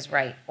guess was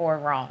right or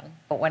wrong,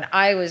 but when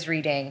I was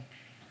reading,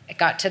 it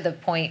got to the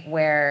point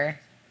where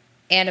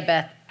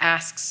Annabeth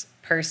asks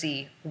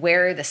Percy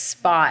where the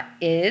spot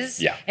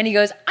is. Yeah. And he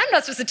goes, I'm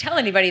not supposed to tell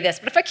anybody this,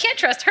 but if I can't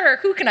trust her,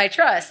 who can I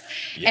trust?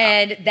 Yeah.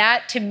 And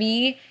that to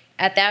me,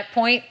 at that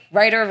point,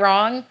 right or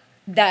wrong,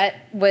 that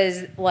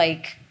was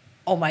like,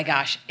 oh my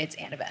gosh, it's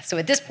Annabeth. So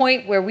at this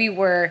point where we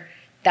were,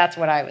 that's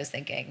what I was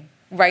thinking.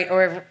 Right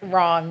or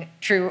wrong,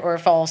 true or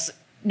false,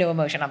 no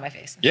emotion on my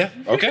face. Yeah.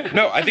 Okay.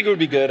 No, I think it would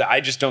be good.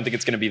 I just don't think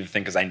it's going to be the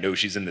thing because I know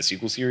she's in the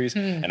sequel series,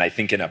 and I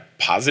think in a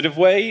positive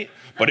way.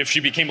 But if she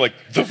became like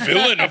the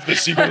villain of the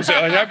sequel,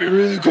 that'd be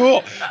really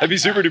cool. That'd be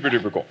super duper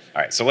duper cool.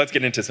 All right, so let's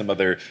get into some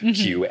other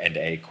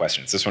Q&A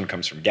questions. This one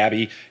comes from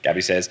Gabby.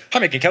 Gabby says, "Hi,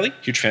 Mike and Kelly.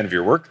 Huge fan of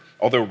your work.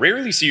 Although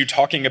rarely see you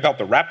talking about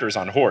the Raptors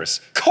on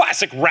Horse.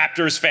 Classic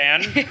Raptors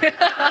fan."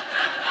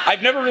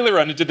 I've never really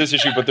run into this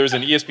issue, but there's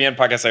an ESPN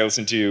podcast I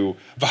listen to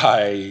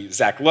by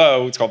Zach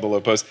Lowe. It's called The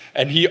Lowe Post.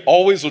 And he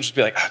always will just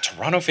be like,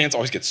 Toronto fans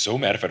always get so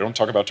mad if I don't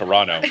talk about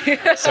Toronto.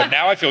 So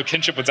now I feel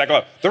kinship with Zach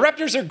Lowe. The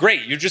Raptors are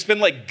great. You've just been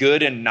like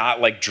good and not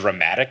like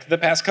dramatic the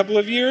past couple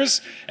of years.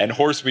 And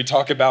Horse, we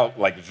talk about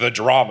like the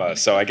drama.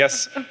 So I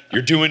guess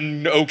you're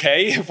doing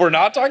okay if we're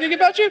not talking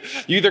about you.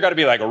 You either got to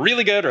be like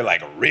really good or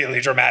like really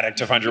dramatic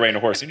to find your way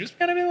into Horse. You just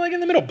got to be like in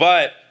the middle.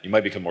 But you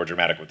might become more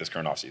dramatic with this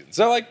current offseason.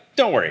 So like,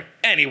 don't worry.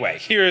 Anyway,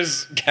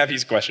 here's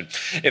Gabby's question.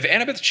 If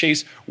Annabeth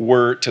Chase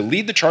were to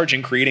lead the charge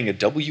in creating a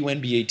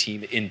WNBA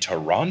team in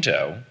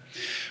Toronto,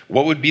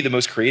 what would be the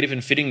most creative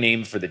and fitting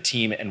name for the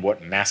team, and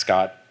what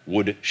mascot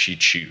would she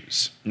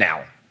choose?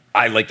 Now,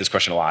 I like this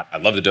question a lot. I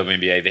love the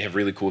WNBA. They have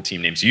really cool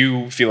team names.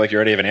 You feel like you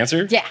already have an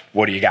answer? Yeah.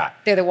 What do you got?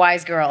 They're the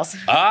wise girls.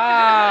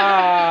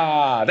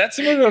 That's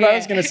similar to what I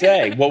was going to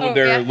say. What would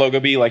their logo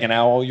be? Like an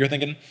owl, you're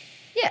thinking?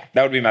 Yeah.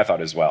 That would be my thought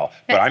as well.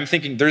 But I'm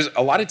thinking there's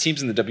a lot of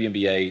teams in the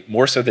WNBA,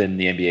 more so than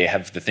the NBA,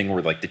 have the thing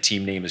where like the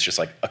team name is just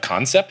like a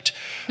concept.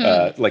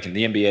 Like in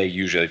the NBA,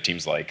 usually have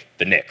teams like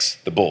the Knicks,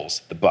 the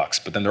Bulls, the Bucks.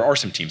 But then there are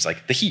some teams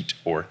like the Heat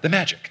or the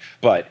Magic.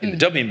 But in the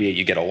WNBA,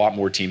 you get a lot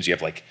more teams. You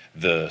have like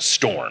the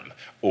Storm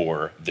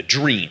or the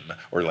Dream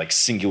or like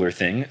singular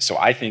thing. So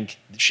I think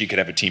she could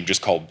have a team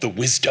just called the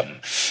Wisdom.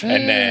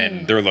 And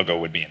then their logo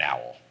would be an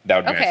owl. That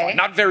would be my thought.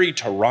 Not very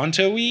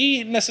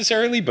Toronto-y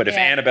necessarily, but if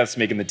Annabeth's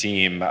making the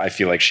team, I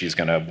feel like she's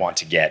going to want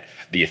to get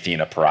the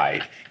Athena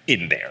pride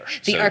in there.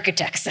 The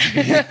architects.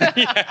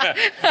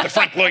 The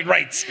Frank Lloyd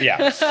Wrights.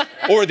 Yeah.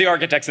 Or the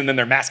architects and then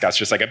their mascot's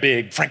just like a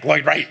big Frank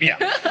Lloyd Wright.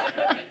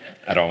 Yeah.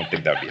 I don't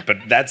think that would be it, but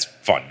that's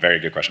fun. Very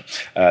good question.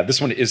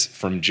 This one is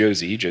from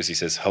Josie. Josie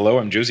says, "Hello,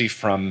 I'm Josie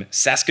from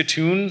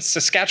Saskatoon,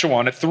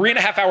 Saskatchewan, a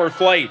 3.5-hour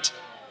flight.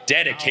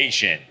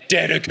 Dedication.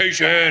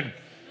 Dedication.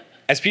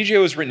 As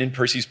PGO is written in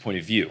Percy's point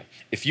of view,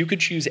 if you could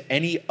choose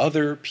any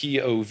other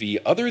POV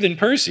other than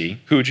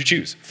Percy, who would you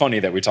choose?" Funny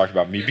that we talked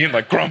about me being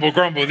like,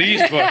 grumble,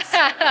 these books.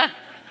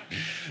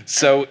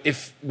 So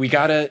if we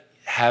gotta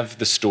have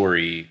the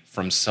story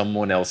from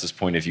someone else's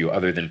point of view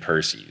other than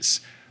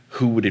Percy's,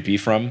 who would it be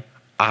from?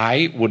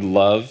 I would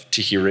love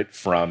to hear it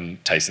from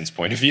Tyson's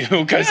point of view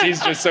because he's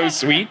just so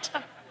sweet.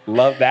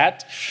 Love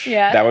that.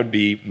 Yeah. That would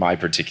be my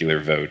particular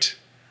vote.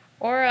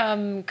 Or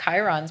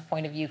Chiron's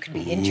point of view could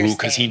be interesting.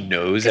 Because he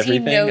knows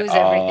everything. He knows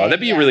everything. That'd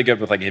be really good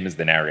with like him as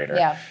the narrator.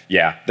 Yeah.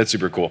 Yeah, that's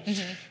super cool.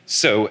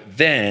 So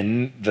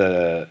then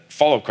the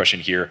follow-up question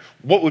here,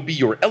 what would be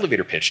your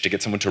elevator pitch to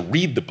get someone to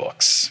read the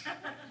books?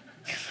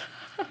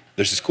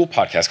 There's this cool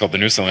podcast called The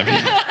Newest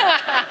Olympian.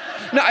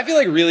 No, I feel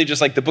like really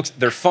just like the books,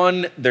 they're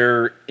fun,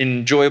 they're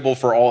enjoyable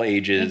for all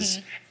ages,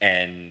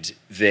 and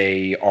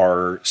they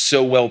are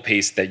so well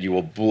paced that you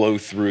will blow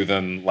through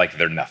them like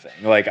they're nothing.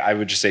 Like I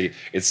would just say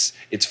it's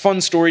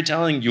fun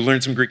storytelling. You learn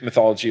some Greek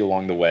mythology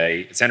along the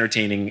way. It's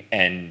entertaining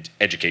and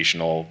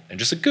educational and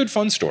just a good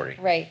fun story.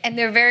 Right. And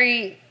they're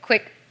very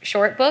quick,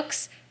 short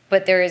books,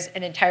 but there is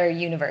an entire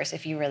universe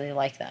if you really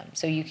like them.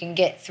 So you can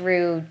get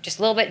through just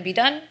a little bit and be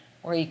done,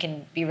 or you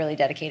can be really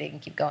dedicated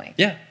and keep going.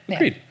 Yeah,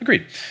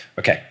 agreed.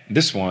 Okay,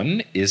 this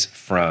one is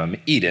from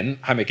Eden.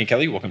 "Hi, Mike and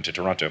Kelly. Welcome to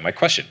Toronto. My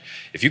question,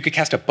 if you could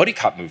cast a buddy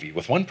cop movie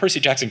with one Percy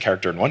Jackson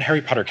character and one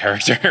Harry Potter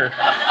character,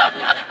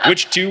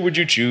 which two would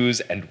you choose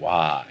and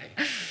why?"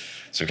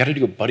 So we've got to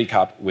do a buddy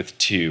cop with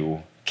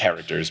two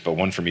characters, but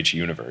one from each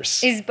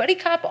universe. Is buddy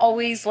cop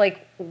always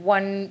like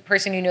one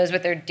person who knows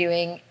what they're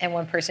doing and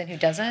one person who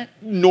doesn't?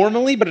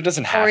 Normally, but it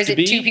doesn't have to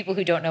be. Or is it two people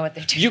who don't know what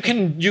they're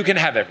doing? You can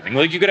have everything.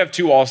 Like you could have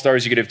two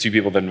all-stars, you could have two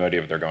people that have no idea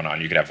what they're going on,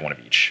 you could have one of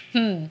each.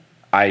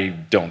 I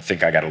don't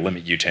think I got to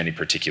limit you to any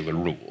particular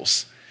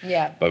rules.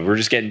 Yeah. But we're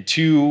just getting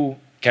two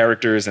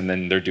characters, and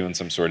then they're doing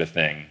some sort of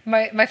thing.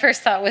 My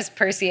first thought was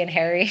Percy and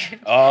Harry.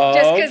 Oh,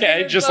 Just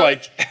okay. Just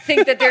like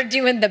think that they're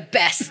doing the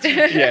best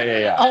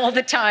yeah. all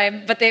the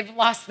time, but they've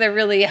lost their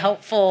really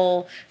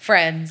helpful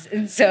friends,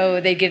 and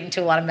so they get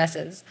into a lot of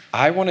messes.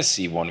 I want to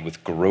see one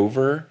with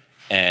Grover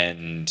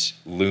and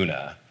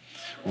Luna,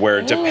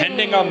 where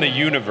depending on the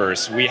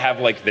universe, we have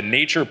like the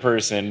nature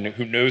person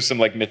who knows some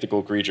like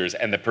mythical creatures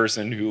and the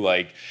person who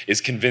like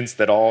is convinced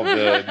that all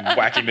the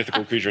wacky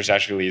mythical creatures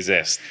actually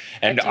exist.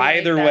 And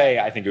either way,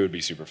 I think it would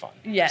be super fun.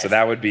 Yes. So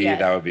that would be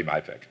my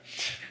pick.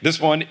 This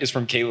one is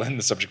from Caitlin,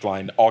 the subject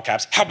line, all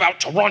caps, how about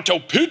Toronto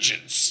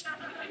pigeons?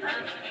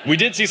 We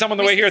did see some on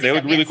the way here. They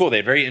look really cool. They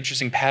had very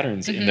interesting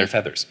patterns in their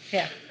feathers.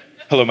 Yeah.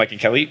 Hello, Mike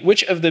and Kelly.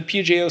 Which of the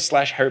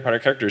PJO/Harry Potter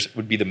characters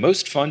would be the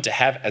most fun to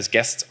have as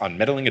guests on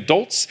Meddling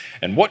Adults?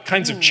 And what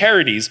kinds of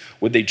charities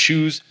would they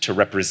choose to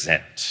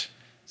represent?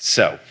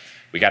 So,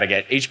 we got to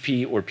get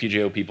HP or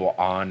PJO people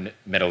on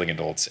Meddling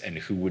Adults, and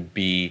who would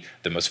be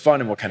the most fun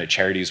and what kind of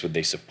charities would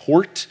they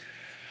support?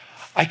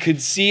 I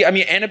could see,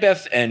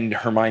 Annabeth and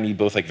Hermione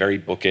both like very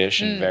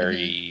bookish and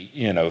very,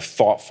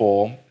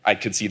 thoughtful. I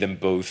could see them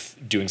both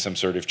doing some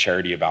sort of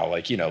charity about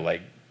like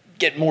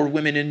get more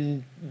women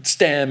in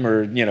STEM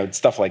or,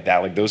 stuff like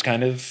that, like those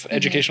kind of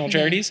educational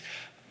charities.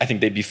 I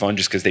think they'd be fun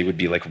just because they would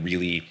be like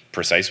really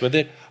precise with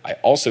it. I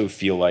also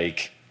feel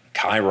like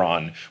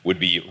Chiron would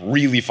be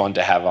really fun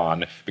to have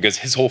on because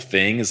his whole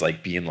thing is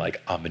like being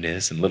like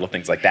ominous and little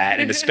things like that.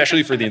 And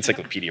especially for the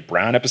Encyclopedia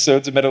Brown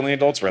episodes of Meddling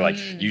Adults where like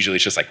usually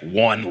it's just like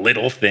one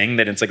little thing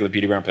that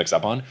Encyclopedia Brown picks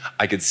up on.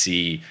 I could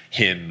see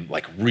him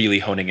like really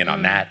honing in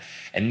on that.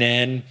 And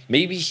then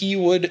maybe he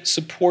would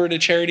support a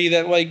charity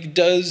that like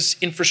does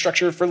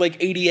infrastructure for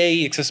like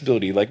ADA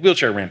accessibility, like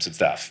wheelchair ramps and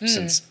stuff,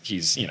 since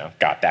he's,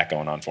 got that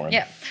going on for him.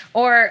 Yeah.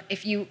 Or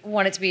if you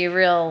want it to be a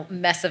real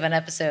mess of an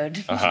episode,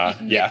 you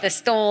can get the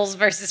Stoles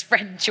versus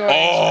Fred and George.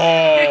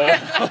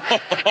 Oh!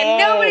 And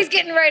nobody's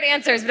getting right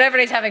answers, but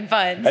everybody's having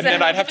fun. And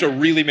then I'd have to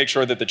really make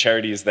sure that the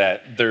charities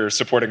that they're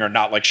supporting are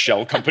not like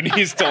shell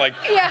companies to like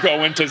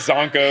go into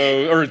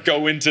Zonko or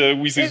go into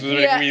Weasley's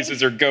Wizarding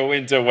Weezes or go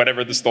into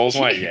whatever the Stoles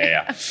want. Yeah.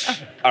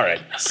 All right.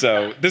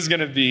 So this is going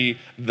to be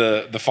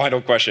the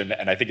final question,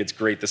 and I think it's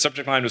great. The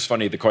subject line was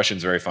funny. The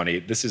question's very funny.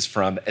 This is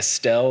from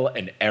Estelle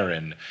and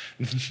Aaron.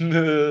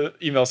 The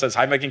email says,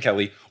 "Hi, Mike and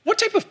Kelly. What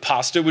type of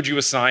pasta would you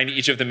assign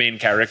each of the main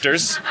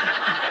characters?"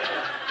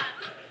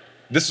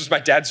 This was my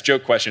dad's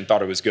joke question.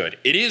 Thought it was good.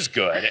 It is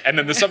good. And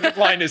then the subject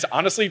line is,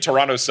 honestly,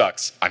 Toronto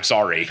sucks. I'm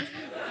sorry.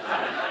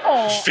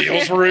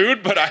 Feels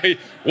rude, but I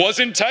was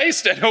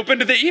enticed and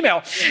opened to the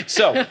email.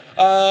 So,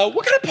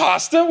 what kind of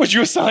pasta would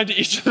you assign to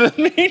each of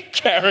the main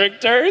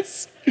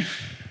characters?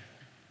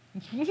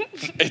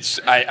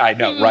 I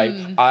know,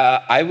 right?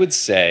 I would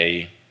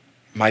say,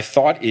 my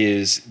thought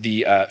is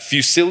the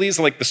fusilli is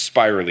like the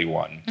spirally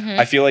one.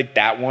 I feel like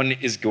that one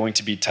is going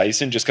to be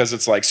Tyson just because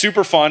it's like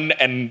super fun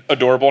and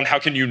adorable. And how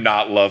can you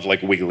not love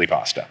like wiggly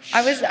pasta?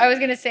 I was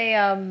gonna say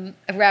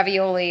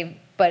ravioli,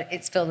 but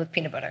it's filled with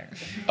peanut butter.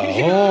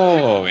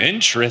 Oh,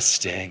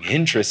 interesting.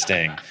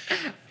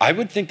 I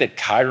would think that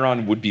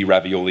Chiron would be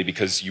ravioli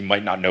because you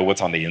might not know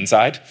what's on the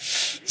inside.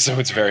 So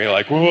it's very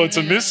like, well, it's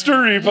a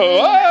mystery,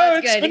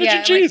 but it's spinach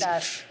and cheese.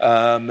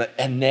 Like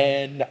and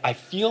then I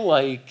feel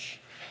like...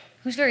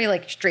 Who's very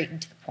like straight and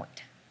to the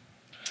point?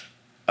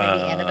 Maybe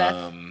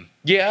Annabeth?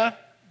 Yeah.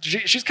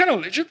 She's kind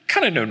of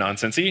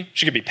no-nonsensy.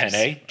 She could be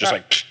penne, just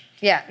like...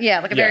 Yeah,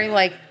 like a very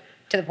like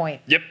to the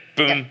point. Yep,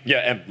 boom, yeah,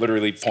 and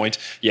literally point.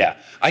 Yeah.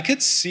 I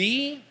could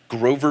see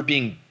Grover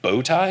being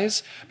bow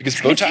ties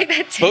because bow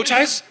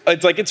ties,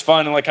 it's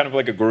fun and like kind of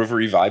like a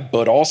Grovery vibe,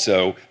 but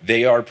also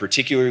they are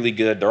particularly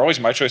good. They're always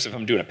my choice if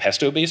I'm doing a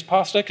pesto-based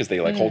pasta because they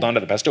like hold on to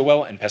the pesto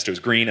well, and pesto's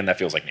green and that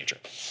feels like nature.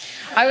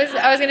 I was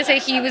gonna say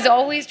he was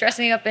always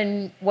dressing up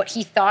in what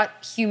he thought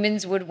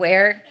humans would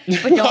wear,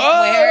 but don't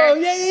wear.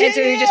 Yeah, and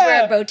so he would just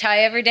wear a bow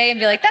tie every day and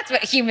be like, "That's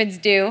what humans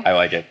do." I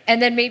like it.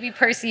 And then maybe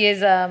Percy is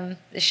the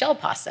shell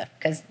pasta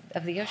because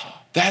of the ocean.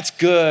 That's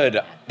good.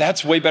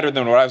 That's way better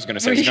than what I was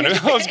gonna say.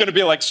 I was gonna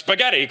be like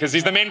spaghetti because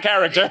he's the main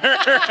character.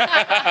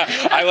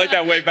 I like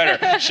that way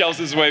better. Shells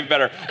is way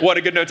better. What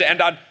a good note to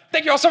end on.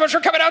 Thank you all so much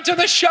for coming out to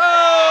the show.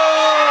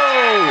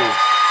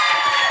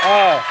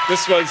 Oh,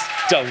 this was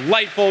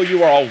delightful.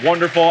 You are all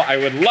wonderful. I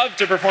would love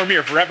to perform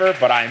here forever,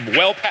 but I'm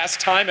well past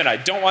time and I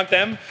don't want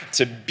them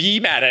to be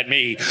mad at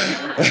me.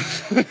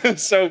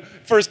 So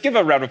first, give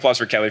a round of applause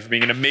for Kelly for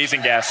being an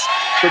amazing guest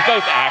for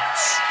both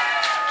acts.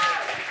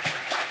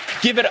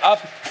 Give it up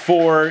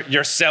for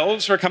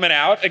yourselves for coming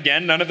out.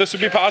 Again, none of this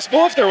would be possible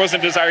if there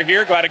wasn't desire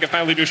here. Glad I could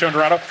finally do a show in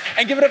Toronto.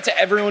 And give it up to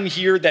everyone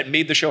here that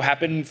made the show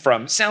happen,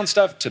 from sound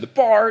stuff to the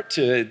bar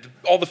to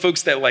all the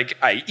folks that like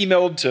I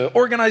emailed to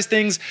organize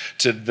things,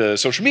 to the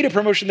social media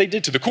promotion they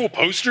did, to the cool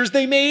posters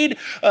they made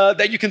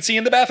that you can see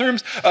in the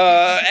bathrooms.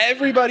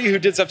 Everybody who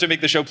did stuff to make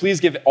the show, please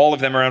give all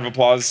of them a round of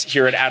applause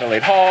here at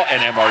Adelaide Hall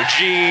and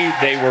MRG.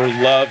 They were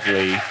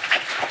lovely.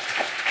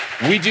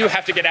 We do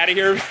have to get out of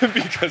here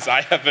because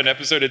I have an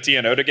episode of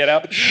TNO to get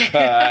out,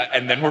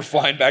 and then we're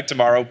flying back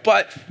tomorrow.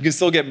 But you can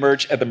still get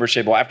merch at the merch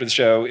table after the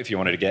show if you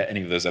wanted to get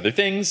any of those other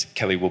things.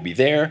 Kelly will be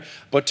there.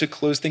 But to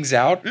close things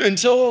out,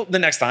 until the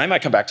next time I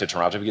come back to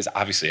Toronto, because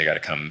obviously I got to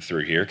come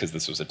through here because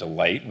this was a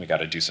delight and we got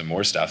to do some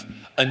more stuff.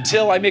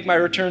 Until I make my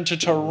return to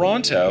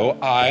Toronto,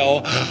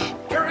 I'll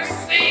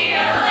see you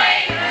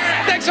later.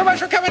 Thanks so much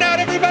for coming out,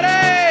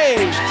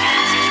 everybody.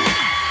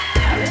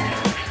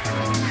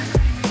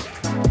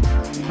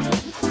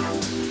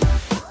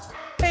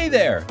 Hey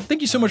there!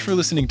 Thank you so much for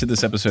listening to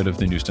this episode of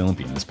The Newest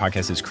Olympian. This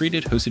podcast is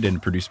created, hosted,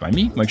 and produced by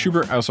me, Mike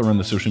Schubert. I also run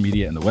the social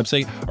media and the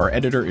website. Our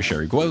editor is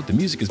Sherry Guo. The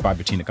music is by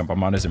Bettina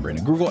Campamanes and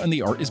Brandon Grugel, and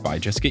the art is by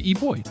Jessica E.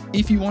 Boyd.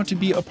 If you want to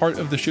be a part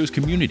of the show's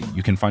community,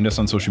 you can find us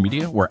on social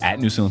media. We're at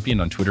Newest Olympian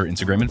on Twitter,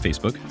 Instagram, and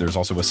Facebook. There's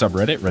also a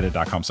subreddit,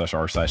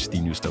 reddit.com/r/The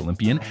Newest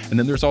Olympian. And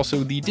then there's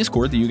also the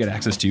Discord that you get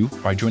access to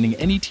by joining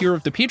any tier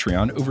of the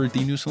Patreon over at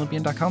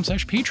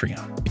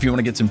thenewestolympian.com/Patreon. If you want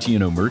to get some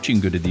TNO merch, you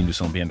can go to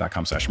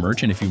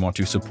thenewestolympian.com/merch. And if you want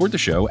to support the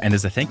show, and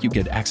as a thank you,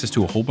 get access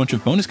to a whole bunch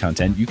of bonus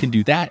content, you can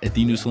do that at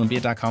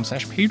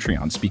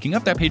thenewestolympian.com/Patreon. Speaking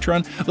of that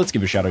Patreon, let's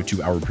give a shout out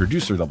to our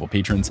producer level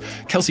patrons: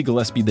 Kelsey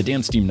Gillespie, The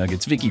Damn Steam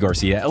Nuggets, Vicky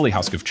Garcia, Ellie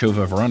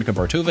Hoskov-Chova, Veronica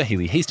Bartova,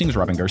 Haley Hastings,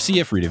 Robin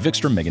Garcia, Frida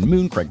Vikstrom, Megan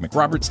Moon, Craig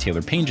McRoberts,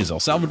 Taylor Payne, Giselle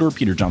Salvador,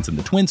 Peter Johnson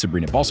the Twin,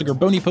 Sabrina Balsiger,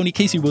 Boney Pony,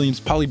 Casey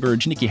Williams, Polly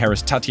Burge, Nikki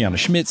Harris, Tatiana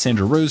Schmidt,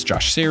 Sandra Rose,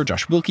 Josh Sayre,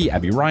 Josh Wilkie,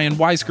 Abby Ryan,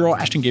 Wise Girl,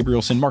 Ashton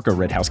Gabrielson, Marco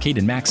Redhouse,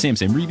 Caden Max, Sam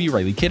Reeby,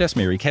 Riley Kiddes,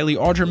 Mary Kelly,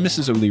 Audra,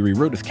 Mrs. O'Leary,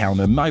 Rodith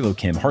Kalma, Milo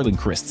Kim, Harlan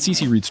Christ,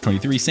 CC Reeds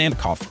 23,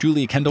 Sandkoff,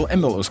 Julia Kendall,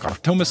 Emil Oskar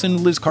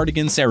Thomason, Liz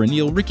Cardigan, Sarah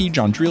Neal, Ricky,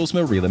 John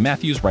Drielsma, Rayla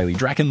Matthews, Riley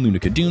Draken, Luna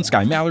Kadoon,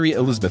 Sky Mallory,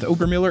 Elizabeth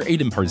Obermiller,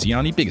 Aiden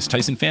Parziani, Biggest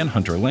Tyson Fan,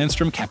 Hunter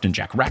Landstrom, Captain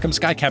Jack Rackham,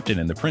 Sky Captain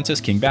and the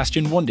Princess, King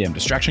Bastion, One Damn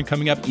Distraction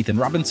Coming Up, Ethan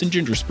Robinson,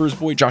 Ginger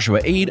Spursboy,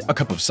 Joshua Aid, A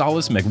Cup of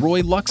Solace, Meg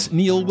Roy, Lux,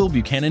 Neil, Will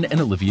Buchanan,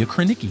 and Olivia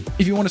Krenicki.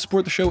 If you want to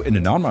support the show in a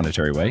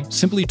non-monetary way,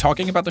 simply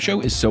talking about the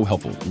show is so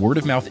helpful. Word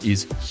of mouth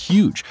is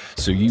huge.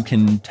 So you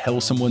can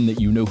tell someone that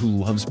you know who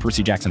loves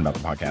Percy Jackson about the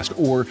podcast,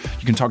 or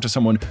you can talk to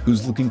someone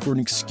who's looking for an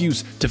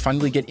excuse to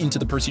finally get into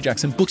the Percy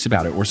Jackson books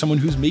about it, or someone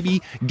who's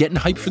maybe getting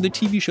hyped for the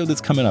TV show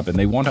that's coming up and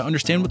they want to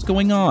understand what's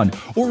going on.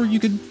 Or you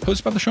could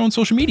post about the show on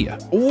social media,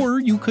 or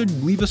you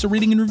could leave us a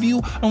rating and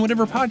review on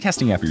whatever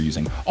podcasting app you're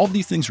using. All of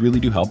these things really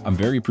do help. I'm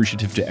very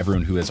appreciative to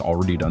everyone who has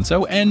already done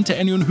so and to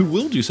anyone who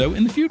will do so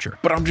in the future.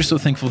 But I'm just so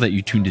thankful that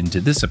you tuned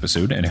into this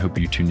episode, and I hope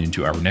you tune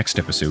into our next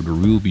episode where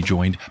we will be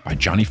joined by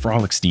Johnny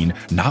Frolickstein,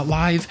 not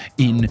live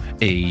in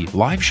a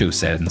live show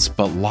sense,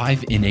 but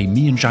live in a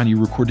me and Johnny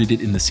recorded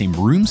it in the same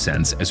room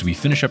sense as we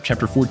finish up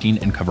chapter 14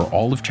 and cover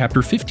all of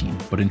chapter 15.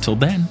 But until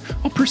then,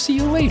 I'll see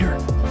you later.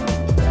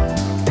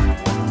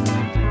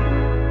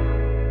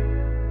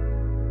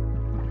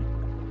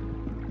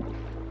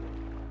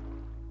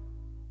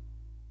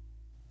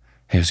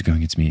 Hey, how's it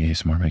going? It's me,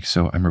 ASMR Mike.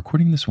 So I'm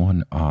recording this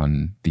one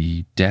on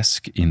the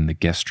desk in the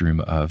guest room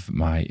of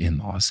my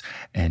in-laws,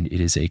 and it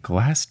is a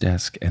glass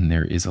desk and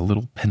there is a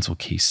little pencil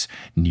case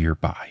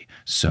nearby.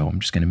 So I'm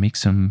just going to make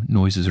some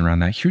noises around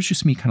that. Here's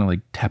just me kind of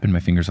like tapping my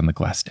fingers on the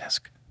glass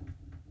desk.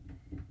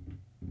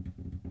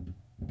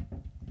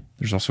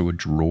 There's also a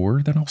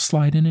drawer that I'll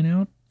slide in and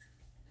out.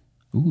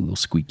 Ooh, a little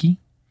squeaky.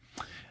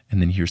 And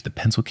then here's the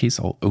pencil case.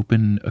 I'll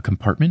open a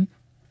compartment.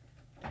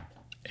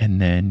 And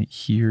then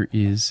here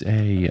is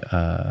a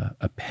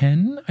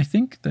pen, I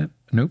think.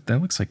 Nope,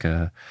 that looks like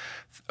I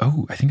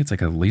think it's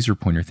like a laser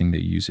pointer thing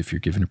that you use if you're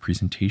given a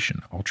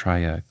presentation. I'll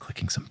try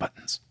clicking some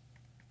buttons.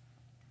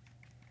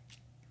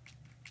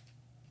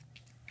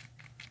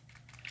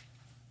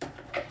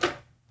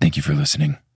 Thank you for listening.